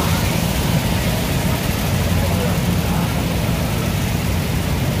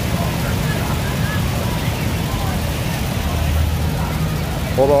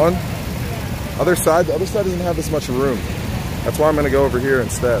 Hold on. The other side doesn't have as much room. That's why I'm gonna go over here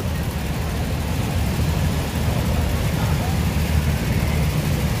instead.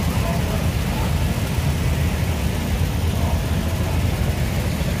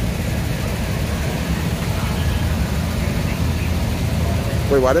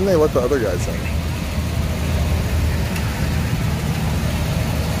 Wait, why didn't they let the other guys in?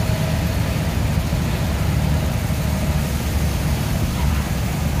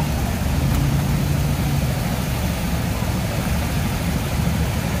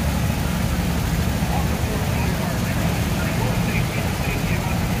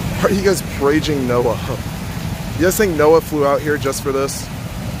 Are you guys raging Noah? You guys think Noah flew out here just for this?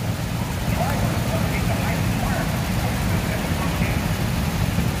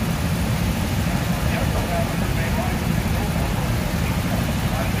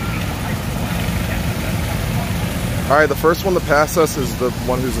 All right, the first one to pass us is the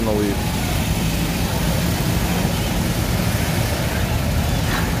one who's in the lead.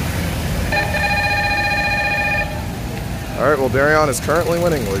 All right, well, Dareon is currently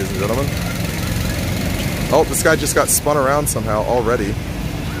winning, ladies and gentlemen. Oh, this guy just got spun around somehow already.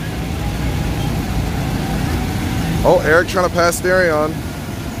 Oh, Eric trying to pass Dareon.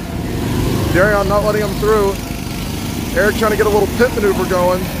 Dareon not letting him through. Eric trying to get a little pit maneuver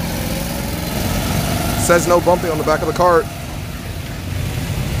going. Says no bumping on the back of the cart.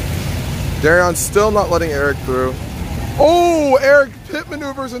 Dareon still not letting Eric through. Oh, Eric pit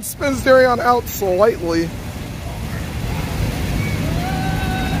maneuvers and spins Dareon out slightly.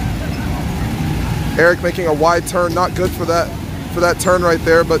 Eric making a wide turn, not good for that turn right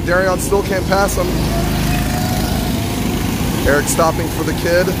there, but Dareon still can't pass him. Eric stopping for the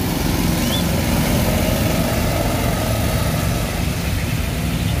kid.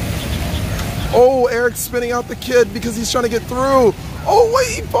 Oh, Eric's spinning out the kid because he's trying to get through. Oh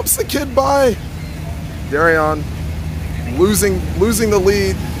wait, he bumps the kid by. Dareon losing the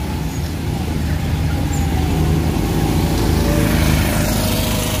lead.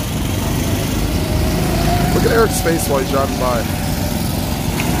 Look at Eric's face while he's driving by.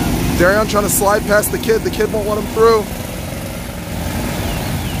 Dareon trying to slide past the kid. The kid won't let him through.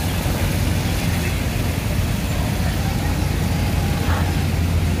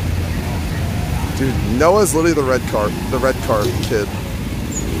 Dude, Noah's literally the red car kid.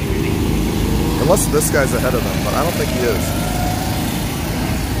 Unless this guy's ahead of him, but I don't think he is.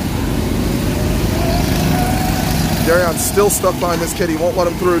 Dareon's still stuck behind this kid. He won't let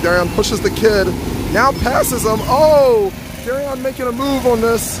him through. Dareon pushes the kid. Now passes him. Oh! Dareon making a move on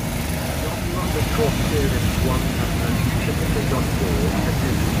this.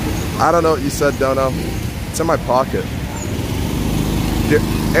 I don't know what you said, Dono. It's in my pocket.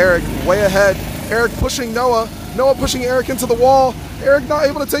 Eric way ahead. Eric pushing Noah. Noah pushing Eric into the wall. Eric not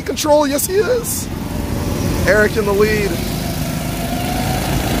able to take control. Yes, he is. Eric in the lead.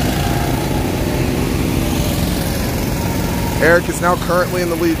 Eric is now currently in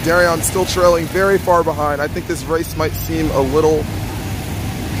the lead. Dareon still trailing very far behind. I think this race might seem a little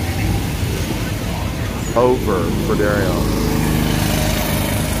over for Dareon.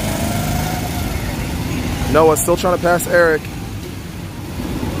 Noah still trying to pass Eric.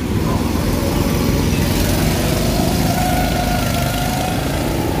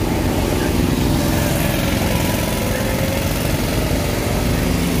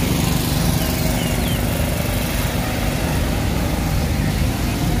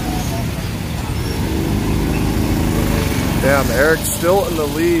 Damn, Eric's still in the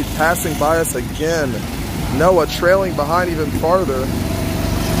lead, passing by us again. Noah trailing behind even farther.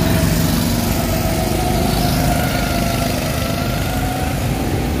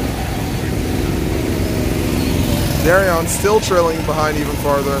 Dareon still trailing behind even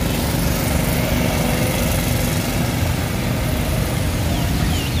farther.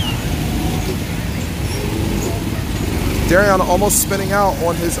 Dareon almost spinning out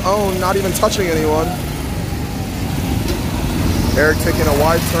on his own, not even touching anyone. Eric taking a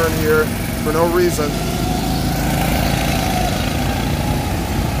wide turn here for no reason.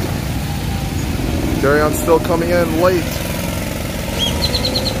 Dareon still coming in late.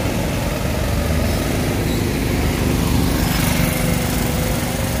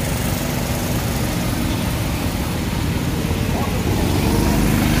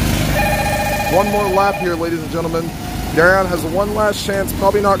 One more lap here, ladies and gentlemen. Dareon has one last chance,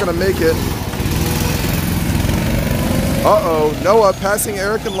 probably not going to make it. Uh-oh, Noah passing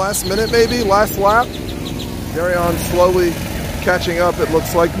Eric in last minute maybe, last lap. Dareon slowly catching up, it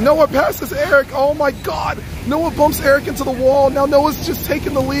looks like. Noah passes Eric, oh my God. Noah bumps Eric into the wall, now Noah's just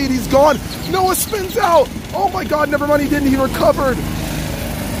taking the lead, he's gone. Noah spins out, oh my God, never mind, he didn't, he recovered.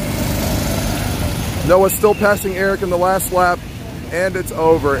 Noah still passing Eric in the last lap, and it's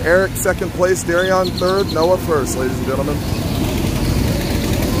over. Eric second place, Dareon third, Noah first, ladies and gentlemen.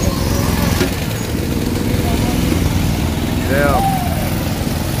 Damn.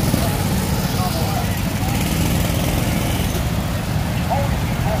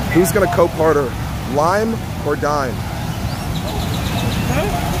 Who's gonna cope harder, lime or dime?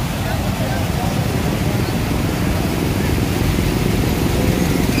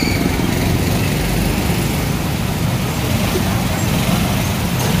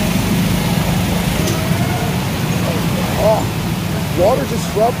 Oh, water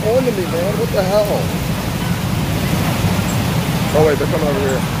just dropped onto me, man. What the hell? Oh wait, they're coming over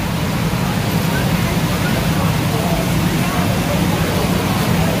here.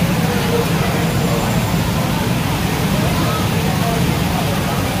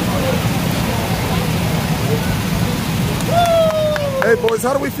 Hey boys,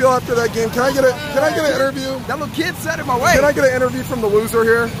 how do we feel after that game? Can I get an interview? That little kid sat in my way. Can I get an interview from the loser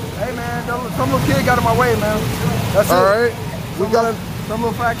here? Hey man, some little kid got in my way, man. That's All it. right. We got some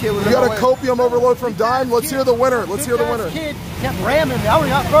little fat kid was we in my got a way. copium overload from Dime. Let's hear the winner. Let's hear the winner. Kid kept ramming me. I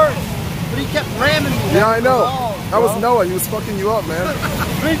already got first, but he kept ramming me. Yeah, I know. That was Noah. He was fucking you up, man.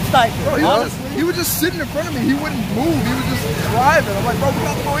 Street sniper. He was just sitting in front of me. He wouldn't move. He was just driving. I'm like, bro, we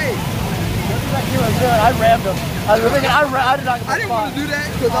got to go in. I rammed him. I did not I didn't want to do that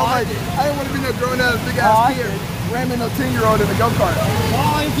because I didn't want to be no grown ass big ass kid ramming no 10-year-old in a go-kart.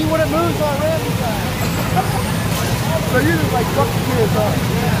 Oh, if he wouldn't move, so I rammed him. So you just like fuck the kids, huh?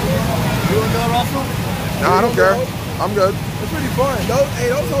 You want to go, Russell? No, I don't care. I'm good. It's pretty fun. Those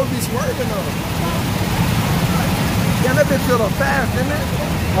hoes be swerving though. Damn, that bitch feel fast, didn't it?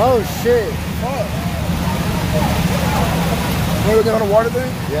 Oh shit. Fuck. Want to get on the water thing?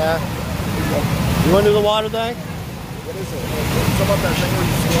 Yeah. You want to do the water thing? What is it? It's about that thing where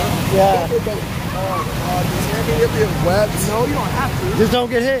you swerve? Yeah. Does it get wet? No, you don't have to. Just don't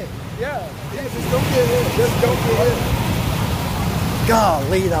get hit. Yeah, just don't get hit. Just don't get hit.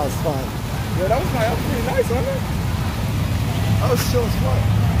 Golly, that was fun. Yeah, that was pretty nice, wasn't it? That was chill as fuck.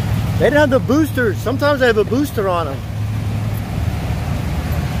 They didn't have the boosters. Sometimes they have a booster on them.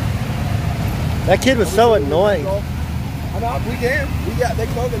 That kid was so annoying. I know, we can. They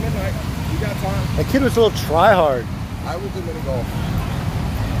close at midnight. We got time. That kid was a little try-hard. I would do mini golf.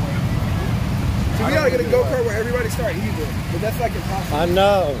 So we gotta get a go-kart where everybody start even. But that's like impossible. I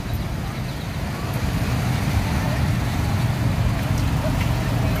know.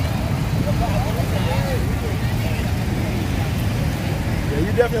 Yeah,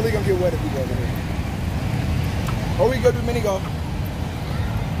 you definitely gonna get wet if you go over here. Or we go do mini golf.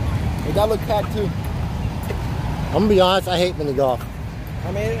 But that look packed too. I'm gonna be honest, I hate mini golf.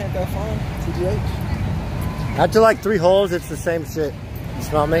 I mean, it ain't that fun. TGH. After like 3 holes, it's the same shit. You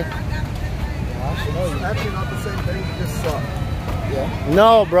smell me? Yeah, I know you. Actually, not the same thing. You just suck. Yeah.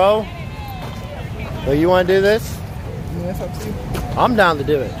 No, bro. So you want to do this? Yeah, that's up to you. I'm down to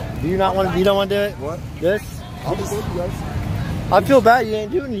do it. Do you not want? You don't want to do it? What? This? I'll just with you guys. I feel bad you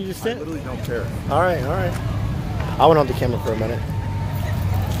ain't doing it. You just I sit. literally don't care. All right, all right. I went on the camera for a minute.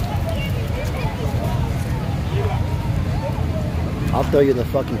 I'll throw you in the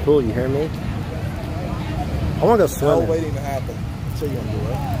fucking pool. You hear me? I want to go All swimming. waiting to happen. So you gonna do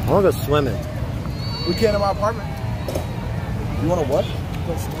it? I want to go swimming. We can't in my apartment. You want to what?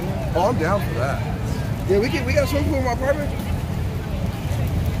 Go swimming. Oh, I'm down for that. Yeah, we got a swimming pool in my apartment.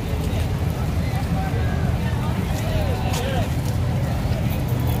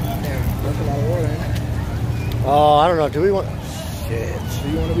 Damn, that's a lot of water, ain't it? Oh, I don't know. Do we want? Shit. Do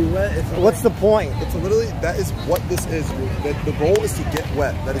you want to be wet? What's the point? It's literally, that is what this is. The goal is to get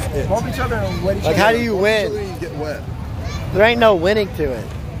wet. That is it. Bump each other and wet each Like, other. how do you win? Literally get wet. There ain't no winning to it.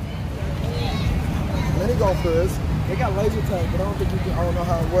 Mini golf there is. They got laser tag, but I don't think you can. I don't know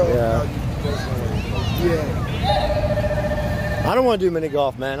how well. Yeah. Yeah. I don't want to do mini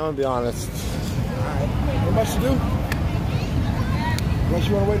golf, man. I'm gonna be honest. Alright. What much to do? Unless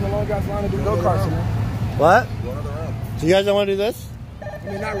you want to wait in the long guy's line to do go-karts, man. What? One other round. So you guys don't want to do this? I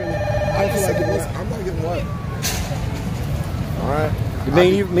mean, not really. I don't feel like getting wet. I'm not getting wet. All right.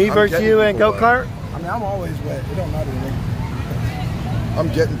 Me I'm versus getting you and people go-kart? I mean, I'm always wet. It don't matter to me. I'm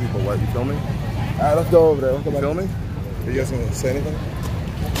getting people wet. You feel me? Alright, let's go over there. You feel me? Are you guys gonna say anything?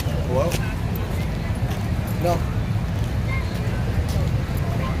 Hello? No.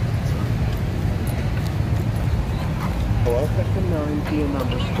 Hello?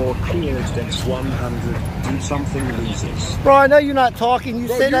 Creators100. Do something losers. Bro, I know you're not talking. You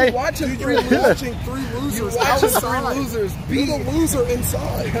Bro, said you're that. watching Dude, you're watching 3 losers You're watching outside. 3 losers. You're the loser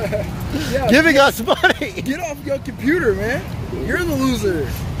inside. Yeah, Giving us money. get off your computer, man. You're the loser.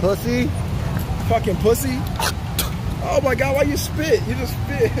 Pussy. Fucking pussy. Oh my god, why you spit? You just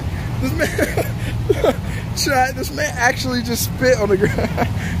spit. This man, chat, this man actually just spit on the ground.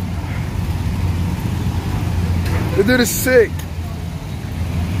 The dude is sick.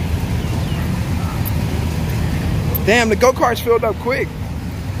 Damn, the go-karts filled up quick.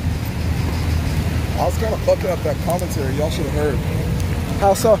 I was kind of fucking up that commentary. Y'all should have heard.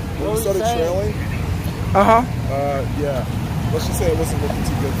 How so? When we started trailing, Uh-huh. yeah. Let's just say it wasn't looking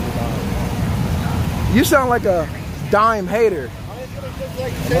too good for the Dime. You sound like a Dime hater. I'm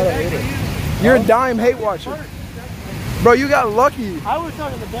not a hater. You're a Dime hate watcher. Bro, you got lucky. I was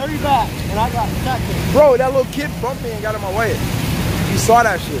talking the very back, and I got second. Bro, that little kid bumped me and got in my way. You saw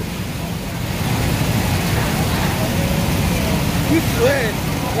that shit. You slid.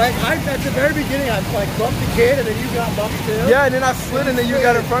 Like, at the very beginning, I like bumped the kid, and then you got bumped too. Yeah, and then I slid and then you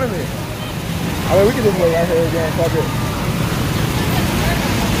got in front of me. I mean, we can just wait right here again. Fuck it.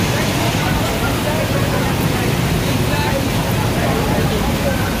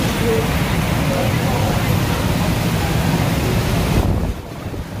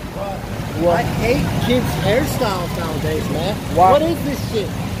 I hate kids' hairstyles nowadays, man. Why? What is this shit?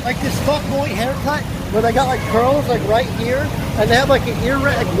 Like this fuckboy haircut where they got like curls like right here and they have like an earring,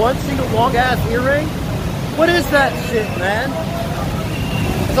 like one single long ass earring? What is that shit, man?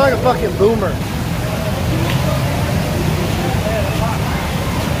 It's like a fucking boomer.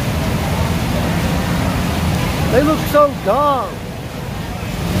 They look so dumb.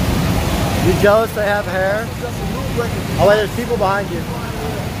 You jealous they have hair? Oh wait, there's people behind you.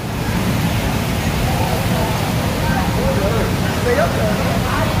 Stay up there.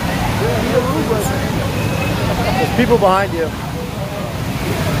 There's people behind you.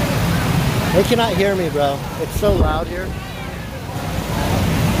 They cannot hear me, bro. It's so loud here.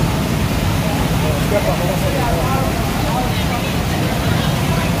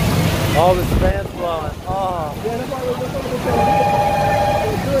 All this fans blowing. Oh.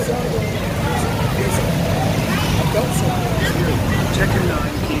 Tekken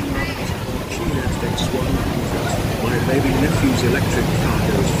 9 King she left X100. My baby nephew's electric car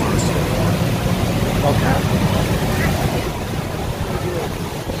goes faster. Okay.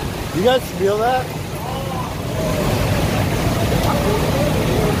 You guys feel that?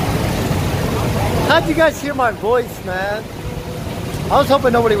 How'd you guys hear my voice, man? I was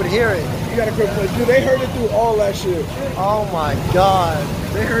hoping nobody would hear it. You got a quick place. Dude, they heard it through all that shit. Oh my god.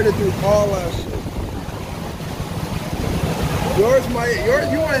 They heard it through all that shit. You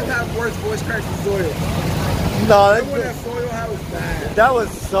might have worse voice cracks than Zoya. No, That one that Zoya had was bad. that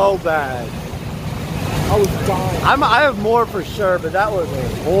was so bad. I was dying. I have more for sure, but that was a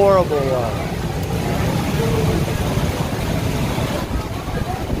horrible one.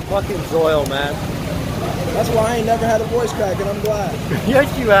 Fucking Zoil, man. That's why I ain't never had a voice crack, and I'm glad.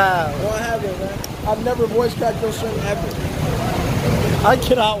 Yes, you have. No, I haven't, man. I've never voice cracked no string ever. I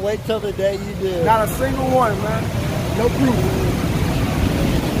cannot wait till the day you do. Not a single one, man. No proof.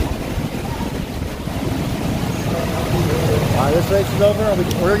 Alright, this race is over.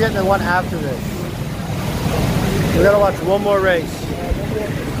 We're getting the one after this. We gotta watch one more race.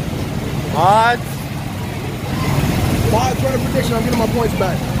 Odds. Odds, run a prediction. I'm getting my points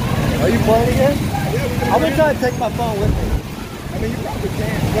back. Are you playing again? Yeah, I'm gonna try to take my phone with me. I mean, you probably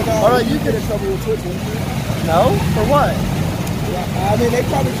can. But, Alright, you get in trouble with Twitch, wouldn't you? No? For what? Yeah, I mean, they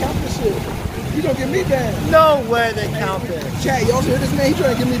probably count this shit. You gonna get me banned. No way they count this. Chat, y'all hear this man? He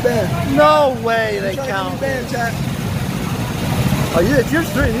trying to get me banned. No way they Trying count to get me banned, chat. Oh, yeah, it's your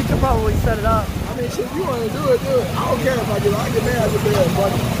stream. You can probably set it up. I mean, shit, you want to do it, do it. I don't care if I get banned, I get banned,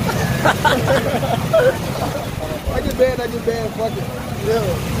 fuck it. I get banned, fuck it.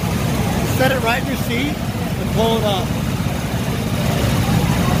 Really? Set it right in your seat and pull it up.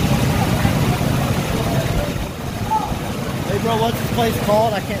 Hey, bro, what's this place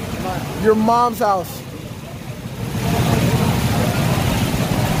called? I can't find. Your mom's house.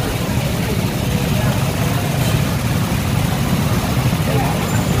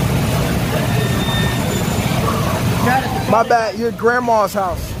 My bad, your grandma's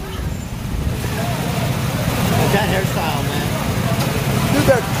house. That hairstyle, man. Dude,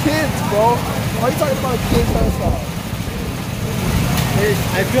 they're kids, bro. Why are you talking about kids' hairstyle?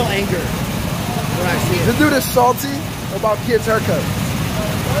 I feel anger when I see it. This dude is salty about kids' haircuts.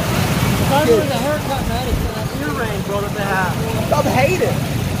 It's not really the haircut, man. It's that earring, bro, that they have. Stop hating.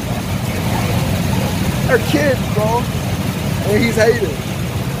 They're kids, bro. And he's hating.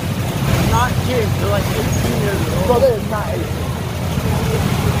 Not kids. They're like 18 years old. Bro, they're not 18.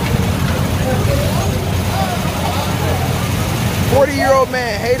 "40-year-old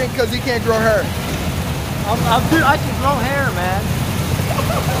man hating because he can't grow hair." Dude, I can grow hair, man.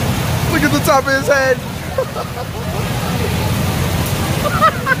 Look at the top of his head.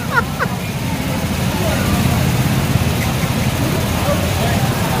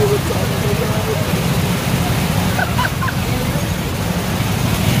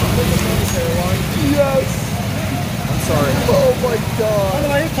 Yes. I'm sorry. Oh my god. By the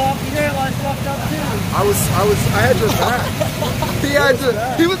way, you're talking, your hairline's fucked up too. I had your back.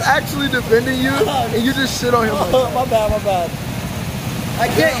 He was actually defending you, and you just shit on him. Like, My bad. I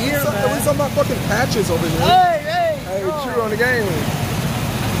can't hear, man. At least I'm not fucking patches over here. Hey. Hey, true on the game.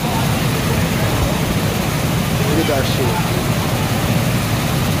 Look at that shit.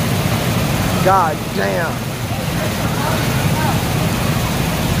 God damn.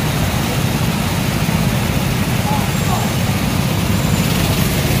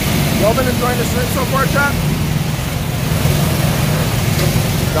 Y'all been enjoying the stream so far, chat?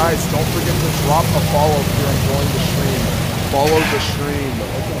 Guys, don't forget to drop a follow if you're enjoying the stream. Follow the stream.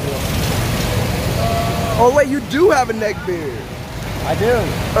 Oh wait, you do have a neck beard. I do.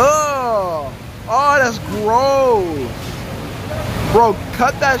 Oh, that's gross. Bro,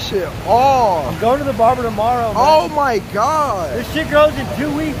 cut that shit off. I'm going to the barber tomorrow, man. Oh my God. This shit grows in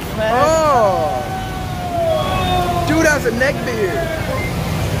 2 weeks, man. Oh. Dude has a neck beard.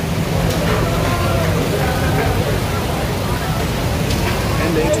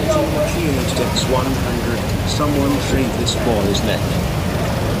 LETSS 100. Someone shave this boy's neck.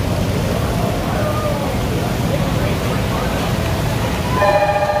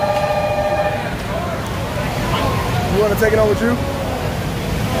 You want to take it on with you?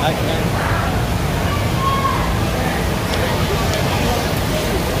 I can.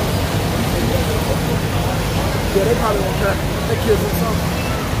 Yeah, they probably won't care. They kids or something.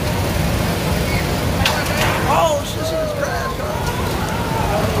 Oh shit, she just crashed.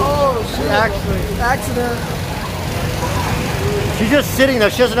 Oh shit. Actually. Accident. She's just sitting there.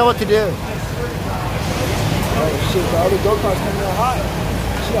 She doesn't know what to do. Oh shit, the other go-kart's coming out hot.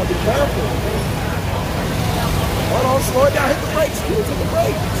 She gotta be careful. Hold on, slow it down, hit the brakes, kids, hit the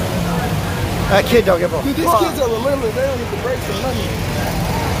brakes. That kid don't give a Dude, these fuck. kids are relentless, they don't hit the brakes or nothing.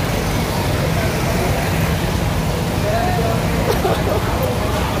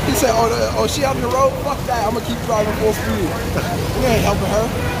 He said, oh, she out on the road? Fuck that, I'm gonna keep driving full speed. We ain't helping her.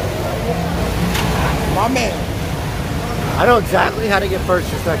 My man. I know exactly how to get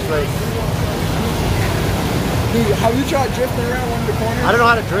first this next race. Dude, have you tried drifting around one of the corners? I don't know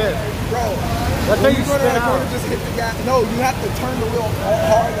how to drift. Bro, That's how when you you go to spin that corner, out. just hit the gas. No, you have to turn the wheel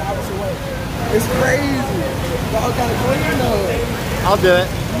hard the opposite way. It's crazy. Y'all kind of clean though. I'll do it.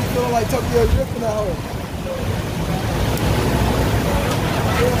 You feel like Tokyo drifting that hole.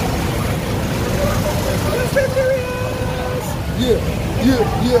 Fast and Furious!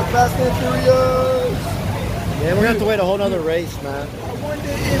 Yeah, Fast and Furious! Yeah, we're gonna have to wait a whole nother race, man. I wonder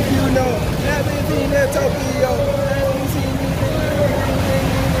if you know, haven't seen that Tokyo, haven't seen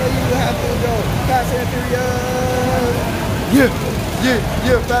anything, you have to go. Fast and Furious! Yeah,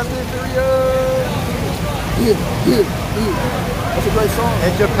 Fast and Furious! Yeah. That's a great song.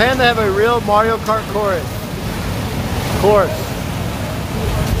 In Japan, they have a real Mario Kart course.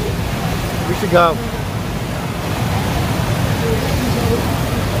 We should go.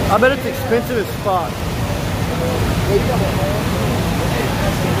 I bet it's expensive as fuck.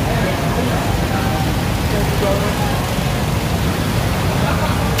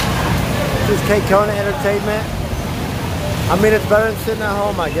 This is K-Kona Entertainment. I mean, it's better than sitting at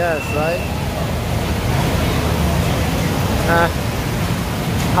home, I guess, right?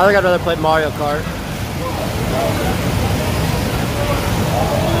 I think I'd rather play Mario Kart.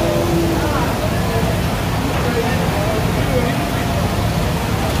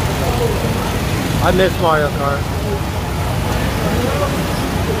 I miss Mario Kart.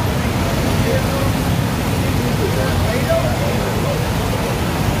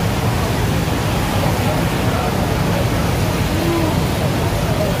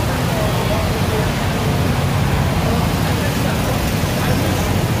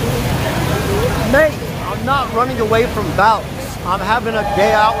 Mate, I'm not running away from bouts. I'm having a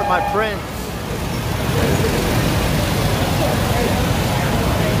day out with my friends.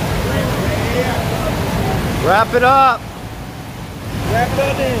 Wrap it up. Wrap it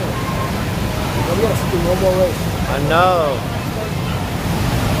up then. We gotta do one more race. I know.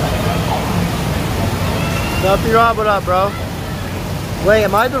 Nothing wrong with up, bro. Wait,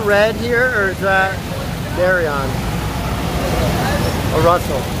 am I the red here or is that Dareon? Or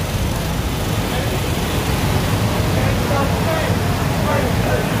Russel?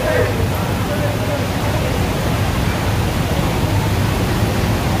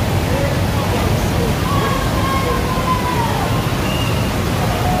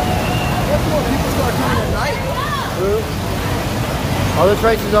 People start coming at night. Oh, this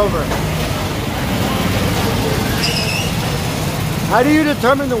race is over. How do you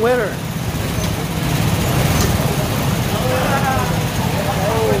determine the winner?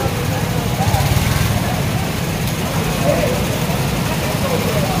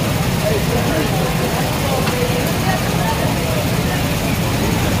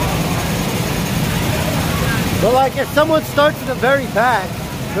 But like if someone starts in the very back,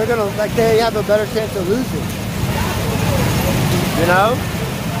 they're gonna they have a better chance of losing. You know?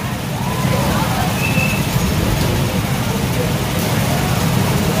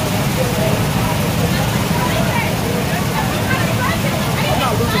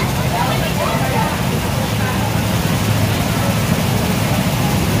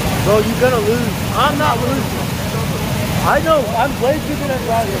 Bro, you're gonna lose. I'm not losing. I know, I'm way too good at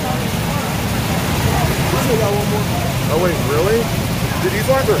driving. Oh wait, really? Dude, these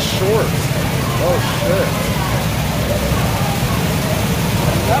lines are short. Oh shit.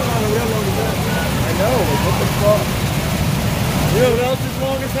 That line real long as that. I know, like what the fuck? You know what else is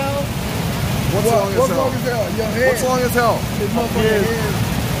long as hell? What's long as What's hell? long as hell? Your head. What's long as hell? His motherfucking head.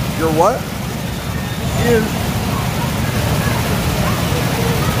 Your what? You.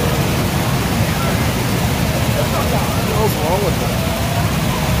 What the hell's wrong with that?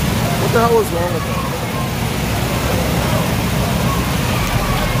 What the hell is wrong with that?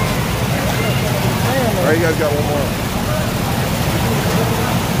 Alright, you guys got one more.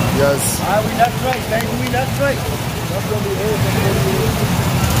 Yes. Alright, we nuts right, baby. We nuts right. That's gonna be it.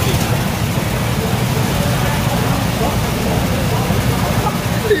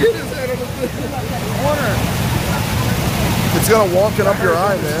 He hit his head on the Corner. It's gonna wonk it up your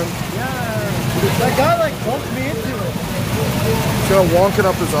eye, man. Yeah. That guy like bumped me into it. It's gonna wonk it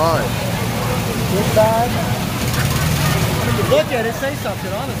up his eye. Good bad. Look at it, say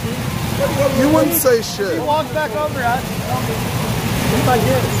something, honestly. You wouldn't say shit. He walks back over at if I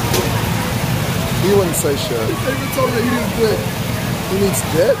did. He wouldn't say shit. He even told me that he needs dick. He needs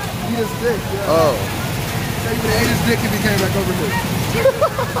dick? He needs dick, yeah. Oh. He even ate his dick if he came back over here.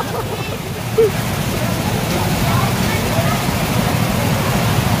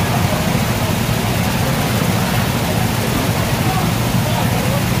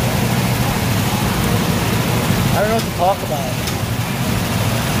 I don't know what to talk about.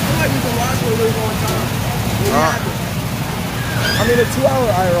 I feel like we can watch for a really long time. I mean, a 2-hour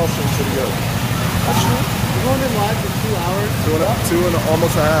IRL stream's pretty good. That's true. We're going in live for 2 hours. Two and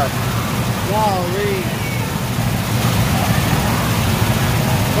almost a half. Golly.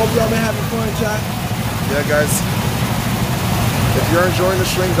 Hope y'all been having fun, chat. Yeah, guys. If you're enjoying the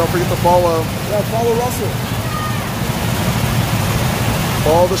stream, don't forget to follow. Yeah, follow Russell.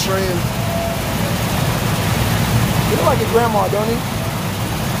 Follow the stream. You look like a grandma, don't he?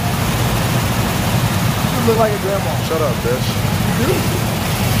 You look like a grandma. Shut up, bitch. You do?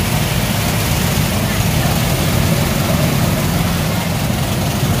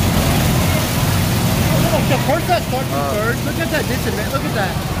 Look, the person that starts in third, look at that distance, look at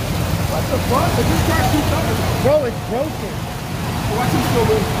that. What the fuck? But this car keeps up. Bro, it's broken. Watch him still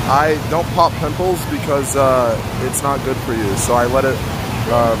live. I don't pop pimples because it's not good for you, so I let it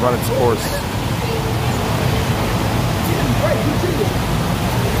run its course.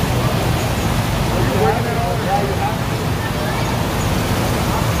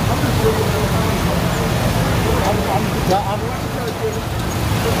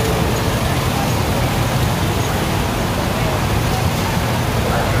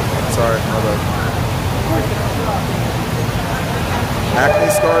 Sorry, my bad. Acne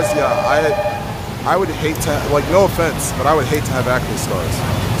scars, yeah, I would hate to, like, no offense, but I would hate to have acne scars.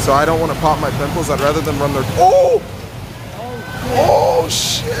 So I don't want to pop my pimples. I'd rather them run their, oh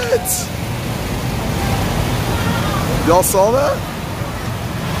shit. Y'all saw that?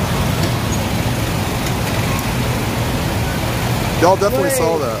 Y'all definitely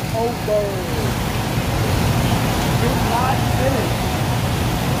saw that.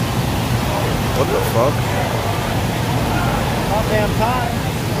 What the fuck? About damn time.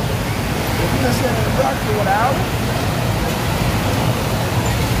 You just said in the dark for 1 hour?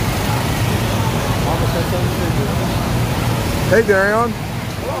 Hey, Dareon.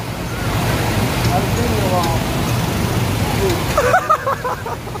 Haven't seen you in a while.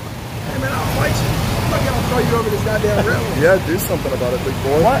 Hey man, I'll fight you. I'm not gonna throw you over this goddamn railroad. Yeah, do something about it, big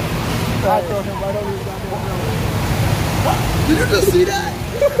boy. What? I'll throw him right over this goddamn railroad. Did you just see that?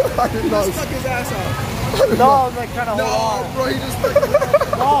 I did He not. just stuck his ass out. No, I was like trying to hold No, on. bro, he just stuck his ass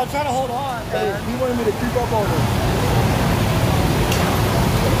out. No, I'm trying to hold on, Hey, man. he wanted me to creep up on him.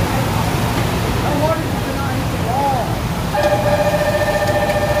 How hard is it to not hit the ball?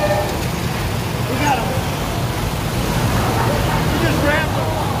 We got him. You just rammed him.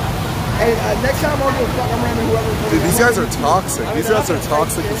 Hey, next time I'm gonna fuck, I'm ramming whoever. Dude, these guys are toxic. These guys are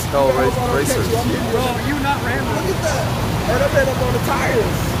toxic as hell racers. Bro, you not ramming. Look at that. Hey, that man up on the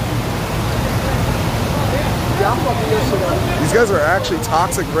tires. Yeah, I'm fucking this shit up. These guys are actually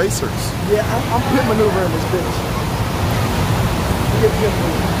toxic racers. Yeah, I'm pit maneuvering this bitch. You get pit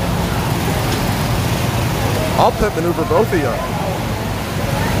maneuver. I'll pit maneuver both of you.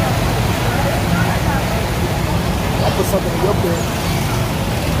 I'll put something in your pit.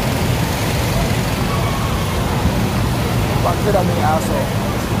 If I fit, I'm an asshole.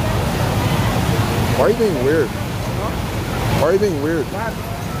 Why are you being weird? Why are you being weird?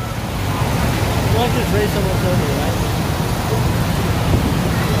 You like this race almost over, right?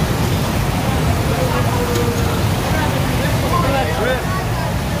 Look at that trip.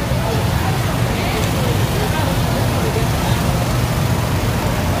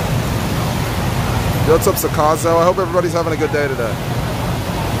 Yo, what's up, Sakazo? I hope everybody's having a good day today.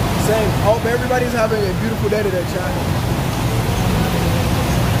 Same. I hope everybody's having a beautiful day today, chat.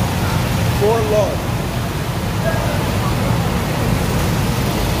 For love.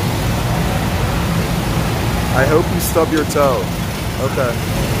 I hope you stub your toe. Okay.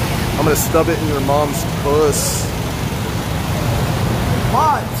 I'm gonna stub it in your mom's puss.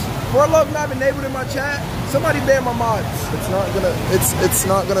 Mods. For love not enabled in my chat. Somebody ban my mods. It's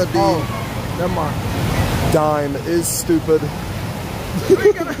not gonna be. Oh, never mind. Dime is stupid. We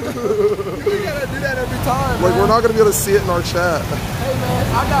gotta do that every time. Like, man. we're not gonna be able to see it in our chat. Hey man,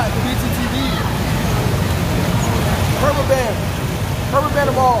 I got BTTV. Rubber band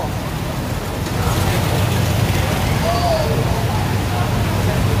them all.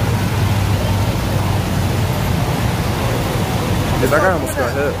 Yeah, that guy almost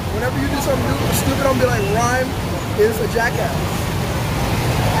got hit. Whenever you do something stupid, I'm gonna be like, Rhyme is a jackass.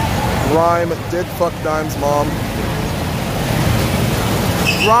 Rhyme, dick fuck Dime's mom.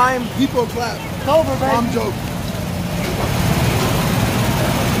 Rhyme, people clap. It's over, baby. I'm joking.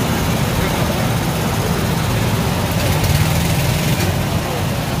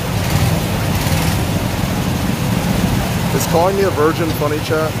 Is calling me a virgin funny,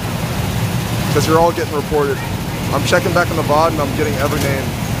 chat? Because you're all getting reported. I'm checking back in the VOD and I'm getting every name.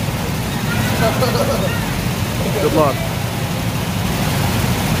 Good luck.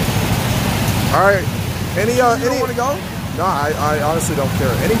 All right. Any You don't want to go? No, I honestly don't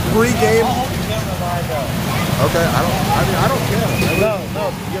care. Any pre-game? Okay, I don't care. No,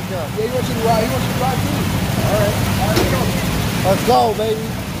 give them. Yeah, he wants you to ride. He wants you to ride too. All right, let's go. Let's go, baby.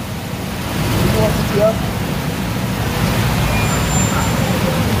 You want to see up?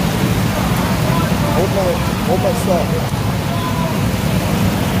 Hold my stuff.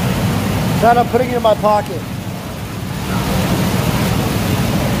 Trying to putting it in my pocket.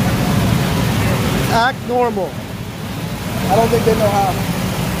 Act normal. I don't think they know how.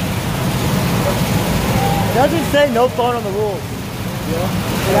 It doesn't say no phone on the rules.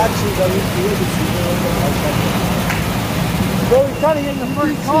 Yeah. It actually doesn't. Bro, he's trying to get in the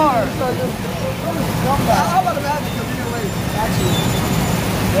first car. How about imagine computer race? Actually.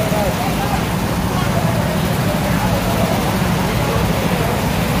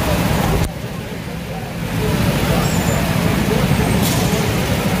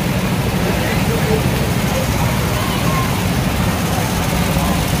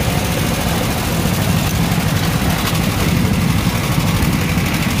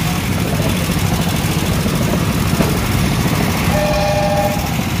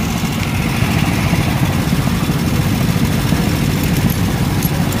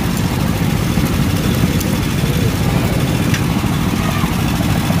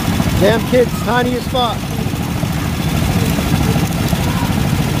 Damn kid's tiny as fuck.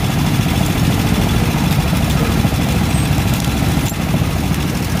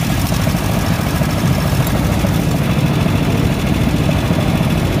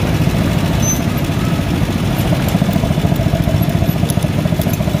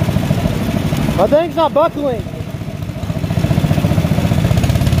 My thing's not buckling.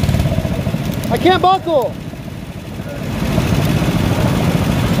 I can't buckle.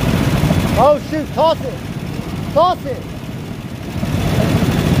 Oh shoot, toss it. Toss it.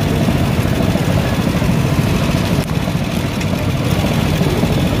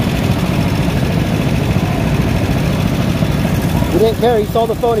 He didn't care, he saw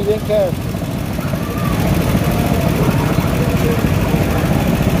the phone, he didn't care.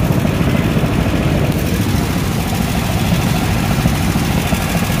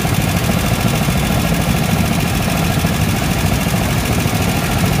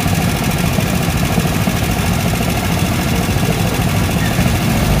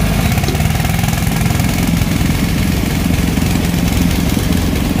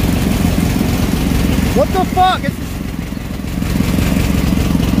 What the fuck? It's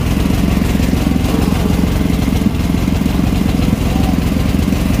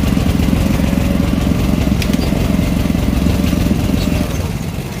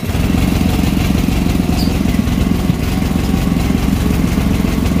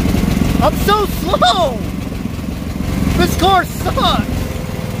I'm so slow! This car sucks!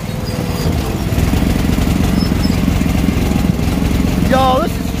 Yo,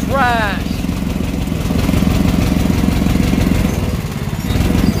 this is trash!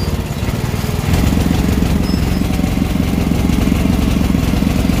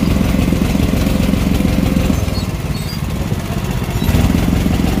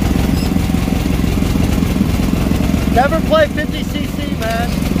 Never play 50cc, man.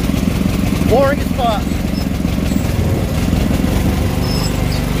 Boring as fuck.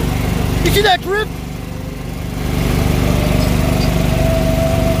 You see that drift?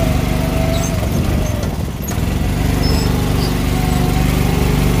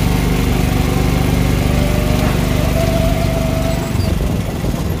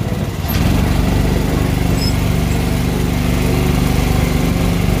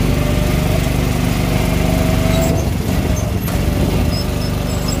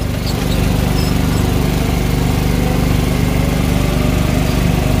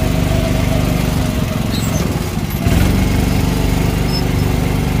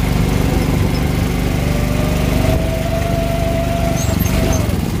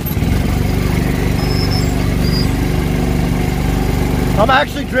 I'm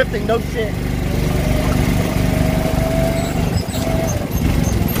actually drifting, no shit.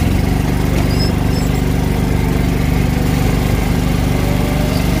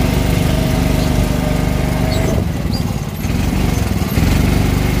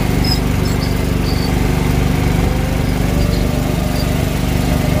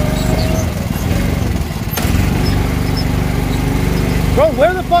 Bro,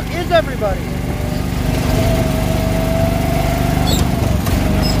 where the fuck is everybody?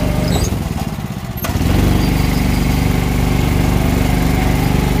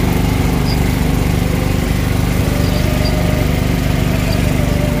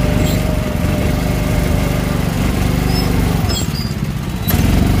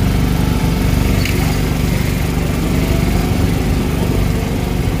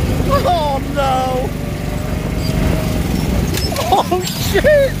 Oh no! Oh shit!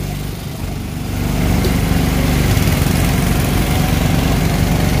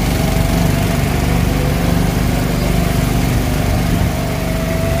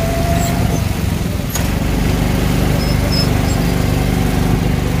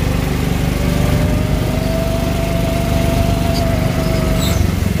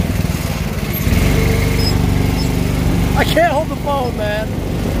 I can't hold the phone, man.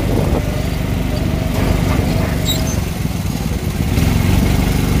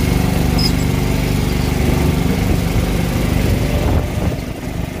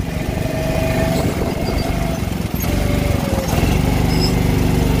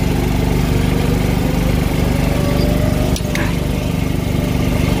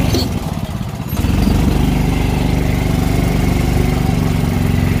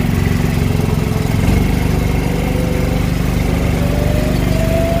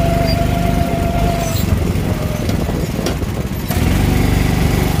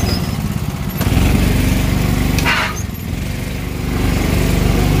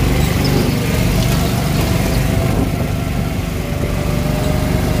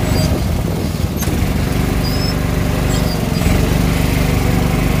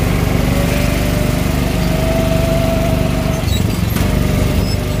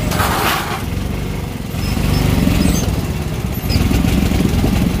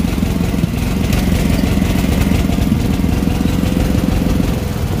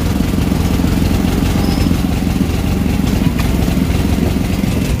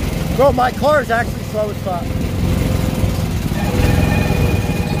 Bro, my car is actually slow as fuck.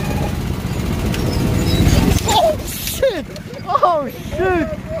 Oh shit! Oh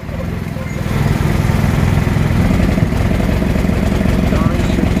shit!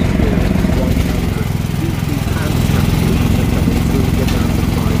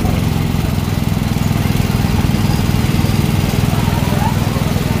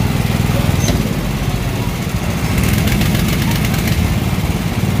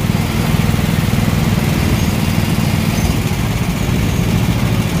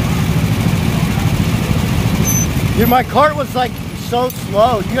 Dude, my cart was like so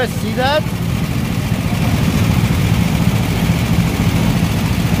slow. You guys see that?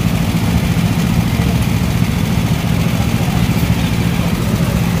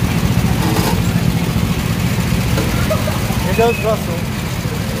 Here goes Russell.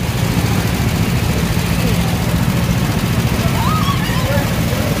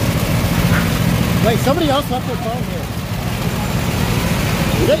 Wait, somebody else left their phone here.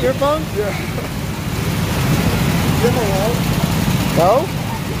 Is that your phone? Yeah. No?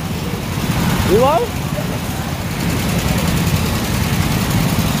 Reload?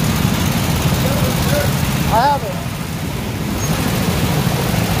 I have it.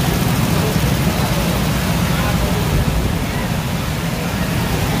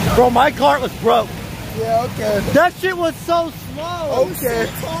 Bro, my cart was broke. Yeah, okay. That shit was so slow. Okay.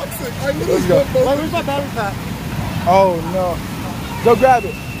 So toxic. I literally Let's go. got both. Wait, where's my battery pack? Oh no. Go grab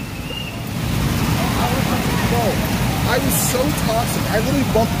it. I was so toxic. I literally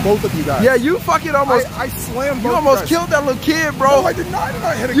bumped both of you guys. Yeah, you fucking almost. I slammed both You almost guys. killed that little kid, bro. No, I did not. I did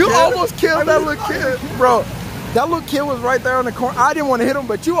not hit a You kid. almost killed that little did not. kid, bro. That little kid was right there on the corner. I didn't want to hit him,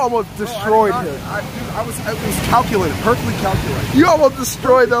 but you almost destroyed him. It was calculated, perfectly calculated. You almost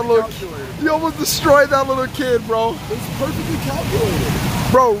destroyed that little. Calculated. You almost destroyed that little kid, bro. It was perfectly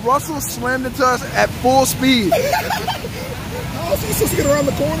calculated. Bro, Russell slammed into us at full speed. How else are you supposed to get around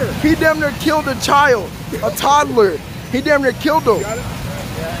the corner? He damn near killed a child, a toddler. He damn near killed him. Got it?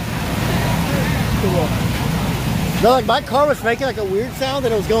 No, like my car was making like a weird sound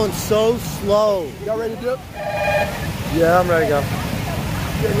and it was going so slow. Y'all ready to dip? Yeah, I'm ready to go.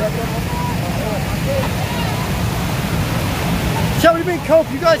 Shall we be Cope?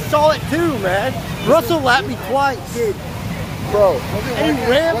 You guys saw it too, man. Russell lapped me twice. Dude, Bro, And he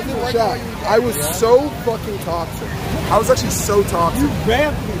rammed me. I was so fucking toxic. I was actually so toxic. You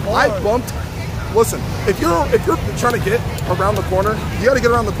rammed me hard. I bumped. Listen, if you're trying to get around the corner, you got to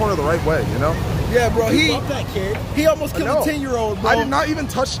get around the corner the right way, you know? Yeah, bro. You bumped that kid. He almost killed a 10-year-old, bro. I did not even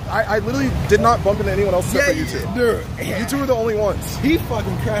touch. I literally did not bump into anyone else except for you two. Dude. You two were the only ones. He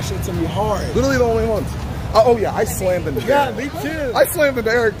fucking crashed into me hard. Literally the only ones. Oh yeah, I slammed into Eric. Yeah, me too. I slammed into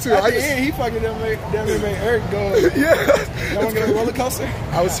Eric too. At the end, he fucking damn near made Eric go. Yeah. Y'all want to get on a roller coaster?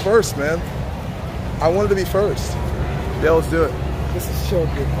 I was first, man. I wanted to be first. Yeah, let's do it. This is so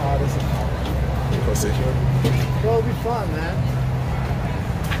good, Paul. This is Pussy. Bro, it'll be fun, man.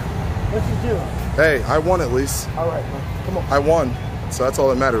 What's he doing? Hey, I won at least. all right, man. Come on. I won. So that's all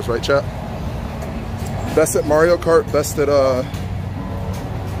that matters, right, chat? Best at Mario Kart, best at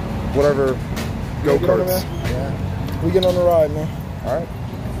whatever go-karts. Yeah. We get on the ride, man. All right.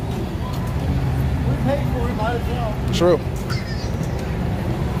 We paid for it, might as well. True.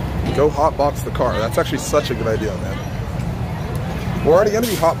 Go hotbox the car. That's actually such a good idea, man. We're already going to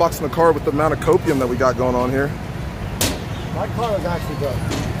be hotboxing the car with the amount of copium that we got going on here. My car was actually broke.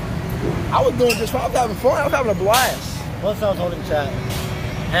 I was doing just fine. I was having fun. I was having a blast. Once I was holding chat.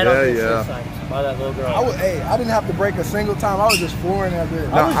 And Yeah, I was yeah. by that little girl. I didn't have to break a single time. I was just flooring that bitch.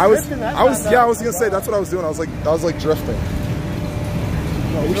 No, I was drifting that going time, to say that's what I was doing. I was like drifting.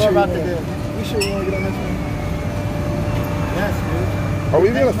 No, You know what I'm about to do. We sure you want to get on this one? Yes, dude. Are we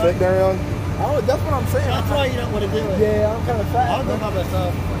going to fit, Dareon? That's what I'm saying. That's why you don't want to do it. Yeah, I'm kind of fat. I'll go by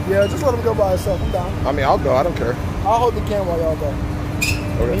myself. Yeah, just let him go by himself. I'm down. I mean, I'll go. I don't care. I'll hold the camera while y'all go.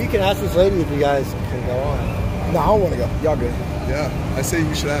 I mean, you can ask this lady if you guys can go on. No, I don't want to go. Y'all good. Yeah, I say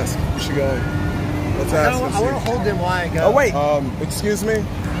you should ask. You should go. Let's I ask. want to hold them while I go. Oh, wait. Excuse me.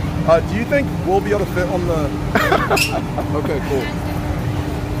 Do you think we'll be able to fit on the... Okay, cool.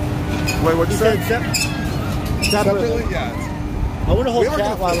 Wait, what'd you say? Separately? Yeah. I want to hold We are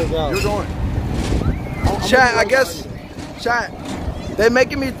chat while we go. You're going. Chat, I guess. Chat. They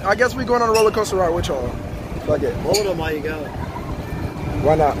making me. I guess we going on a roller coaster ride with y'all. Fuck it. Hold them while you go.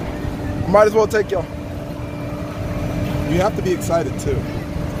 Why not? Might as well take y'all. You have to be excited too.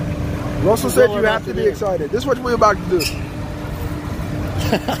 Russell said you have to be excited. This is what we're about to do.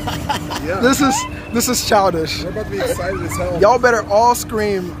 Yeah. This is childish. We're about to be excited as hell. Y'all better all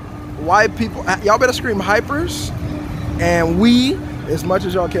scream white people. Y'all better scream hypers and we as much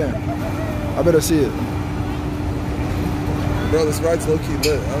as y'all can. I better see it. Bro, this ride's low-key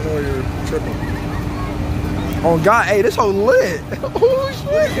lit. I don't know where you're tripping. Oh God, hey, this whole lit. Holy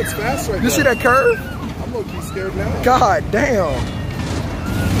shit. It's fast right now. You see that curve? I'm low-key scared now. God damn.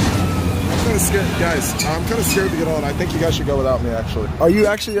 I'm kind of scared. Guys, I'm kind of scared to get on. I think you guys should go without me, actually. Are you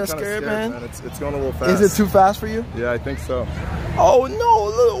actually that I'm kinda scared, man? It's going a little fast. Is it too fast for you? Yeah, I think so. Oh no,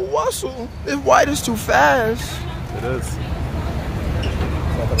 little Russell. This white is too fast. It is.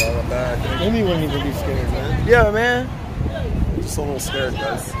 Nothing wrong with that. Amy wouldn't even be scared, man. Yeah, man. I'm just a little scared,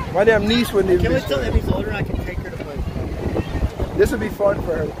 guys. My damn niece wouldn't even Can be we tell scared. Amy's older and I can take her to play? This would be fun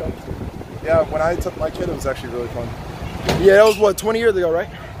for her to come to. Yeah, when I took my kid, it was actually really fun. Yeah, that was what, 20 years ago, right?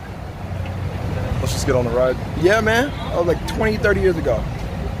 Let's just get on the ride. Yeah, man. That was like 20, 30 years ago.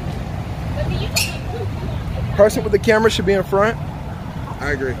 Person with the camera should be in front.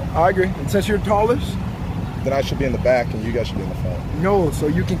 I agree. I agree. And since you're tallest, Then I should be in the back and you guys should be in the front. no, so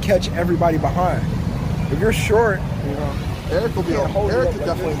you can catch everybody behind. If you're short, you know. Eric will be Can't on. hold it Eric up could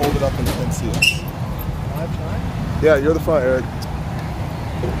like definitely this. hold it up and see us. Yeah, you're the front, Eric.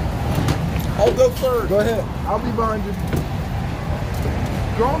 I'll go third. Go ahead. I'll be behind you.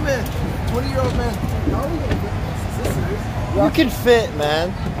 Grown man, 20-year-old man. How are we gonna get this? Is this serious? You can fit,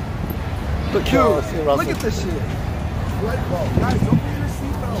 man. Look, Dude, look Russell. at this shit. Right, bro. Guys, don't forget your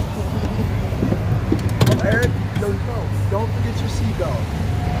seatbelt. Eric, don't forget your seatbelt.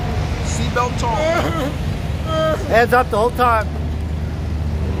 Seatbelt on. Hands up the whole time.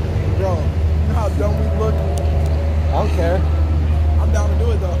 Bro, you know how dumb we look? I don't care. I'm down to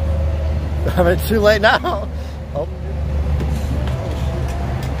do it though. I mean, it's too late now. Oh.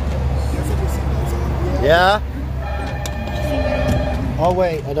 Yeah? Oh,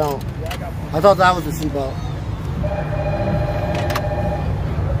 wait, I don't. I thought that was the seatbelt.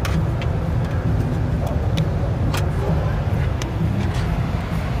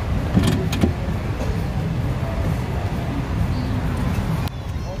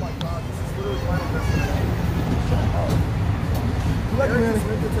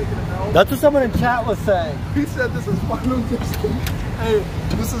 That's what someone in chat was saying. He said this is final destination. Hey,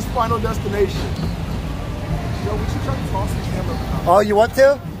 this is final destination. Yo, we should try to toss the camera. Oh, you want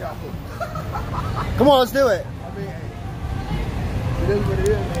to? Yeah. Come on, let's do it. I mean, hey, it is what it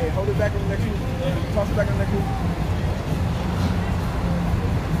is. Hey, hold it back on the next one. Toss it back on the next one.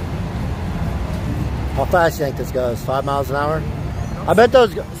 How fast do you think this goes? 5 miles an hour? I bet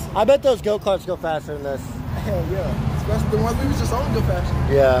those go-karts go faster than this. Hell yeah. Especially the ones we was just on go faster.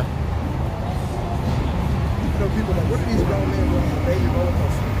 Yeah. You know, people like, what are these grown men doing on a baby roller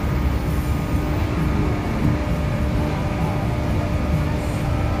coaster?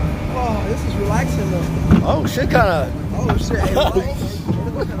 Oh, this is relaxing though. Oh shit, kinda. Oh shit. Hey, Oh,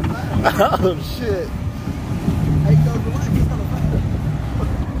 oh shit. Hey, go relax. It's kind of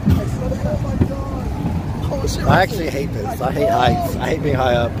fast. Hey, slow down, my God. Oh shit. I actually hate this. I hate heights. I hate being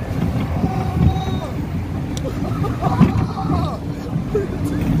high up.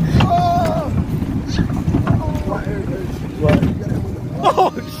 What?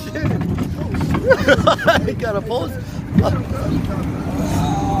 Oh shit! I got a pulse.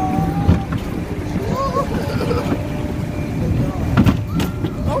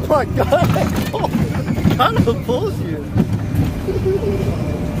 Oh my god! Kind of pulls you.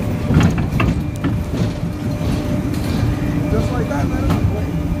 Just like that,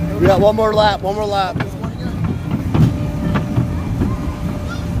 man. We got one more lap. One more lap.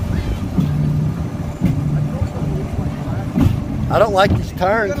 I don't like these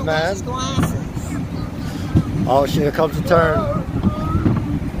turns, man. Oh shit, here comes the turn.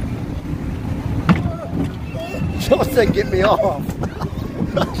 Joe said get me off.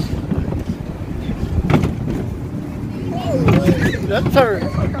 That turn.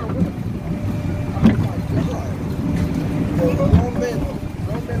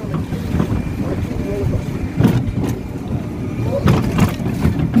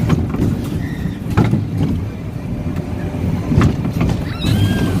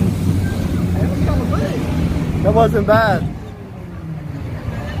 That wasn't bad.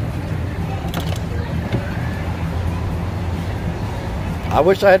 I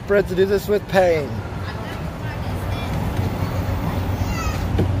wish I had friends to do this with paying.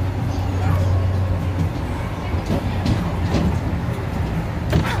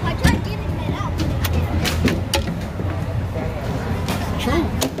 True.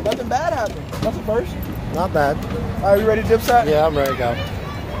 Nothing bad happened. That's the first. Not bad. Are you ready to dip set? Yeah, I'm ready to go.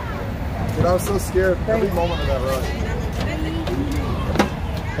 Dude, I was so scared every moment of that ride.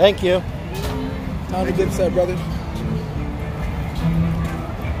 Thank you. Time to dip set, brother.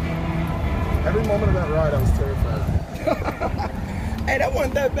 Every moment of that ride, I was terrified. Hey, that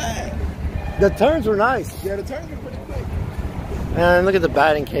wasn't that bad. The turns were nice. Yeah, the turns were pretty quick. And look at the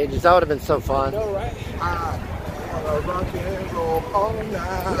batting cages. That would have been so fun. No, right? I wanna rock and roll all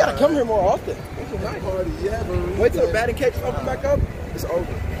night. We gotta come here more often. This is nice. Party every Wait till the day. batting cages open back up. It's over.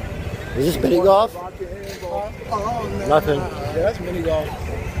 Is this mini golf? Rock and roll all night. Nothing. Yeah, that's mini golf.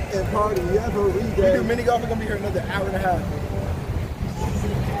 And party every We day. do mini golf. We're gonna be here another hour and a half.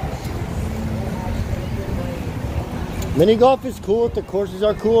 Mini golf is cool if the courses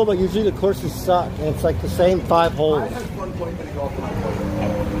are cool, but usually the courses suck. And it's like the same 5 I holes. had fun playing mini golf when I played.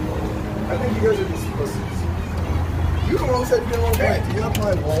 I think you guys are just pussies. You the one who said you didn't want to play. Do you have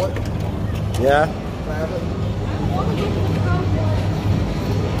my wallet? Yeah. Can I have it?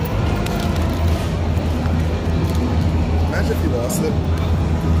 Imagine if you lost it.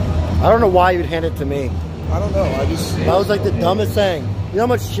 I don't know why you'd hand it to me. I don't know. I just. That was like the dumbest thing. You know how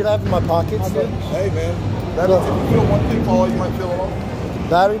much shit I have in my pockets? Hey man, that means if you feel one thing fall, you might feel alone.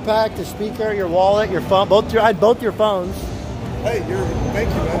 Battery pack, the speaker, your wallet, your phone. I had both your phones. Hey, thank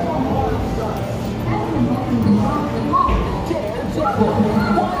you, man.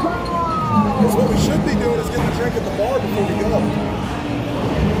 Because what we should be doing is getting a drink at the bar before we go.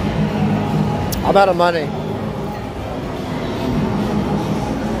 I'm out of money.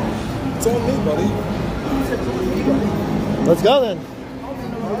 It's on me, buddy. Let's go then.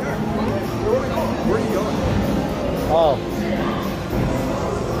 Where are you going? Oh.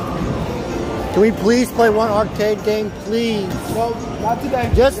 Can we please play one arcade game, please? No, not today.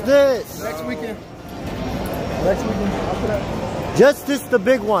 Just this. Next weekend. Next weekend. After that. Just this, the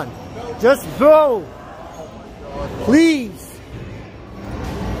big one. Just go. Please.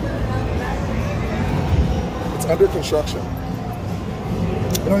 It's under construction.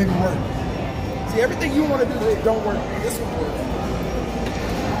 It don't even work. See, everything you want to do, it don't work. This one works.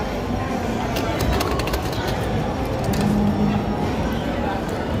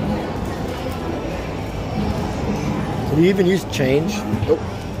 Can you even use change? Nope.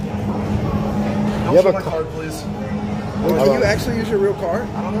 You have a my card, please. Wait, can you actually use your real card?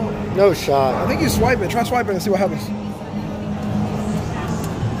 I don't know. No shot. I think you swipe it. Try swiping and see what happens.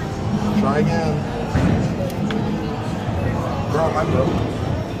 Try again. Bro, I'm broke.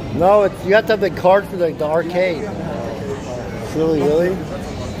 No, it's you have to have the card for the arcade. Really?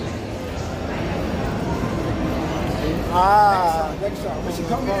 Next time. We should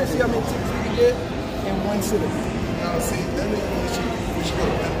come here and see how many tickets we can get. And in one sitting. Now, see, then we should go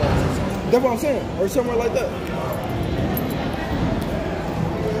to pinballs or something. That's what I'm saying. Or somewhere like that.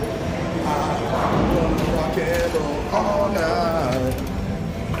 Rock and roll all night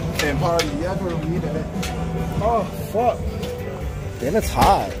and party every day. Oh, fuck. Damn, it's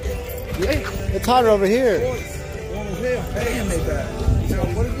hot. It's hotter over here. Damn, they bad. So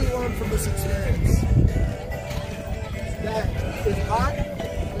what did we learn from this experience? That it's hot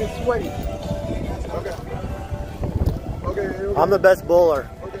and it's sweaty. Okay. I'm the best bowler.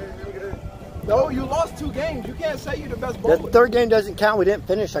 No, you lost 2 games. You can't say you're the best The bowler. third game doesn't count. We didn't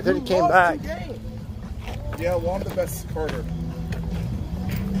finish. I could have came back. 2 games. Yeah, well, I'm the best Carter.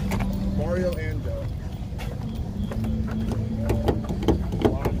 Mario and Joe.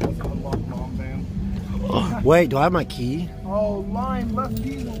 Wait, do I have my key? Oh, line left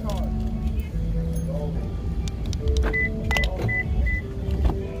keys on card.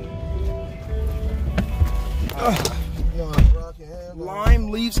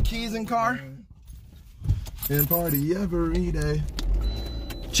 Lime leaves keys in car. And party every day.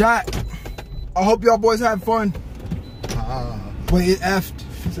 Chat. I hope y'all boys had fun. Wait, it effed.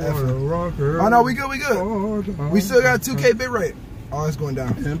 Oh no, we good, we good. We still got 2K bitrate. Oh, it's going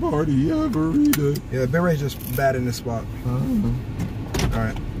down. And party every day. Yeah, bitrate's just bad in this spot.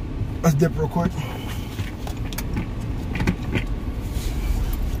 Alright. Let's dip real quick.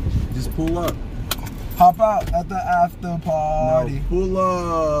 Just pull up. Hop out at the after party. Now pull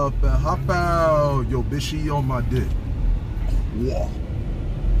up and hop out. Yo, bitch, she on my dick. Whoa.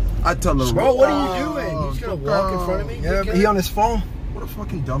 I tell her, Bro, what are you doing? You just gonna walk in front of me? Yeah, but he on his phone. What a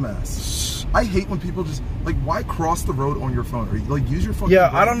fucking dumbass. I hate when people just, like, why cross the road on your phone? Or, like, use your fucking Yeah,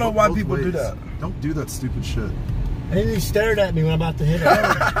 brain. I don't know Look why both people do ways. that. Don't do that stupid shit. And he stared at me when I'm about to hit it.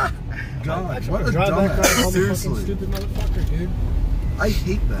 God, what a Drive back around, dumbass. fucking Seriously. stupid motherfucker, dude. I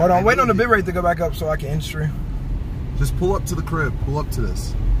hate that. Hold on, wait on the really bitrate to go back up so I can end stream. Just pull up to the crib. Pull up to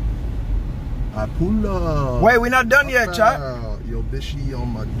this. I pull up. Wait, we not done yet, chat. Yo, bitch, she on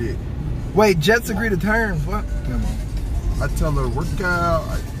my dick. Wait, Jets agree to terms. What? Never mind. I tell her, work out.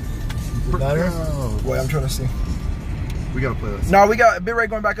 Work better? out. Wait, I'm trying to see. We gotta play this. No, we got bitrate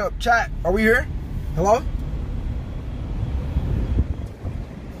going back up. Chat, are we here? Hello?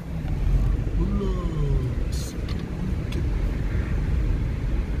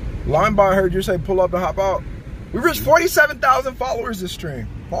 Linebar heard you say pull up and hop out. We reached 47,000 followers this stream.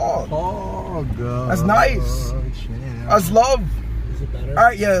 Paul. Oh, God. That's nice. That's love. Is it better? All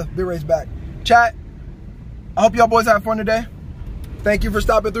right, yeah, bitrate's back. Chat, I hope y'all boys have fun today. Thank you for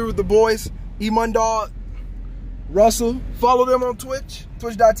stopping through with the boys. Emoney, Russell. Follow them on Twitch.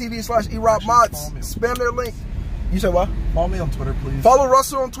 Twitch.tv/eRobMods. Spam their link. You said what? Follow me on Twitter, please. Follow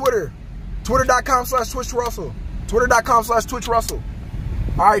Russell on Twitter. Twitter.com/TwitchRussell. Twitter.com/TwitchRussell.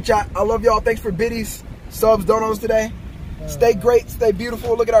 All right, chat. I love y'all. Thanks for biddies, subs, donos today. Stay great. Stay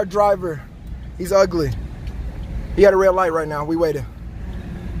beautiful. Look at our driver. He's ugly. He at a red light right now. We waiting.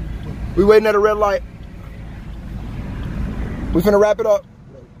 We waiting at a red light. We finna wrap it up.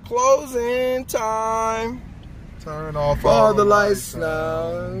 Closing time. Turn off All the lights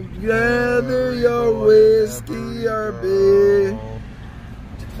now. Gather your whiskey or beer.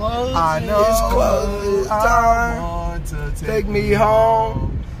 I know It's closing time. want to Take me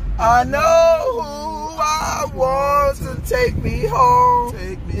home. I know who I want to take me home.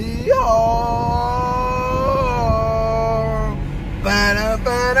 Take me home. Ba-da,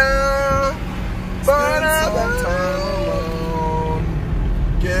 ba-da, ba-da, Spend some time alone,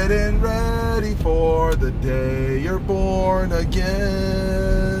 getting ready for the day you're born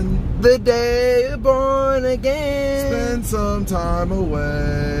again. the day you're born again. Spend some time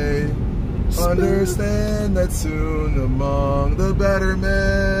away. Understand that soon among the better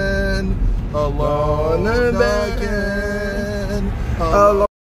men, alone Alone again. alone.